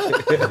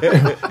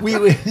 But we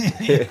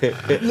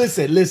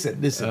listen.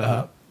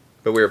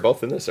 But we were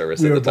both in the service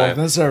We at were the time. both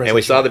in the service, And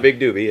we that's saw the big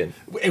doobie.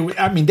 And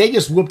I mean, they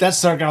just whooped that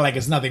circuit like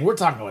it's nothing. We're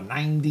talking about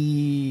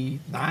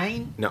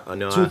 99? no,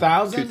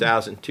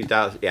 2000?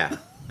 2000, yeah.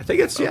 I think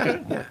it's,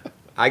 yeah.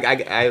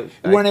 I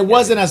When it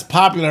wasn't as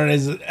popular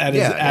as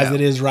Yeah.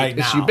 it is right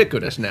now. It's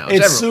ubiquitous now.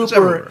 It's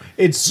everywhere.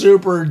 it's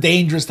super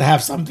dangerous to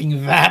have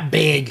something that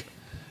big,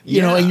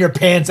 in your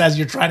pants as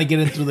you're trying to get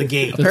in through the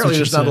gate. Apparently,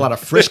 there's not a lot of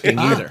frisking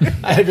either.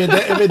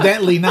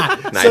 Evidently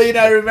not. Nice. So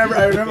I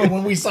remember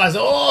when we saw. I said,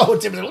 "Oh,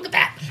 Tim, look at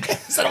that!" I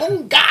said, "Oh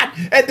God!"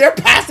 And they're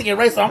passing it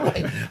right. So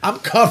I'm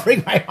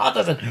covering my mouth.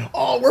 I said,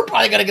 "Oh, we're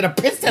probably gonna get a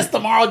piss test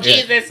tomorrow."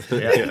 Jesus,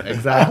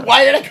 exactly.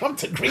 Why did I come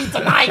to Creed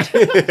tonight?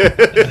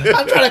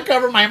 I'm trying to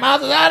cover my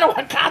mouth. I don't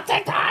want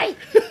contact high.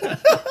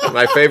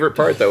 My favorite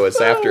part, though, was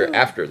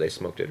after they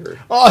smoked it. Or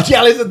Oh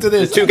yeah, listen to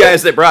this. two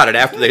guys that brought it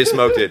after they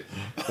smoked it.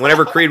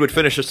 Whenever Creed would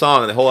finish a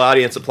song and the whole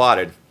audience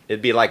applauded,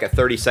 it'd be like a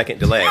 30-second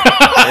delay.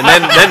 And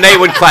then they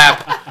would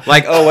clap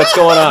like, oh, what's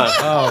going on?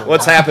 Oh,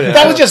 what's happening?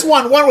 That was just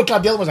one. One would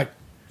clap. The other one was like.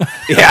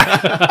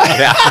 yeah.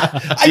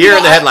 Deer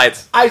in the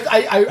headlights.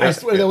 I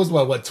swear that was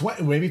what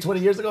 20, maybe 20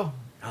 years ago.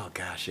 Oh,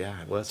 gosh,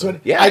 yeah, it was. 20,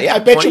 Yeah, I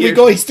bet 20 you we years.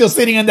 go. He's still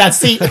sitting in that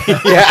seat.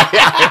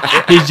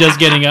 He's just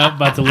getting up,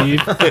 about to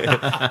leave.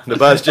 The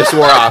buzz just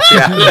wore off.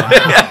 Yeah.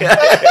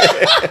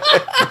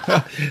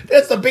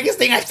 That's the biggest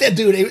thing I said,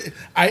 dude.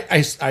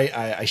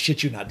 I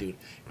shit you not, dude.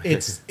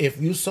 It's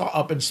if you saw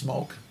Up in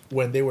Smoke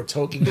when they were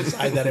toking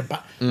inside that,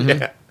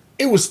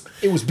 it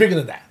was bigger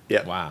than that.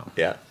 Yeah. Wow.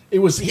 Yeah. It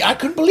was. I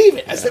couldn't believe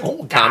it. I said, "Oh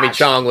God." Tommy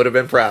Chong would have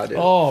been proud. Yeah.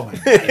 Oh my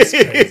God, it's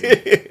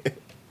crazy.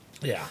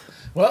 Yeah.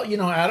 Well,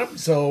 Adam.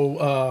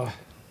 So,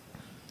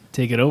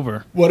 Take it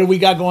over. what do we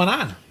got going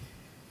on?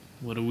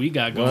 What do we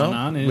got going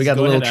on? we got a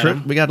Go little ahead,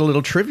 Adam. We got a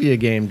little trivia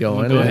game I'm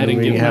going. gonna go ahead and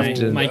we give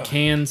have my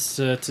cans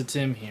to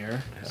Tim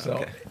here.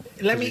 So,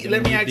 let me gonna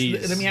need ask you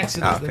these. this. Let me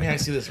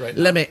ask you this right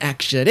now. Let me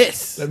ask you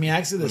this. Let me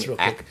ask you this real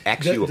quick.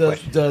 Ask you a does,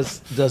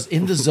 question. does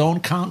in the zone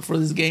count for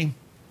this game?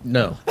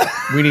 No,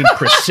 we need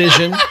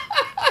precision.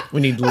 We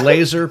need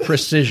laser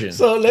precision.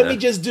 So let me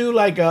just do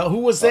like who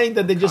was saying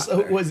that they just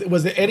was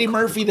it Eddie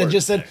Murphy that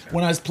just said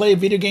when I was playing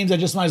video games I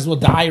just might as well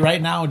die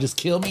right now and just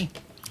kill me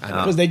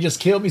because they just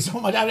killed me so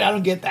much. I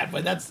don't get that,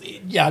 but that's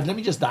let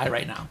me just die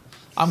right now.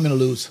 I'm gonna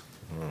lose.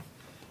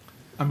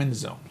 I'm in the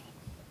zone.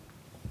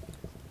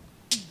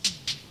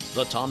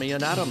 The Tommy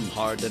and Adam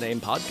Hard to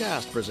Name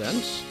podcast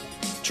presents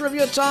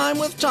Trivia Time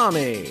with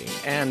Tommy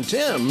and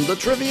Tim, the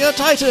Trivia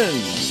Titan.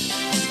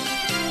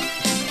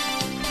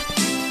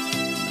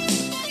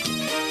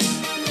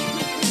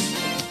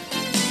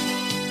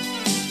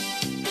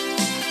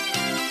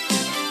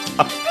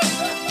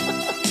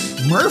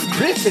 Merv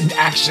Griffin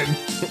action.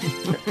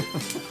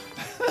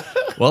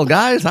 Well,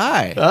 guys,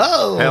 hi.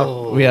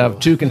 Oh, We have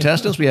two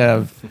contestants. We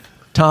have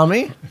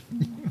Tommy.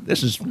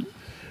 This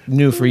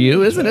new for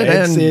you, isn't it?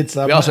 It's-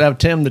 And we also have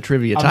Tim, the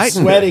Trivia I'm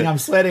Titan.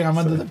 sweating. I'm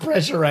under the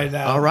pressure right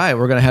now. All right,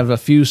 we're going to have a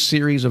few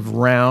series of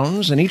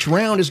rounds, and each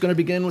round is going to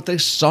begin with a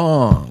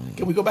song.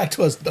 Can we go back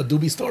to a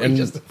Doobie story? And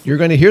you're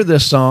going to hear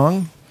this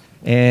song,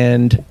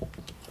 and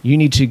you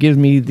need to give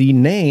me the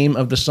name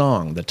of the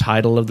song, the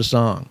title of the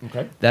song.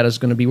 Okay. That is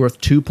going to be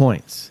worth 2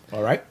 points.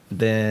 All right.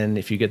 Then,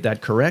 if you get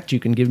that correct, you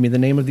can give me the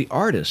name of the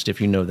artist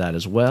if you know that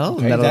as well.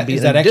 Okay, And that'll be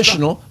is an that extra?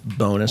 additional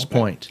bonus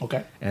point.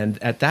 Okay.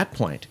 And at that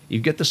point, you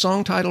get the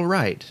song title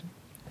right.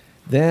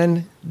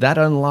 Then that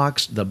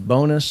unlocks the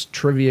bonus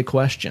trivia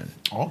question,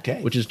 Okay.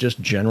 which is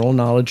just general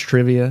knowledge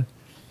trivia.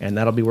 And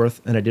that'll be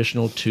worth an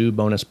additional 2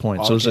 bonus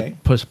points. So Okay.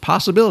 there's a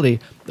possibility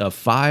of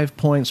 5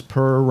 points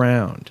per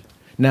round.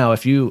 Now,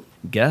 if you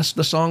guess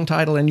the song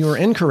title and you're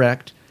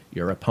incorrect,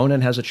 your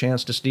opponent has a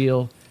chance to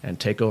steal and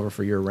take over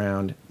for your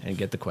round and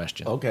get the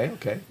question. Okay.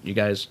 You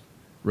guys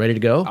ready to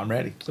go? I'm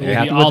ready. So You we'll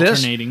be happy with this?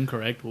 alternating,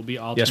 correct? We'll be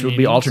alternating. Yes, we'll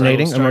be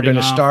alternating, So and we're going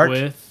to starting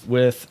start off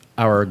with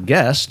our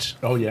guest,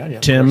 Oh yeah.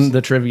 Of Tim, course.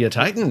 the Trivia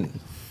Titan.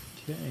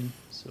 Okay,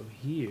 so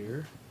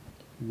here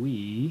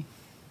we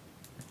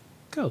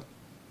go.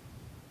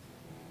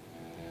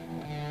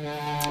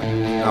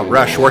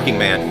 Rush, Working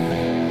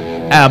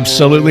Man.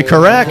 Absolutely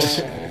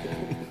correct.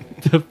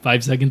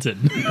 5 seconds in.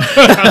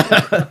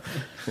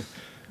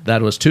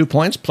 That was 2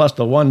 points plus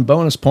the 1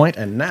 bonus point,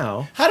 and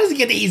now How does he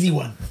get the easy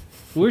one?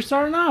 We're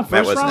starting off. That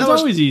First was- round's that was-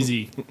 always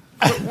easy.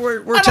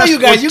 we're I know you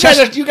guys.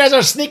 You guys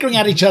are snickering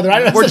at each other.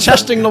 We're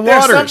testing the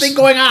There's waters. something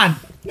going on.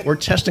 We're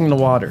testing the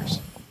waters.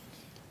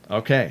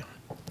 Okay.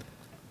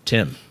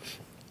 Tim,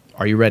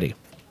 are you ready?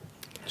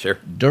 Sure.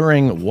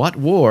 During what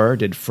war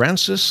did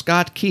Francis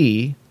Scott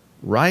Key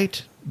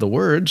write the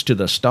words to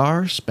the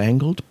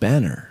Star-Spangled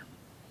Banner?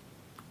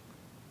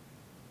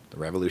 The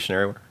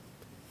Revolutionary War.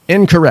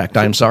 Incorrect.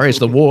 I'm sorry. It's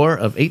the War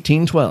of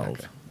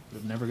 1812.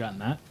 We've never gotten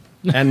that.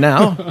 And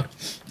now,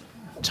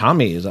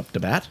 Tommy is up to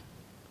bat.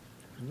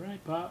 All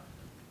right, Pop.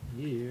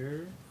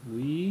 Here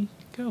we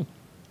go.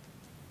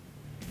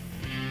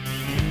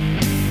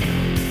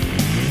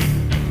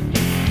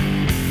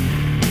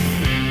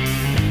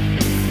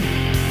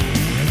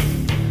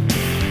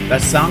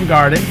 That's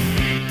Soundgarden.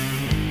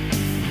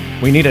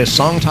 We need a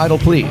song title,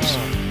 please.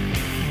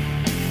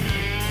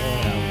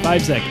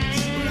 5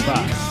 seconds.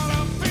 5,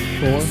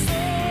 4,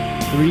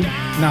 3.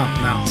 No,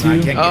 I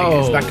can't get it.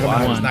 It's not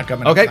coming. Oh, It's not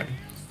coming. okay. It's not-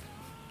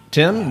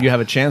 Tim, you have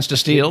a chance to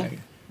steal.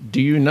 Do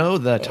you know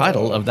the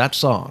title of that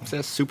song? Is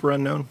that Super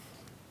Unknown?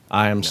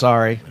 I am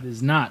sorry. It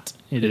is not.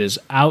 It It is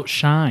is-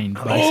 Outshined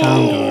by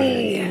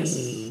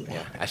Soundgarden.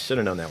 I should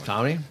have known that one.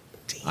 Tommy,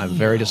 I'm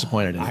very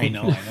disappointed in you. I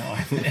know.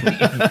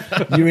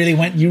 You really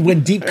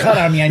went deep cut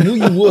on me. I knew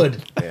you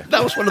would.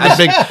 That was one of the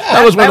big.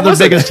 That was one of the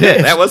biggest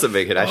hits. That was a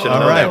big hit. I should have All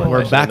known right, that one. I we're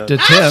should've back known. to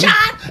Tim.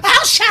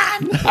 I'll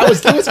shine.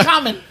 It was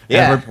coming.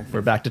 Yeah. And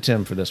we're back to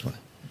Tim for this one.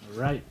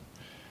 All right.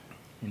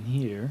 And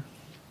here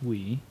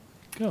we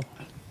go.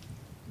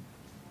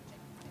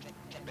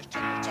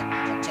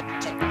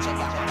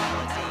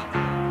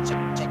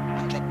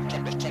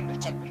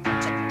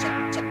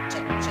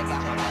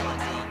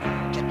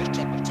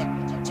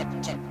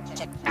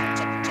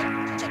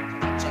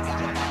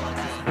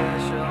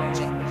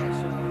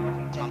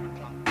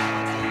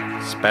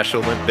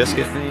 Special Limp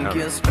Biscuit.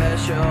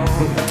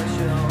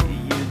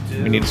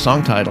 We need a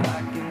song title.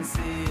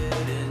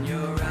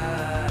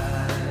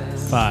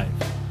 5,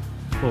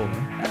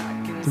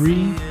 4,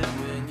 3,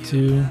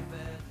 2,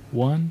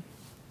 1.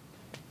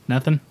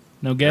 Nothing?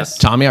 No guess?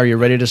 Tommy, are you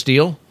ready to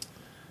steal?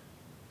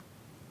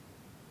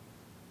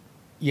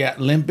 Yeah,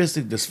 Limp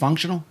Bizkit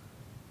dysfunctional.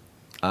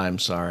 I'm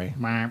sorry.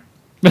 Meh.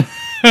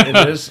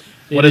 It is.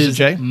 What is it,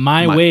 Jay?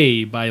 My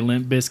Way by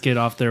Limp Bizkit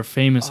off their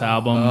famous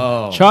album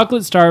Oh.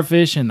 Chocolate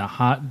Starfish and the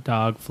Hot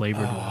Dog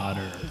Flavored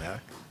Water.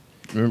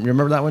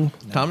 Remember that one,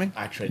 Tommy?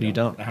 Actually, you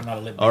don't. I'm not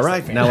a Limp All Bizkit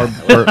right, fan. now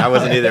I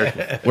wasn't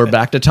either. we're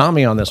back to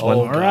Tommy on this one.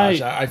 Oh, gosh,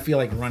 right. I feel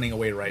like running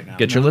away right now.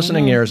 Get your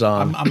listening ears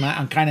on.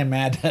 I'm kind of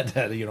mad that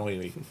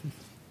wait.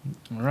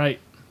 All right.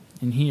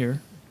 And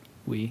here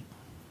we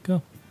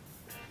go.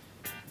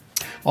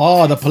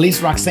 Oh, the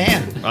Police,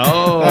 Roxanne.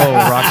 Oh,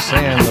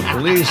 Roxanne, the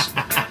Police.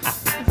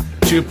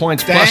 2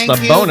 points plus Thank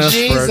the you, bonus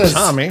Jesus. for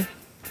Tommy.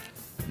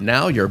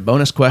 Now your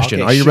bonus question.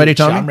 Okay, Are you shoot. ready,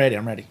 Tommy? I'm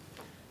ready.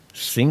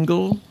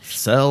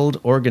 Single-celled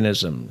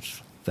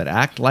organisms that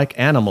act like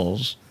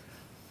animals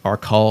are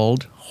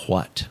called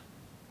what?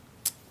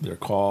 They're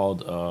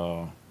called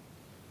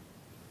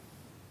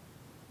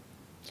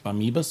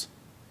amoebas.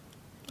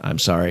 I'm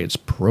sorry, it's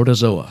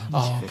protozoa.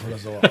 Oh,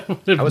 protozoa.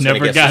 I was Never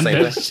going to gotten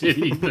guess that the same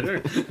thing. shit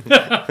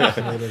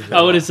either.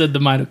 I would have said the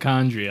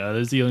mitochondria.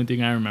 That's the only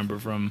thing I remember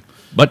from.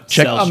 But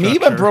check, Cell Amoeba and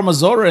structure.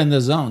 Protozoa are in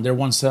the zone. They're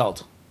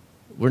one-celled.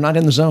 we're not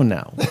in the zone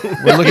now.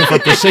 We're looking for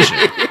precision.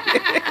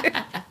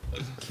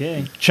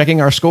 Okay. Checking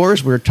our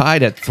scores, we're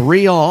tied at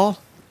 3-all,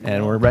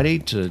 and we're ready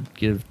to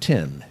give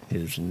Tim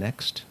his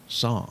next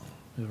song.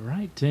 All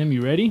right, Tim,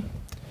 you ready?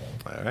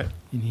 All right.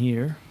 And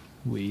here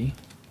we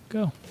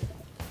go.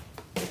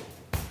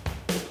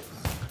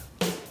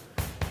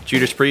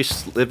 Judas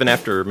Priest, Living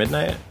After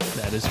Midnight.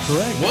 That is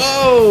correct.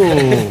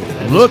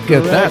 Whoa! Look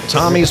at that.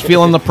 Tommy's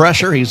feeling the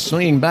pressure. He's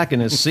swinging back in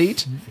his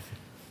seat.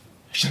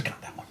 Should have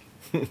got that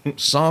one.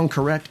 Song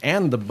correct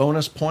and the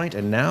bonus point.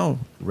 And now,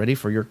 ready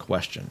for your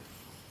question.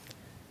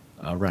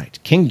 All right.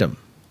 Kingdom,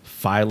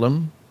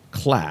 phylum,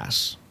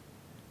 class.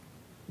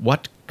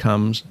 What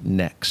comes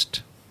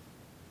next?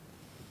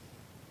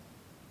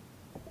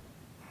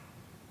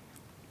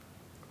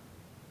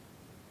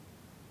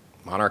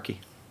 Monarchy.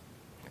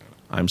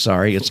 I'm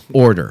sorry, it's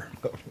order.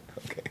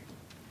 Okay.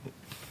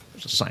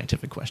 It's a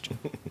scientific question.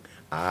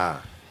 Yeah,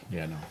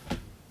 no.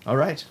 All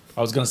right.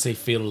 I was gonna say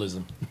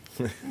feudalism.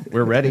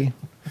 We're ready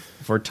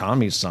for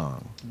Tommy's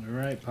song. All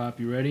right, Pop,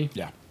 you ready?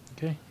 Yeah.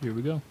 Okay, here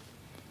we go.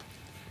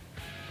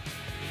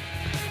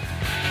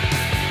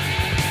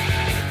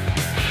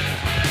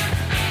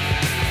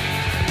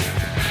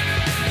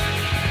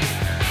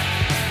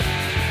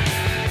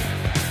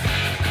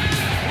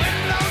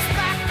 Windows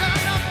back on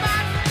the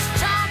back,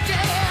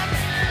 charging,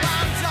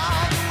 runs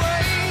all the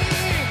way.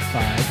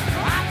 5,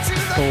 Right to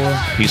the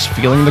 4, He's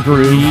feeling the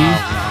groove,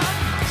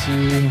 2,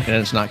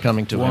 and it's not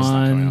coming to us.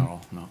 One.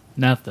 No.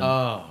 nothing.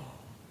 Oh.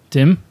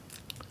 Tim?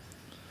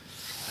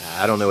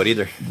 I don't know it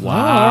either. Wow.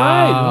 All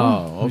right.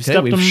 Oh, We okay.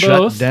 stepped We've them shut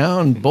both.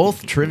 down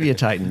both Trivia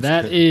Titans.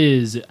 That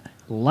is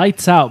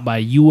Lights Out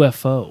by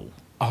UFO.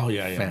 Oh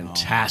yeah, yeah.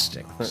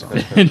 fantastic.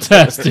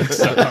 Fantastic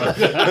song.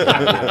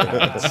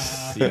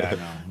 Yeah,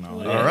 no.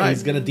 All right.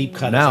 He's gonna deep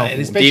cut Now- us.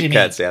 And especially Deep me.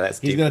 cuts, yeah, that's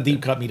He's deep. gonna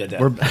deep cut me to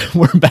death.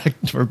 We're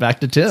back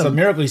to Tim. It's a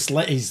miracle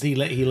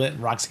he let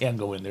Roxanne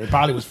go in there. It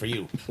probably was for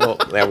you. Well,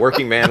 that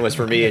Working Man was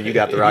for me, and you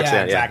got the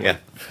Roxanne. Yeah,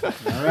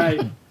 exactly. All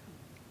right.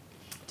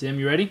 Tim,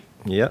 you ready?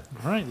 Yep.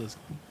 All right, let's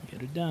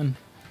get it done.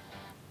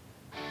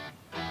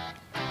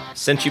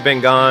 Since You've Been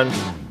Gone,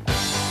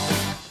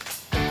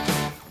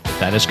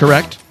 That is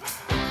correct.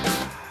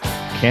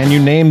 Can you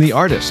name the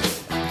artist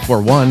for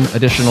one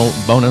additional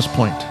bonus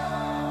point?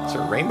 is it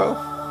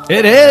Rainbow?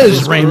 It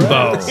is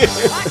Rainbow.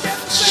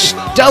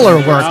 Stellar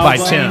work by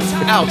Tim.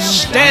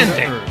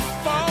 Outstanding.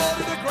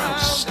 I was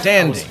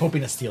Outstanding.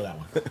 hoping to steal that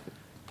one.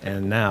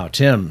 And now,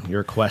 Tim,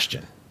 your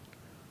question.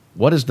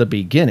 What is the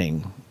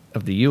beginning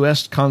of the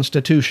U.S.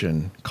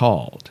 Constitution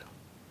called?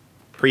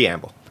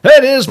 Preamble.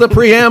 It is the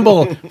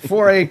preamble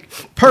for a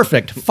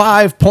perfect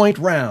 5-point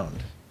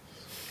round.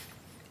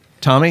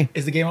 Tommy,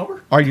 Is the game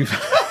over? are you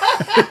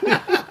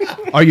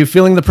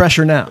feeling the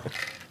pressure now?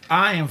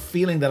 I am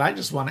feeling that I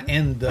just want to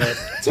end the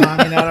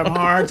Tommy and Adam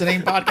Hard to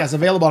Name podcast.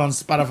 Available on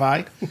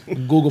Spotify,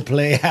 Google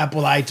Play,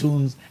 Apple,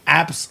 iTunes,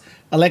 apps,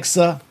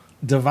 Alexa,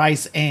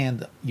 device,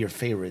 and your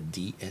favorite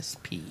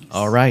DSPs.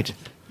 All right.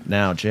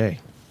 Now, Jay,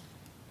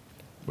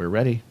 we're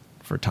ready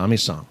for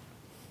Tommy's song.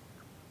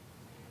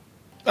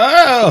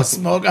 Oh,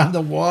 Smoke on the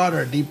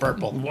Water, Deep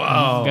Purple.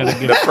 Wow.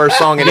 The first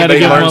song Gotta anybody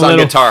give him learns a on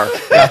little- guitar.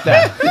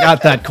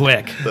 Got that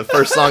quick. The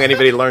first song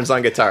anybody learns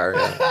on guitar.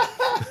 Yeah.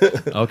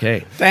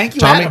 Okay. Thank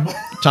you, Tommy, Adam.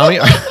 Tommy,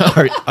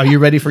 are you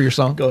ready for your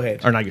song? Go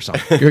ahead. Or not your song,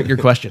 your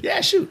question. Yeah,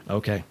 shoot.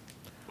 Okay.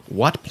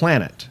 What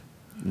planet,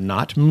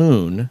 not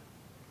moon,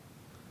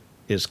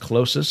 is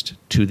closest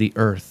to the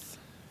Earth?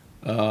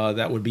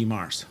 That would be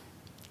Mars.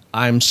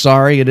 I'm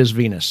sorry, it is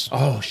Venus.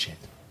 Oh, shit.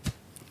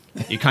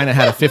 You kind of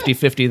had a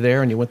 50-50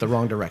 there, and you went the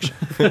wrong direction.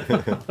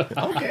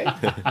 Okay.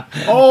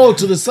 Oh,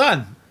 to the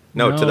sun.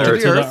 No, to the No,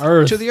 Earth. to the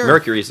Earth. To the Earth.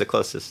 Mercury's the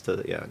closest to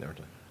the, yeah, never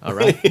mind. All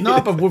right. No,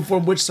 but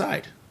from which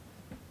side?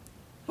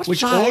 Which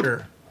side?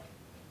 order?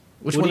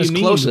 Which What one do is you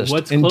mean? close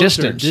What's in closer?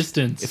 distance?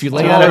 Distance. If you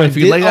lay Oh, out, if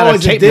you lay out a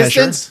is it tape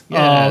measure. distance? Oh,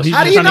 Yes. he's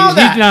How do just you trying know to,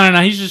 that?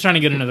 No, he's just trying to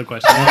get another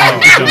question.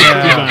 Keep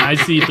going. I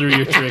see through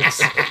your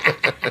tricks.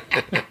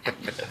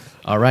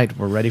 All right,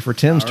 we're ready for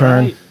Tim's All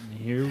turn. right,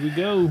 here we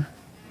go.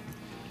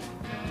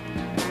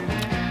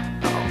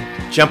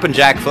 Jumpin'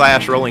 Jack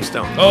Flash, Rolling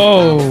Stone.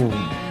 Oh,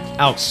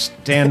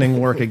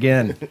 outstanding work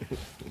again.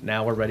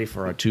 Now we're ready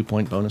for our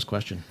 2-point bonus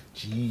question.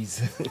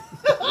 Jeez.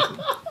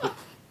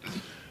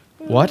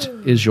 What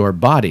is your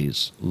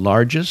body's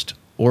largest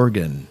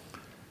organ?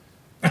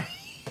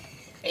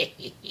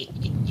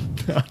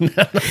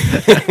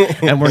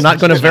 And we're not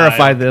going to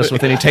verify this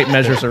with any tape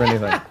measures or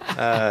anything.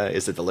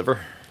 Is it the liver?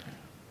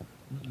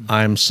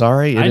 I'm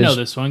sorry. I know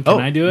this one. Can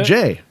I do it?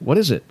 Jay, what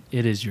is it?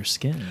 It is your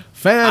skin.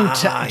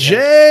 Fantastic. It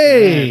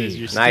is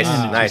your skin. Nice, It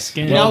is your nice.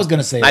 skin. Yeah, I was going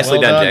to say. Nicely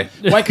well done,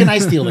 Jay. Why couldn't I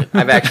steal it?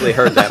 I've actually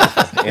heard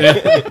that before. Yeah.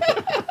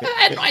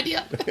 I had no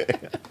idea.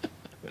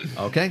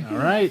 Okay. All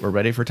right. We're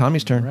ready for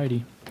Tommy's turn.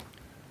 Alrighty.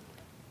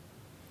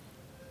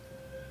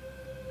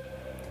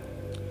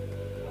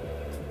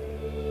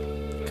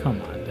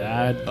 Come on,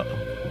 Dad.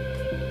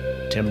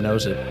 Tim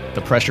knows it.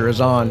 The pressure is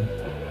on.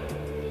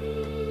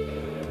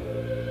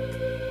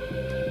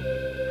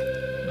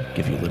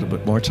 Give you a little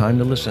bit more time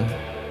to listen.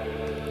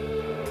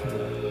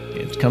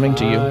 It's coming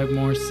to you. 5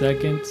 more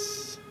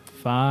seconds.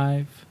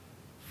 5,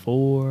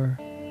 4,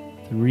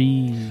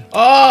 3.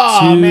 Oh,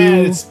 Two,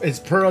 man. It's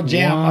Pearl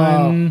Jam.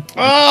 one.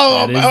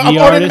 Oh, That is the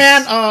Aborted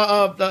artist.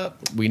 Man.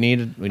 We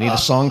need a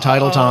song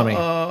title, Tommy.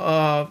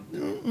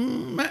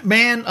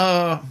 Man.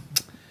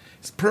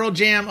 It's Pearl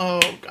Jam. Oh,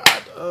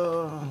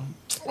 God.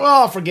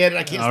 Oh, forget it.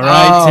 I can't All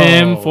stop. right,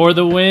 Tim, for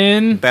the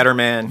win. Better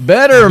man.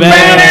 Better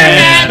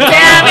man.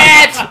 Damn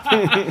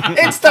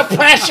it! It's the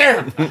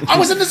pressure. I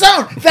was in the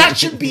zone. That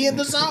should be in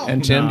the zone.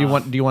 And Tim, do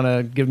you want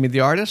to give me the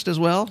artist as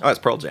well? Oh, it's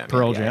Pearl Jam.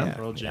 Pearl Yeah, Jam. yeah,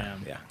 Pearl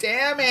Jam. yeah.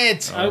 Damn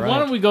it. Why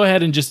don't we go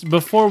ahead and just,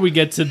 before we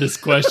get to this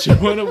question,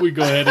 why don't we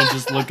go ahead and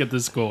just look at the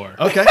score?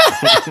 Okay.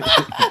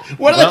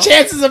 What are the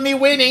chances of me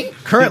winning?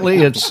 Currently,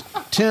 it's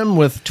Tim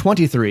with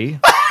 23,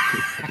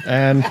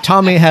 and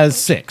Tommy has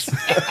 6.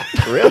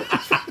 Really?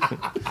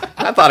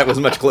 I thought it was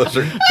much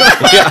closer.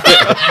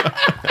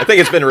 I think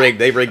it's been rigged.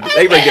 They rigged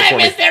it for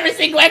me. every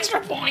single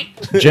extra point.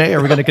 Jay,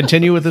 are we going to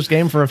continue with this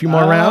game for a few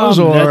more rounds?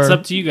 Or That's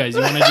up to you guys.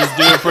 You want to just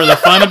do it for the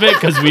fun of it?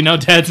 Because we know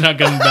Dad's not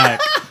coming back.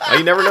 Oh,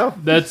 you never know.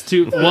 That's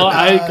too... Well,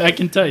 I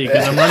can tell you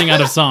because I'm running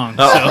out of songs.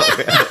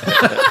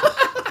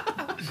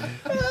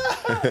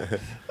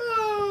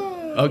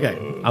 Okay,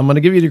 I'm going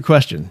to give you your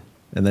question,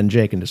 and then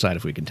Jay can decide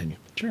if we continue.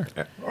 Sure.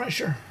 All right,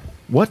 sure.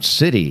 What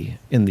city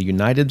in the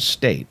United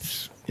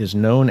States is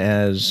known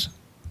as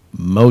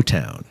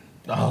Motown?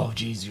 Oh,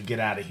 geez, you get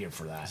out of here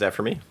for that. Is that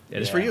for me?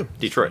 It is for you.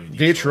 Detroit.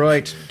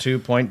 Detroit,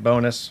 2-point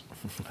bonus.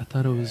 I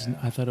thought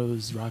it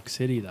was Rock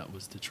City that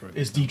was Detroit.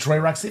 Is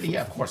Detroit Rock City?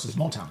 Yeah, of course, it's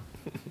Motown.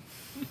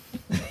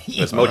 It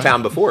was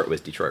Motown before it was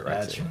Detroit, right?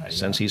 That's right.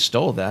 Since he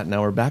stole that,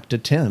 now we're back to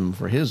Tim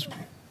for his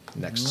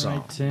next All song.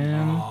 right,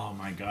 Tim. Oh,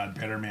 my God.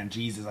 Better Man.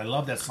 Jesus. I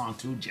love that song,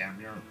 too, Jam.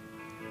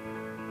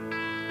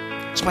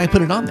 That's why I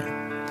put it on there.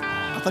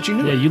 I thought you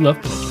knew Yeah, it. you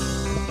love Pearl Jam.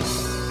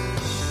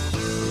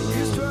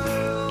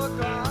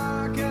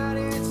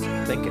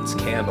 I think it's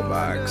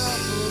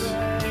Candlebox.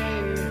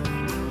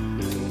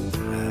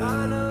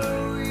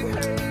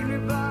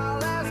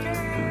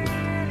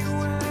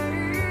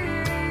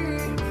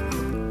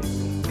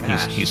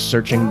 He's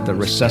searching the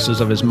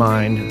recesses of his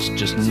mind. It's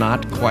just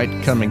not quite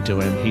coming to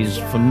him. He's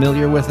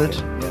familiar with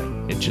it.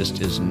 It just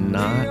is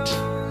not.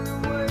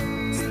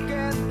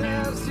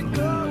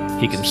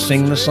 He can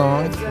sing the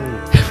song.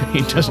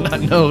 He does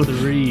not know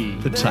 3,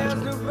 the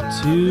title.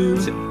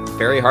 2.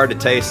 Very hard to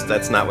taste.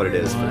 That's not what it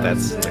is, but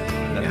that's.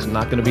 That is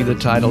not going to be the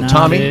title. Not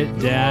Tommy, it,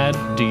 Dad.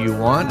 do you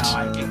want?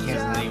 I can't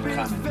not even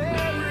comment.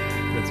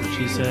 That's what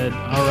she said.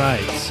 All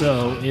right,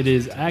 so it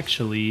is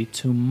actually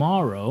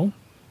Tomorrow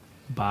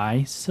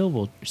by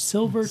Silver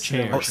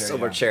Chair. Oh,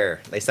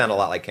 Silverchair. They sound a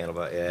lot like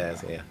Candlebox.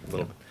 Yeah, a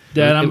little bit.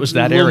 Dad, It was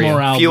that little area.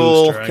 morale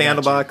Fuel, booster, I got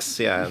you. Candlebox.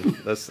 Yeah,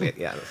 that's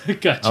yeah.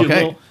 Got you.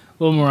 Okay.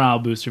 Little morale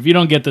booster. If you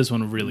don't get this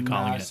one, we're really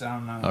calling it.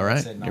 All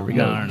right, here we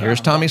go. No, no, no.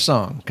 Here's Tommy's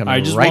song coming All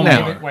right, just right one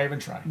now. more. Why even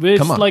try? It's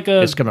Come on. like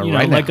a, It's coming you know,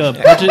 right like now.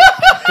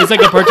 it's like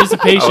a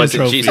participation Oh, is it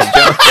trophy. Jesus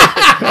Jones?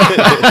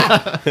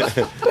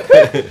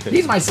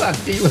 He's my son.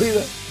 Can you believe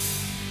it?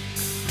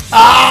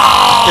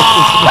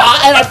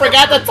 Ah! And I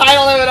forgot the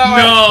title of it.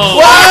 No.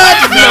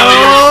 What?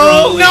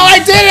 No,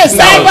 I didn't.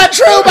 Sad but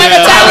true by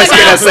I was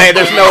Metallica. gonna say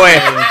there's no way.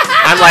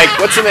 I'm like,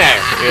 what's in there?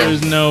 Yeah.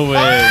 There's no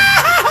way.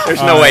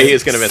 There's no way he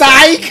was gonna miss it.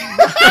 Psych.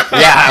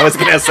 Yeah, I was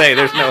gonna say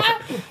there's no.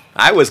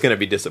 I was gonna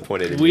be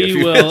disappointed in you. if We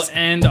you will missed.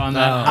 end on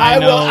that. I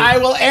know.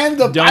 will end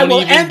Don't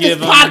even this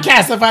give him-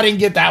 podcast if I didn't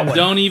get that one.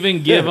 Don't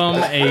even give him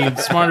a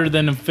smarter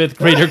than a fifth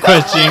grader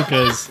question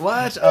because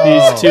What?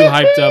 he's too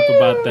hyped up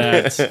about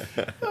that.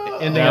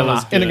 Ending That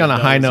was on a good.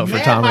 high note for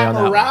Man, Tommy my on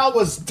that one. morale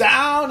was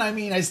down. I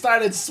mean, I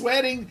started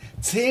sweating.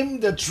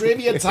 Tim, the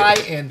trivia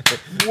titan.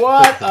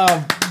 What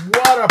a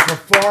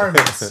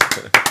performance.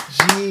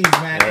 Jeez,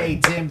 man.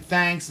 Hey, Tim,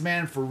 thanks,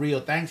 man, for real.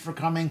 Thanks for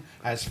coming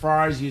as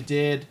far as you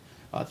did.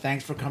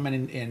 Thanks for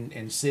coming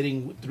and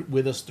sitting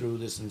with us through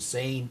this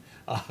insane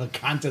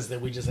contest that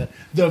we just had.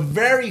 The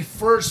very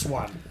first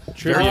one.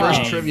 Very Trivia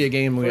first game. trivia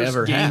game we First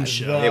ever game had.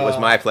 show. It was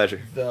my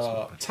pleasure.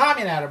 The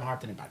Tommy and Adam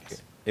Harton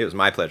podcast. It was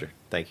my pleasure.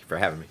 Thank you for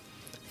having me.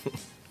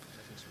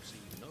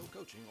 No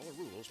coaching or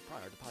rules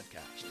prior to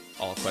podcast.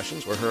 All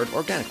questions were heard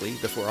organically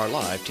before our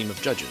live team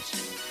of judges.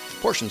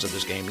 Portions of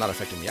this game not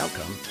affecting the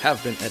outcome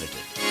have been edited.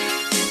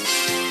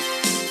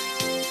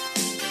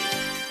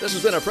 This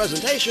has been a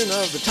presentation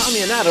of the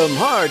Tommy and Adam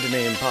Hard to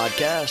Name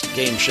Podcast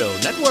Game Show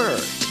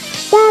Network.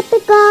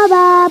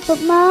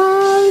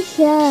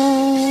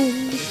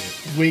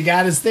 We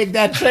got to stick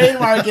that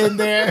trademark in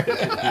there.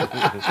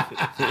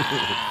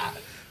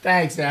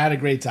 Thanks, man. I had a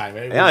great time.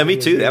 Yeah, me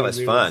too. That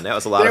was fun. That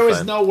was a lot There of was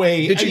fun. no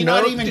way. Did you know?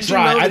 I didn't even Did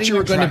try. you know I that didn't you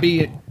were even going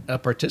to try. be a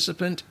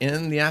participant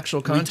in the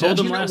actual told contest?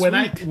 him You know, last when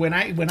week.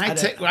 I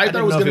didn't thought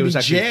it was know going if to it be was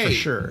actually Jay. for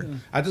sure.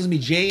 I thought it was going to be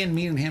Jay and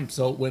me and him.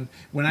 So when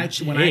I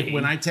Jay.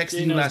 texted Jay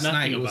you knows last nothing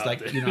night, it was about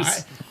like,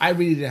 this. I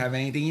really didn't have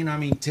anything. You know, I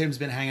mean, Tim's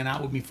been hanging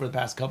out with me for the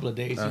past couple of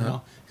days. You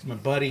know, he's my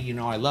buddy. You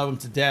know, I love him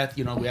to death.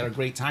 You know, we had a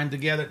great time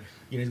together.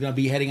 You know, he's going to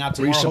be heading out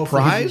Were you tomorrow.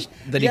 Hopefully surprised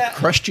that he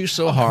crushed you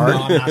so hard?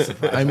 No, I'm not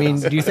surprised. I mean,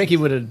 do you think he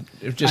would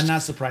have just? I'm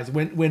not surprised.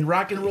 When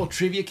Rock and Roll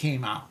Trivia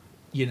came out,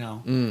 you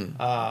know,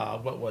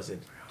 Mm. what was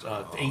it?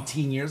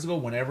 18 years ago,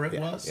 whenever it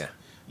was. yeah.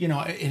 You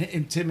know,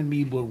 and Tim and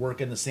me would work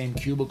in the same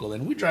cubicle,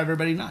 and we drive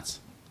everybody nuts.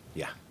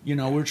 Yeah. You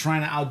know, we're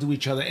trying to outdo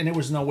each other, and there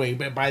was no way.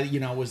 But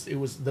it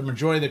was the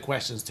majority of the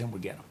questions Tim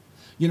would get them.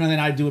 You know, then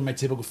I'd do in my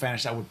typical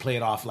Spanish. I would play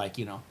it off like,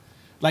 you know,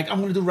 Like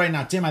I'm going to do right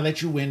now. Tim, I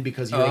let you win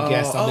because you're a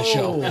guest on the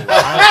show. Well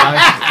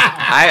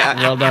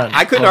done.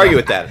 I couldn't argue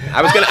with that.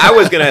 I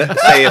was gonna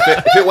say if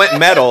it went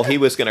metal, he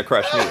was gonna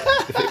crush me.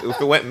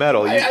 If it went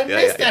metal, I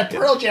missed that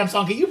Pearl Jam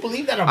song. Can you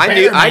believe that?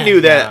 I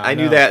knew that. I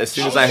knew that as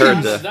soon as I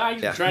heard the. I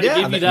tried to give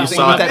you you that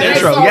saw one. that And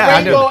intro. I saw Yeah, I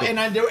Rainbow,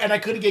 knew. and I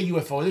couldn't get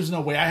UFO. There's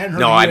no way. I hadn't heard.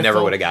 No, of I UFO.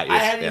 never would've got I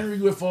hadn't yeah. heard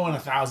UFO in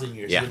 1,000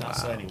 years. Yeah. You know,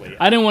 so anyway.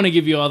 I didn't want to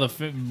give you all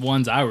the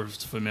ones I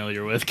was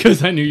familiar with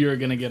because I knew you were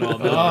going to get all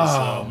those.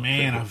 Oh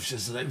man, I was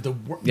just like the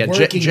Yeah,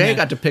 working Jay man.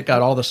 got to pick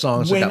out all the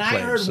songs that When got I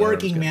played. heard so that was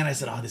Working good. Man, I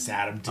said, "Oh, this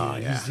Adam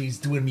dude, yeah. he's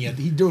doing me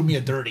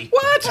a dirty."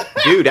 What?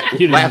 Dude,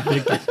 You didn't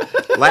pick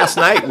it. last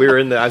night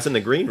I was in the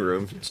green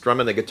room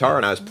strumming the guitar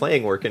and I was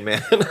playing Working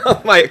Man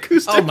on my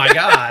acoustic. Oh my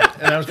God!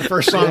 And that was the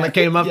first song that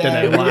came up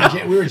Yeah, today.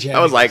 Wow. we were jamming.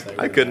 I was like,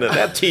 I couldn't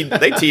have.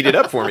 They teed it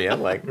up for me.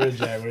 I'm like,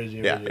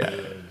 yeah.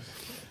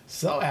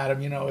 So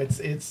Adam,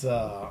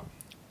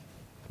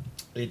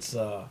 it's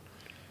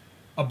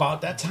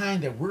about that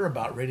time that we're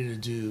about ready to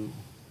do.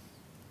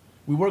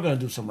 We were going to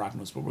do some rock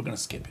news, but we're going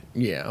to skip it.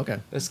 Yeah. Okay.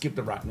 Let's skip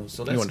the rock news.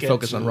 So let's You want to get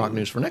focus on rock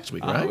news for next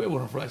week, right? We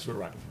want to focus on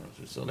rock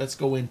news. So let's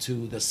go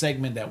into the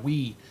segment that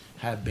we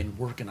have been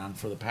working on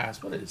for the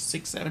past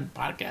 6-7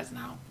 podcasts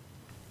now.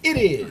 It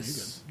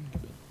is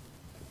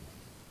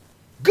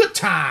Good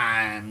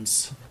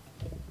Times.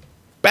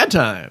 Bad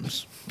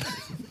times.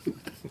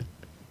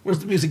 Where's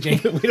the music,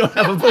 Jake? We don't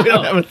have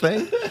a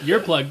thing.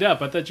 You're plugged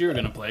up. I thought you were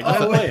going to play.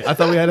 Go play it. I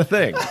thought we had a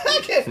thing.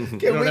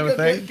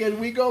 Can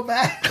we go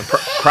back?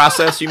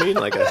 process, you mean?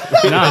 Like a.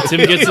 No,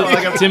 Tim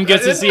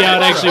gets to see how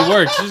it actually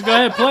works. Just go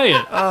ahead, play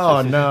it.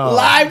 Oh no!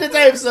 Live to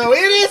tape. So it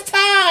is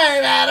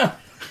time, Adam,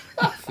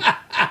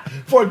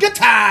 for Good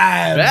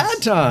Times.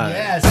 Bad time.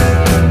 Yes.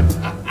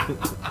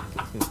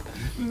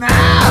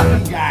 Now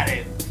we got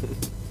it.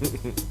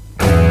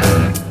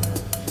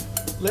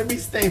 Let me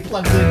stay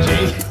plugged in,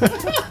 Jay.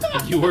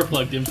 You were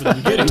plugged in from the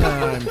beginning.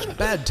 Times.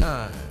 Bad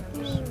times.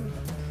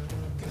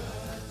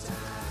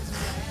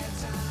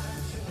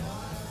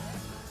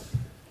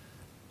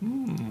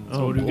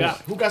 So what do we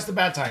got? Who got the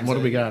bad times? What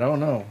do we got? I don't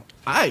know.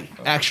 I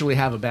actually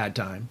have a bad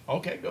time.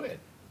 Okay, go ahead.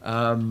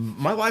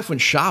 My wife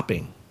went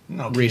shopping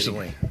No kidding.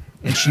 recently,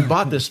 and she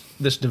bought this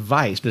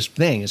device, this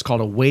thing. It's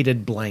called a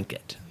weighted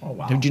blanket. Oh,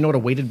 wow. Do you know what a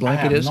weighted I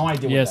blanket have is? no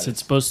idea. Yes, what that it's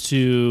supposed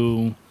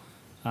to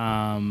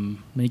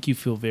make you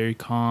feel very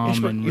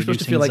calm and you're supposed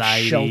to reduce feel like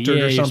anxiety. sheltered or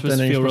You're something, supposed to and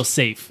feel you're real supposed-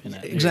 safe in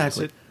it.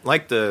 Exactly. Is it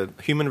like the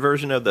human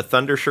version of the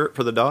Thunder shirt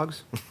for the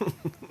dogs?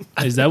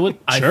 Is that what?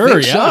 I Sure,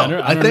 think yeah. so.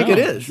 I don't think know. it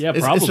is. Yeah, It's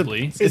a-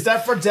 probably. is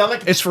that for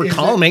delicate? It's for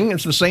calming.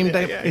 It's the same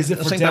day. Is it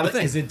the for same type of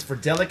thing. Is it for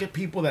delicate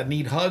people that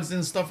need hugs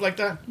and stuff like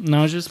that?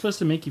 No, it's just supposed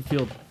to make you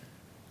feel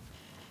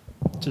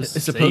just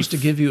It's supposed to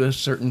safe. give you a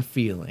certain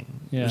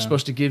feeling. Yeah. It's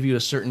supposed to give you a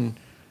certain,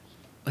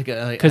 like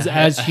a 'Cause a-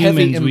 as a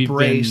heavy humans, we've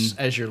embrace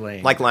been- as you're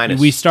laying. Like Linus.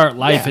 We start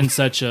life in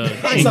such a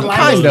It's a Kind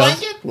Linus of.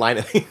 blanket?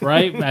 Linus.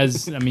 right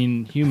as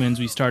humans,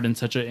 we start in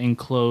such an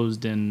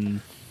enclosed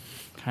and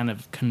kind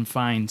of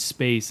confined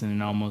space, and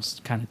it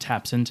almost kind of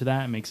taps into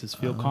that. It makes us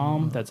feel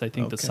calm. That's, I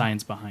think, the okay.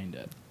 science behind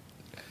it.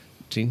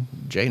 See,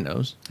 Jay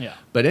knows. Yeah.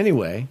 But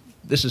anyway,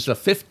 this is a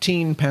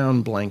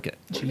 15-pound blanket.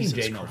 What do you mean,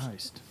 Jesus Jay knows?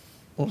 Christ.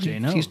 Well, Jay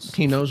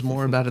he knows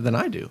more about it than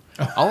I do.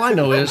 All I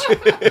know is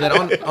that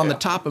on the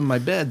top of my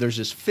bed, there's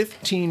this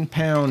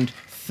 15-pound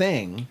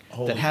thing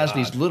Oh, that has God.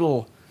 these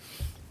little,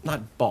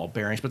 not ball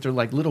bearings, but they're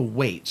like little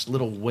weights,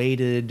 little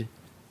weighted.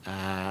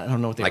 I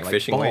don't know what they're Like like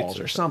fishing balls weights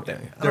or or something.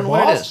 something. I They're don't know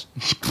what it balls?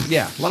 is.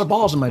 Yeah, a lot of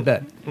balls in my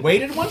bed.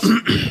 Weighted ones?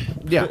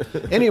 Yeah.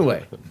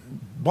 Anyway,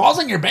 Balls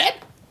in your bed?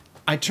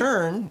 I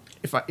turn.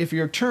 If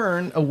you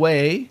turn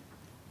away,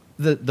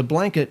 the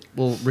blanket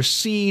will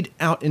recede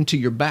out into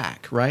your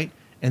back, right?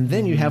 And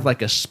then you have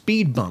like a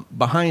speed bump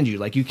behind you.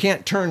 Like you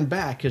can't turn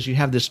back because you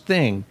have this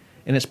thing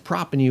and it's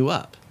propping you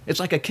up.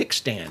 It's like a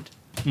kickstand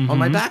on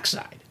my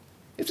backside.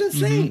 It's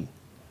insane.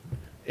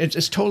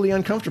 It's totally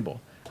uncomfortable.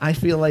 I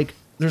feel like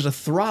there's a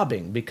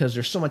throbbing because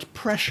there's so much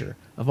pressure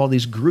of all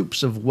these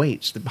groups of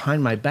weights that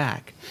behind my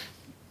back,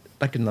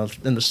 like in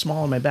the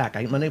small of my back.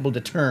 I'm unable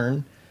to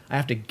turn. I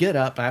have to get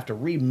up. I have to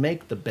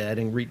remake the bed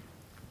and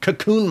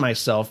cocoon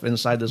myself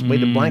inside this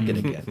weighted blanket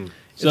again.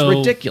 It's So-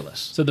 ridiculous.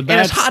 so the and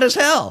bad- it's hot as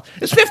hell.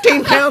 It's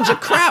 15 pounds of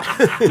crap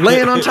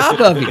laying on top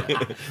of you.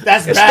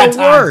 That's It's bad the times.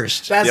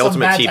 worst. That's The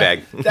some ultimate bad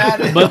teabag. times. That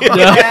is,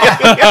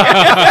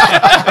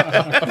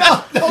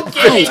 But no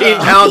kidding. 15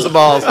 pounds of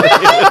balls.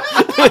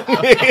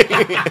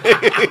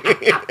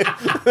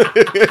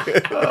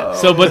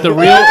 but the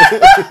real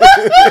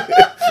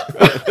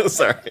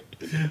Sorry.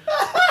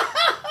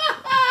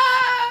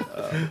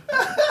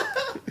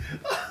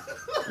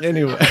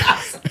 Anyway.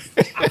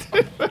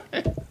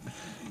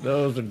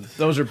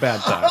 Those are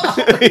bad times.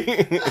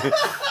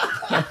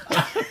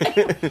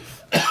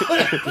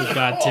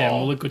 God, Tim,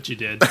 look what you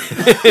did.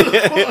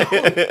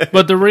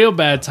 But the real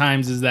bad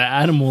times is that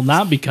Adam will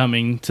not be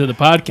coming to the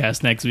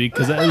podcast next week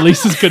because at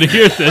least he's going to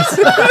hear this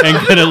and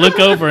going to look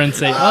over and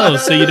say, "Oh,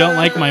 so you don't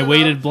like my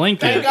weighted Thank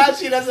blanket?" God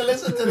she doesn't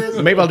listen to this.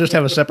 Maybe I'll just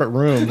have a separate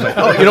room. Like,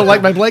 oh, you don't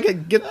like my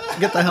blanket? Get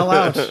the hell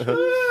out.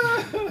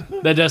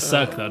 That does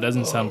suck though. It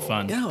doesn't sound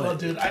fun. No, Well,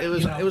 dude, it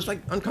was you know- it was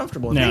like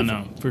uncomfortable. and No,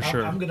 painful. no, for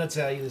sure. I'm gonna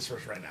tell you this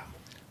first right now.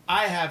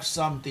 I have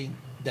something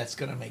that's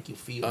gonna make you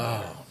feel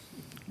better.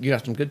 You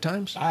got some good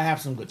times. I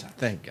have some good times.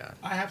 Thank God.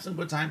 I have some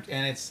good times,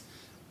 and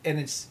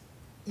it's,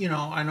 you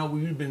know, I know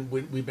we've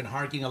been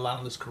harking a lot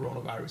on this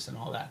coronavirus and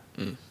all that,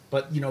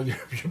 but you know, your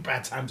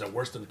bad times are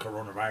worse than the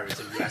coronavirus.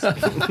 If you ask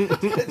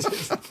me. It's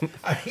just,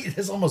 I mean,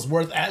 it's almost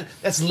worth.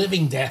 That's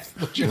living death.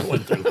 What you're going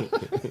through.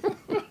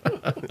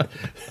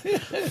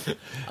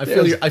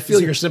 I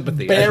feel your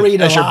sympathy.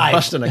 Buried as alive. you're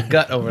busting a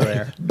gut over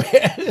there.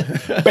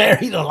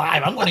 Buried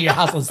alive. I'm going to your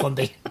house on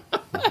Sunday.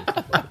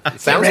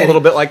 Sounds ready. a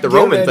little bit like the Get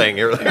Roman ready. thing.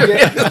 You're like,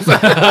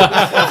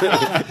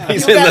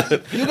 he's You in got,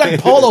 the. you got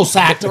polo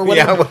sacked or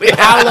whatever. Yeah, well,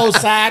 yeah. Polo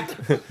sacked.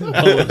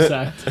 Oh,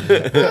 exact.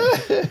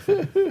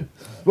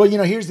 Well, you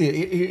know,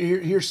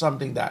 here's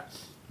something that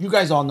you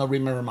guys all know.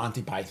 Remember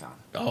Monty Python?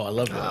 Oh, I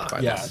love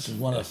that. Yeah, it's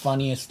one of the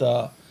funniest.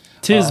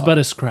 Tis but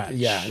a scratch.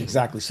 Yeah,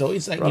 exactly. So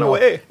it's like Run you know,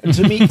 away.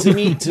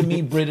 to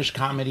me, British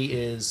comedy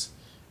is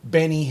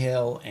Benny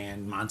Hill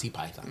and Monty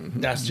Python.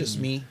 That's just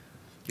me,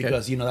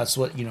 because you know that's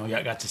what you know.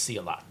 I got to see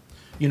a lot.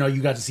 You know,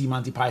 you got to see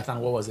Monty Python.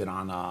 What was it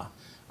on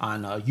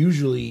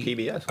usually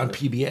PBS, on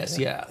wasn't it? PBS?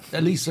 Yeah,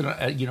 at least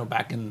you know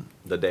back in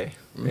The day.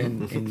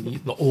 in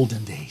the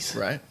olden days.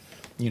 Right.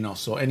 You know,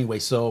 so anyway,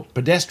 so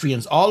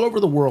pedestrians all over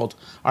the world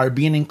are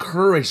being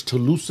encouraged to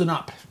loosen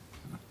up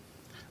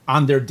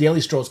on their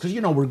daily strolls. Because,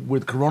 you know,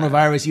 with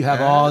coronavirus, you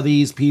have all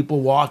these people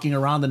walking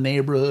around the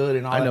neighborhood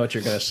and all I know that. what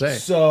you're gonna say.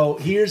 So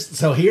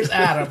here's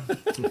Adam.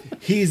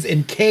 He's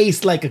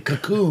encased like a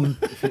cocoon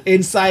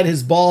inside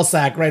his ball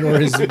sack, right? Or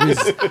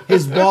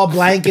his ball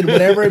blanket,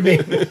 whatever it may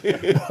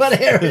be.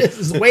 Whatever it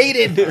is,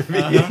 weighted.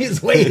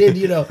 He's weighted,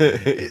 you know.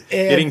 And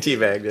Getting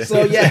teabagged.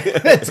 so yeah,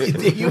 that's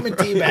the human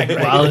teabag,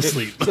 right? While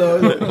asleep.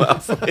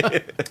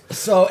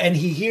 So and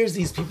he hears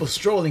these people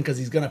strolling because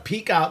he's gonna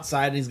peek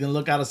outside and he's gonna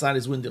look outside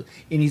his window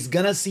and he's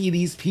gonna see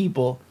these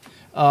people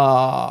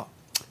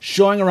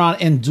showing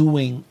around and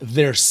doing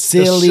their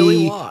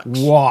silly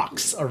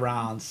walks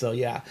around. So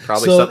yeah,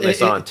 Probably so something they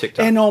saw on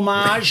TikTok. In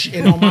homage,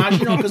 you know,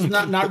 because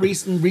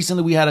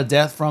recently we had a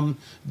death from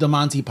the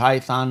Monty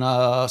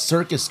Python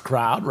circus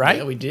crowd, right?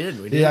 Yeah, we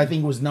did. Yeah, I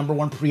think it was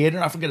 #1 creator.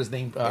 I forget his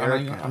name.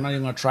 Eric. I'm not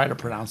even gonna try to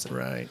pronounce it.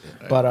 Right.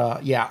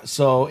 But yeah,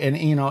 so and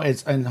you know,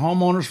 and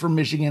homeowners from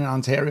Michigan and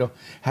Ontario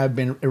have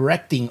been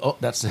erecting. Oh,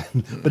 that's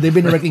but they've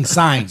been erecting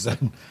signs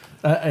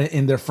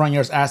in their front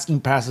yards, asking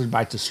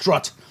passersby to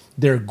strut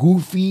their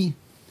goofy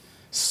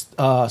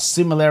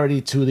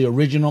similarity to the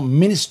original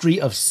Ministry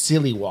of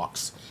Silly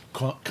Walks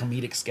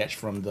comedic sketch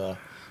from the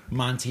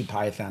Monty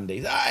Python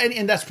days,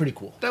 and that's pretty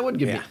cool. That would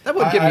give me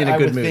in a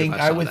good mood. if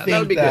I saw would that. think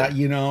would be that good.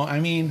 you know, I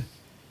mean,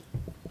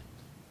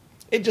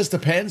 it just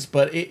depends,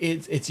 but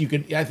it's you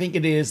could. I think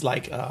it is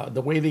like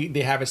the way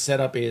they have it set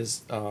up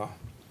is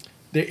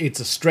it's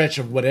a stretch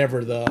of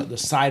whatever the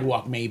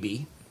sidewalk may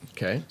be.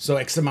 Okay. So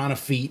X amount of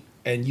feet,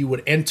 and you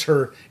would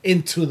enter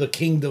into the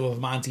kingdom of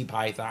Monty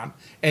Python,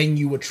 and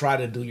you would try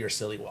to do your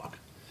silly walk.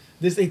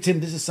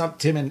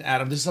 Tim and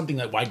Adam. This is something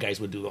that white guys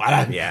would do.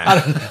 I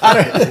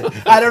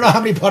don't know how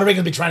many Puerto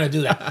Ricans be trying to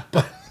do that,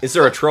 but Is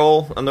there a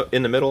troll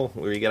in the middle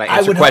where you got to I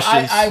answer would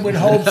questions I would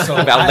hope so.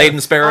 about laden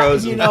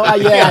sparrows? You know,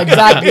 yeah,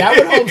 exactly. I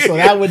would hope so.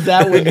 That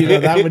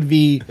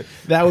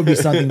would be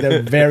something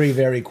that very,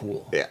 very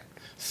cool. Yeah.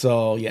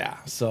 So yeah,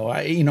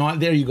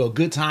 there you go.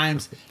 Good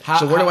times.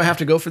 So where do I have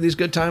to go for these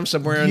good times?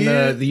 Somewhere in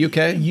the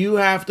UK? You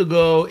have to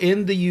go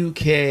in the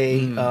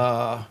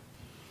UK.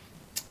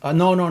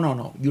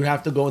 No. You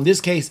have to go. In this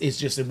case,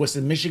 it was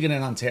in Michigan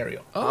and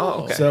Ontario.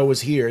 Oh, okay. So it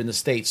was here in the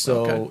States.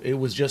 So Okay. it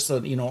was just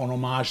an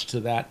homage to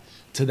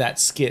that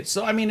skit.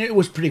 So I mean, it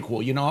was pretty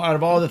cool. You know, out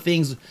of all the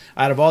things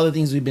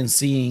we've been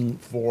seeing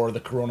for the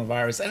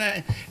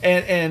coronavirus,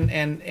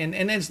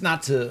 and it's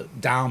not to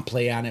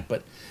downplay on it,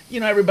 but you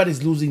know,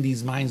 everybody's losing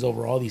these minds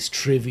over all these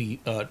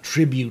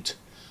tribute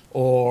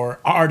or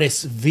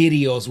artist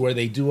videos where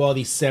they do all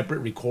these separate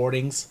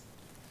recordings.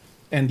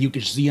 And you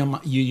can see them.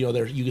 You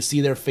can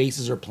see their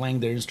faces are playing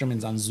their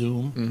instruments on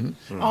Zoom.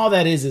 All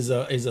that is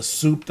a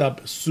souped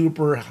up,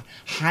 super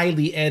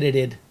highly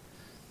edited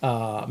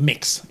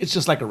mix. It's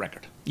just like a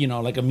record, you know,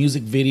 like a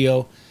music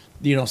video.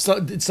 You know,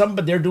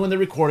 but they're doing the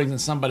recordings and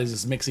somebody's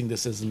just mixing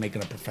this and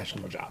making a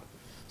professional job.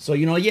 So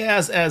you know,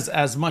 yeah,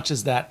 as much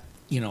as that,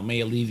 you know, may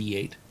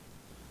alleviate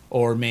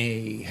or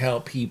may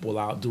help people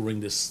out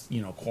during this,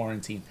 you know,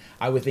 quarantine,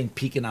 I would think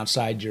peeking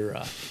outside your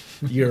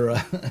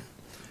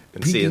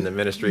And seeing the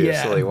Ministry of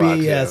Silly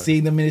Walks.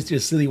 Seeing the Ministry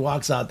of Silly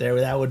Walks out there,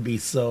 that would be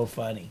so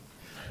funny,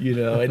 you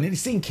know. And then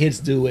seeing kids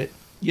do it,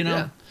 you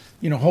know,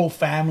 whole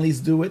families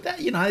do it.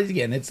 That, you know,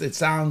 again, it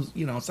sounds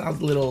a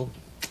little.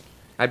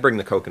 I'd bring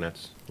the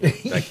coconuts.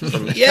 Like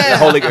from Yeah, the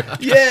Holy Ghost.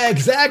 yeah,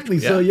 exactly.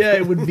 So yeah,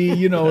 it would be,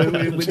 you know,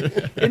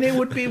 it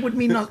would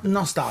be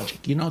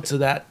nostalgic, you know, to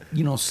that,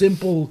 you know,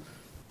 simple,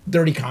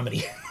 dirty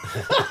comedy.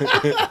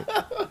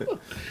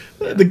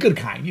 The good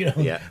kind, you know,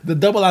 Yeah. the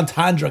double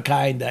entendre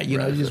kind that, you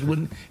know, just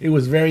wouldn't. It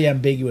was very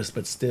ambiguous,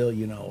 but still,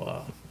 you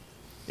know,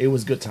 it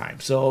was good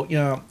time. So you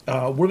know,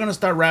 we're gonna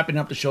start wrapping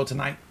up the show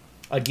tonight.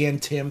 Again,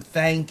 Tim,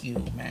 thank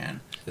you,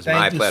 man. It's Thank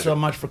my you pleasure. so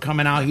much for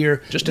coming out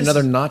here. Just This-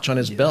 another notch on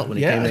his belt when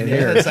he came in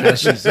here. it's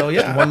actually, so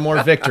yeah. One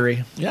more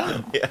victory.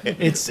 Yeah,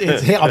 it's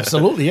yeah,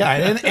 absolutely,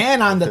 yeah,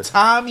 and on the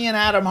Tommy and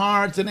Adam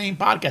Hard to Name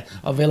podcast,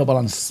 available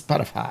on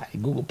Spotify,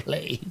 Google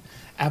Play,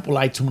 Apple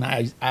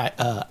iTunes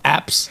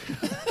apps.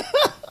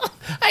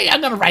 Hey,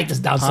 I'm gonna write this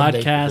down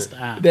someday. Podcast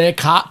app. The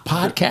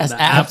podcast The apps,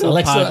 Apple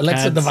Alexa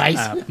Podcasts device.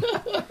 app.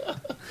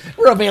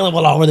 We're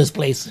available all over this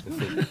place.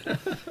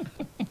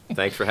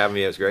 Thanks for having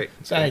me. It was great.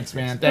 Thanks,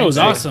 man. That was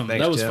Thanks. awesome.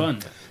 Thanks, That was Tim. fun.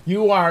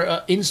 You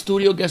are in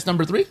studio guest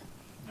number 3.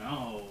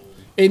 No.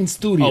 In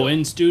studio. Oh,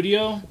 in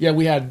studio? Yeah,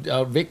 we had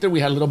Victor, we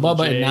had Little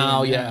Bubba, Jay, and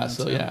now yeah,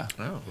 so so- yeah,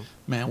 Oh,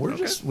 man, we're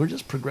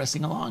just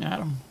progressing along,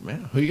 Adam.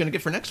 man. Who are you going to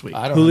get for next week?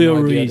 I don't Julio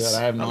have no idea, Ruiz. dude.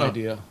 I have no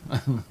idea.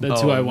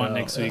 That's who I want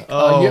next week.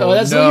 That's who you no. want.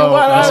 That's who I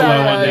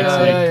Yeah, want yeah, next yeah,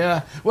 week. yeah,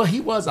 yeah. Well, he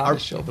was on the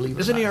show, believe it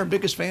or Isn't he not. our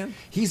biggest fan?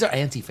 He's our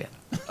anti-fan.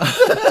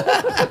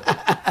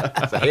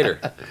 It's a hater.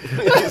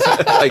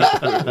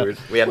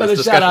 We had Well,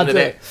 this shout out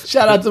discussion today.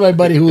 shout out to my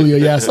buddy Julio.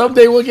 Yeah,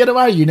 someday we'll get him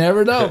out. You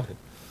never know.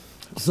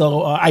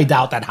 So I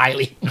doubt that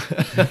highly,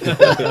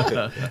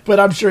 but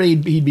I'm sure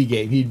he'd be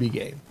game. He'd be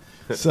game.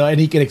 So and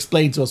he can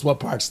explain to us what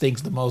part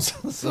stinks the most.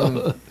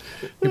 So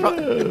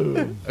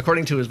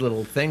According to his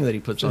little thing that he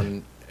puts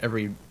on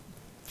every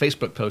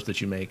Facebook post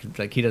that you make, it's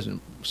like he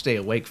doesn't stay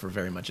awake for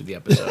very much of the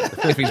episode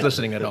if he's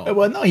listening at all.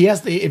 well, no, he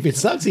has to. If it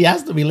sucks, he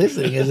has to be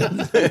listening.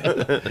 Isn't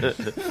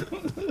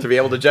it? To be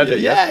able to judge it.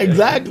 Yeah,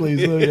 exactly.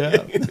 So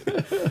yeah.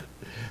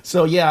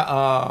 So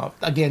yeah.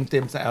 Again,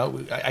 Tim,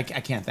 I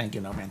can't thank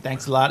you enough, man.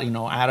 Thanks a lot. You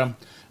know, Adam.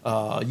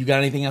 You got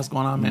anything else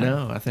going on, man?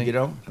 No, I think you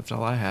don't. that's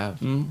all I have.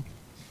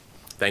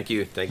 Thank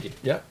you. Thank you.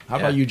 Yeah. How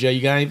Yeah. about you, Jay?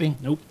 You got anything?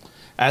 Nope.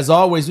 As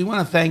always, we want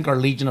to thank our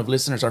legion of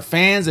listeners, our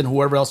fans, and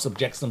whoever else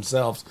subjects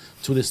themselves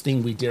to this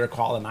thing we dare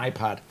call an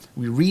iPod.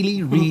 We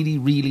really, really,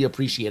 really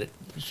appreciate it.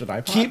 Should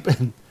I Keep.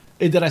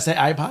 Did I say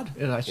iPod?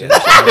 Yeah, I should.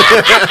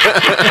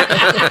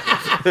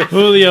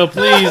 Julio,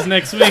 please,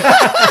 next week.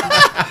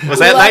 Was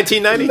that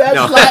 1990? That's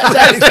No.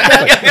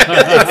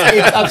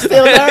 I'm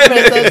still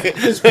nervous.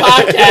 This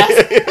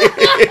podcast.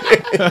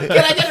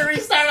 Can I get a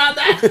restart on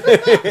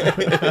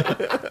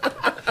that?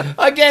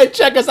 Again,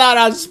 check us out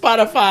on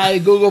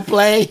Spotify, Google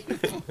Play,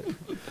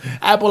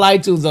 Apple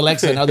iTunes,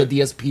 Alexa, and other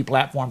DSP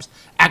platforms.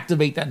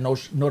 Activate that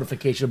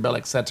notification bell,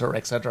 etc.,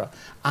 etc.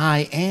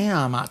 I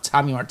am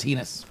Tommy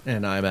Martinez,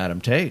 And I'm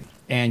Adam Tate.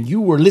 and you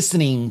were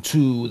listening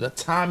to the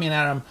Tommy and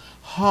Adam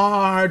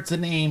Hard to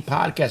Name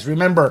podcast.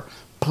 Remember,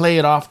 play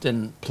it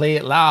often, play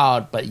it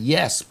loud, but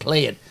yes,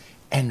 play it.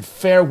 And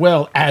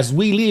farewell as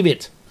we leave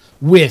it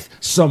with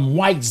some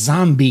White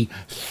Zombie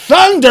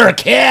Thunder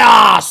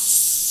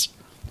Chaos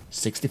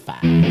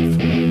 65.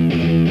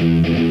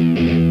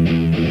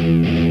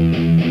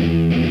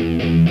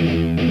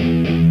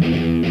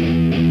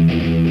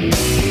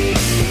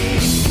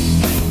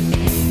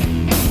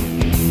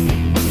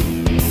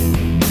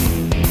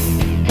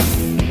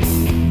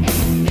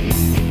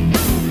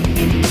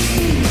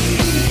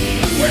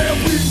 Well,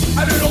 we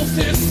a little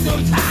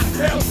sister's hot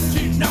tail,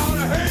 cheating on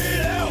a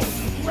halo,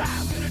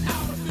 rising and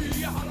out of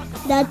the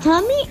Holocaust. The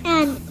Tommy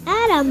and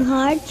Adam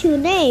Hard to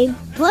Name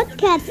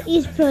podcast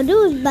is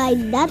produced by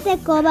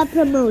Datecoba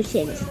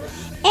Promotions.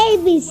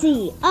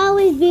 ABC,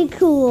 always be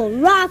cool,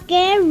 rock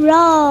and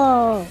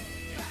roll.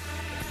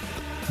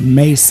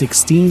 May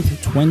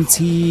 16th,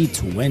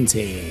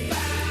 2020.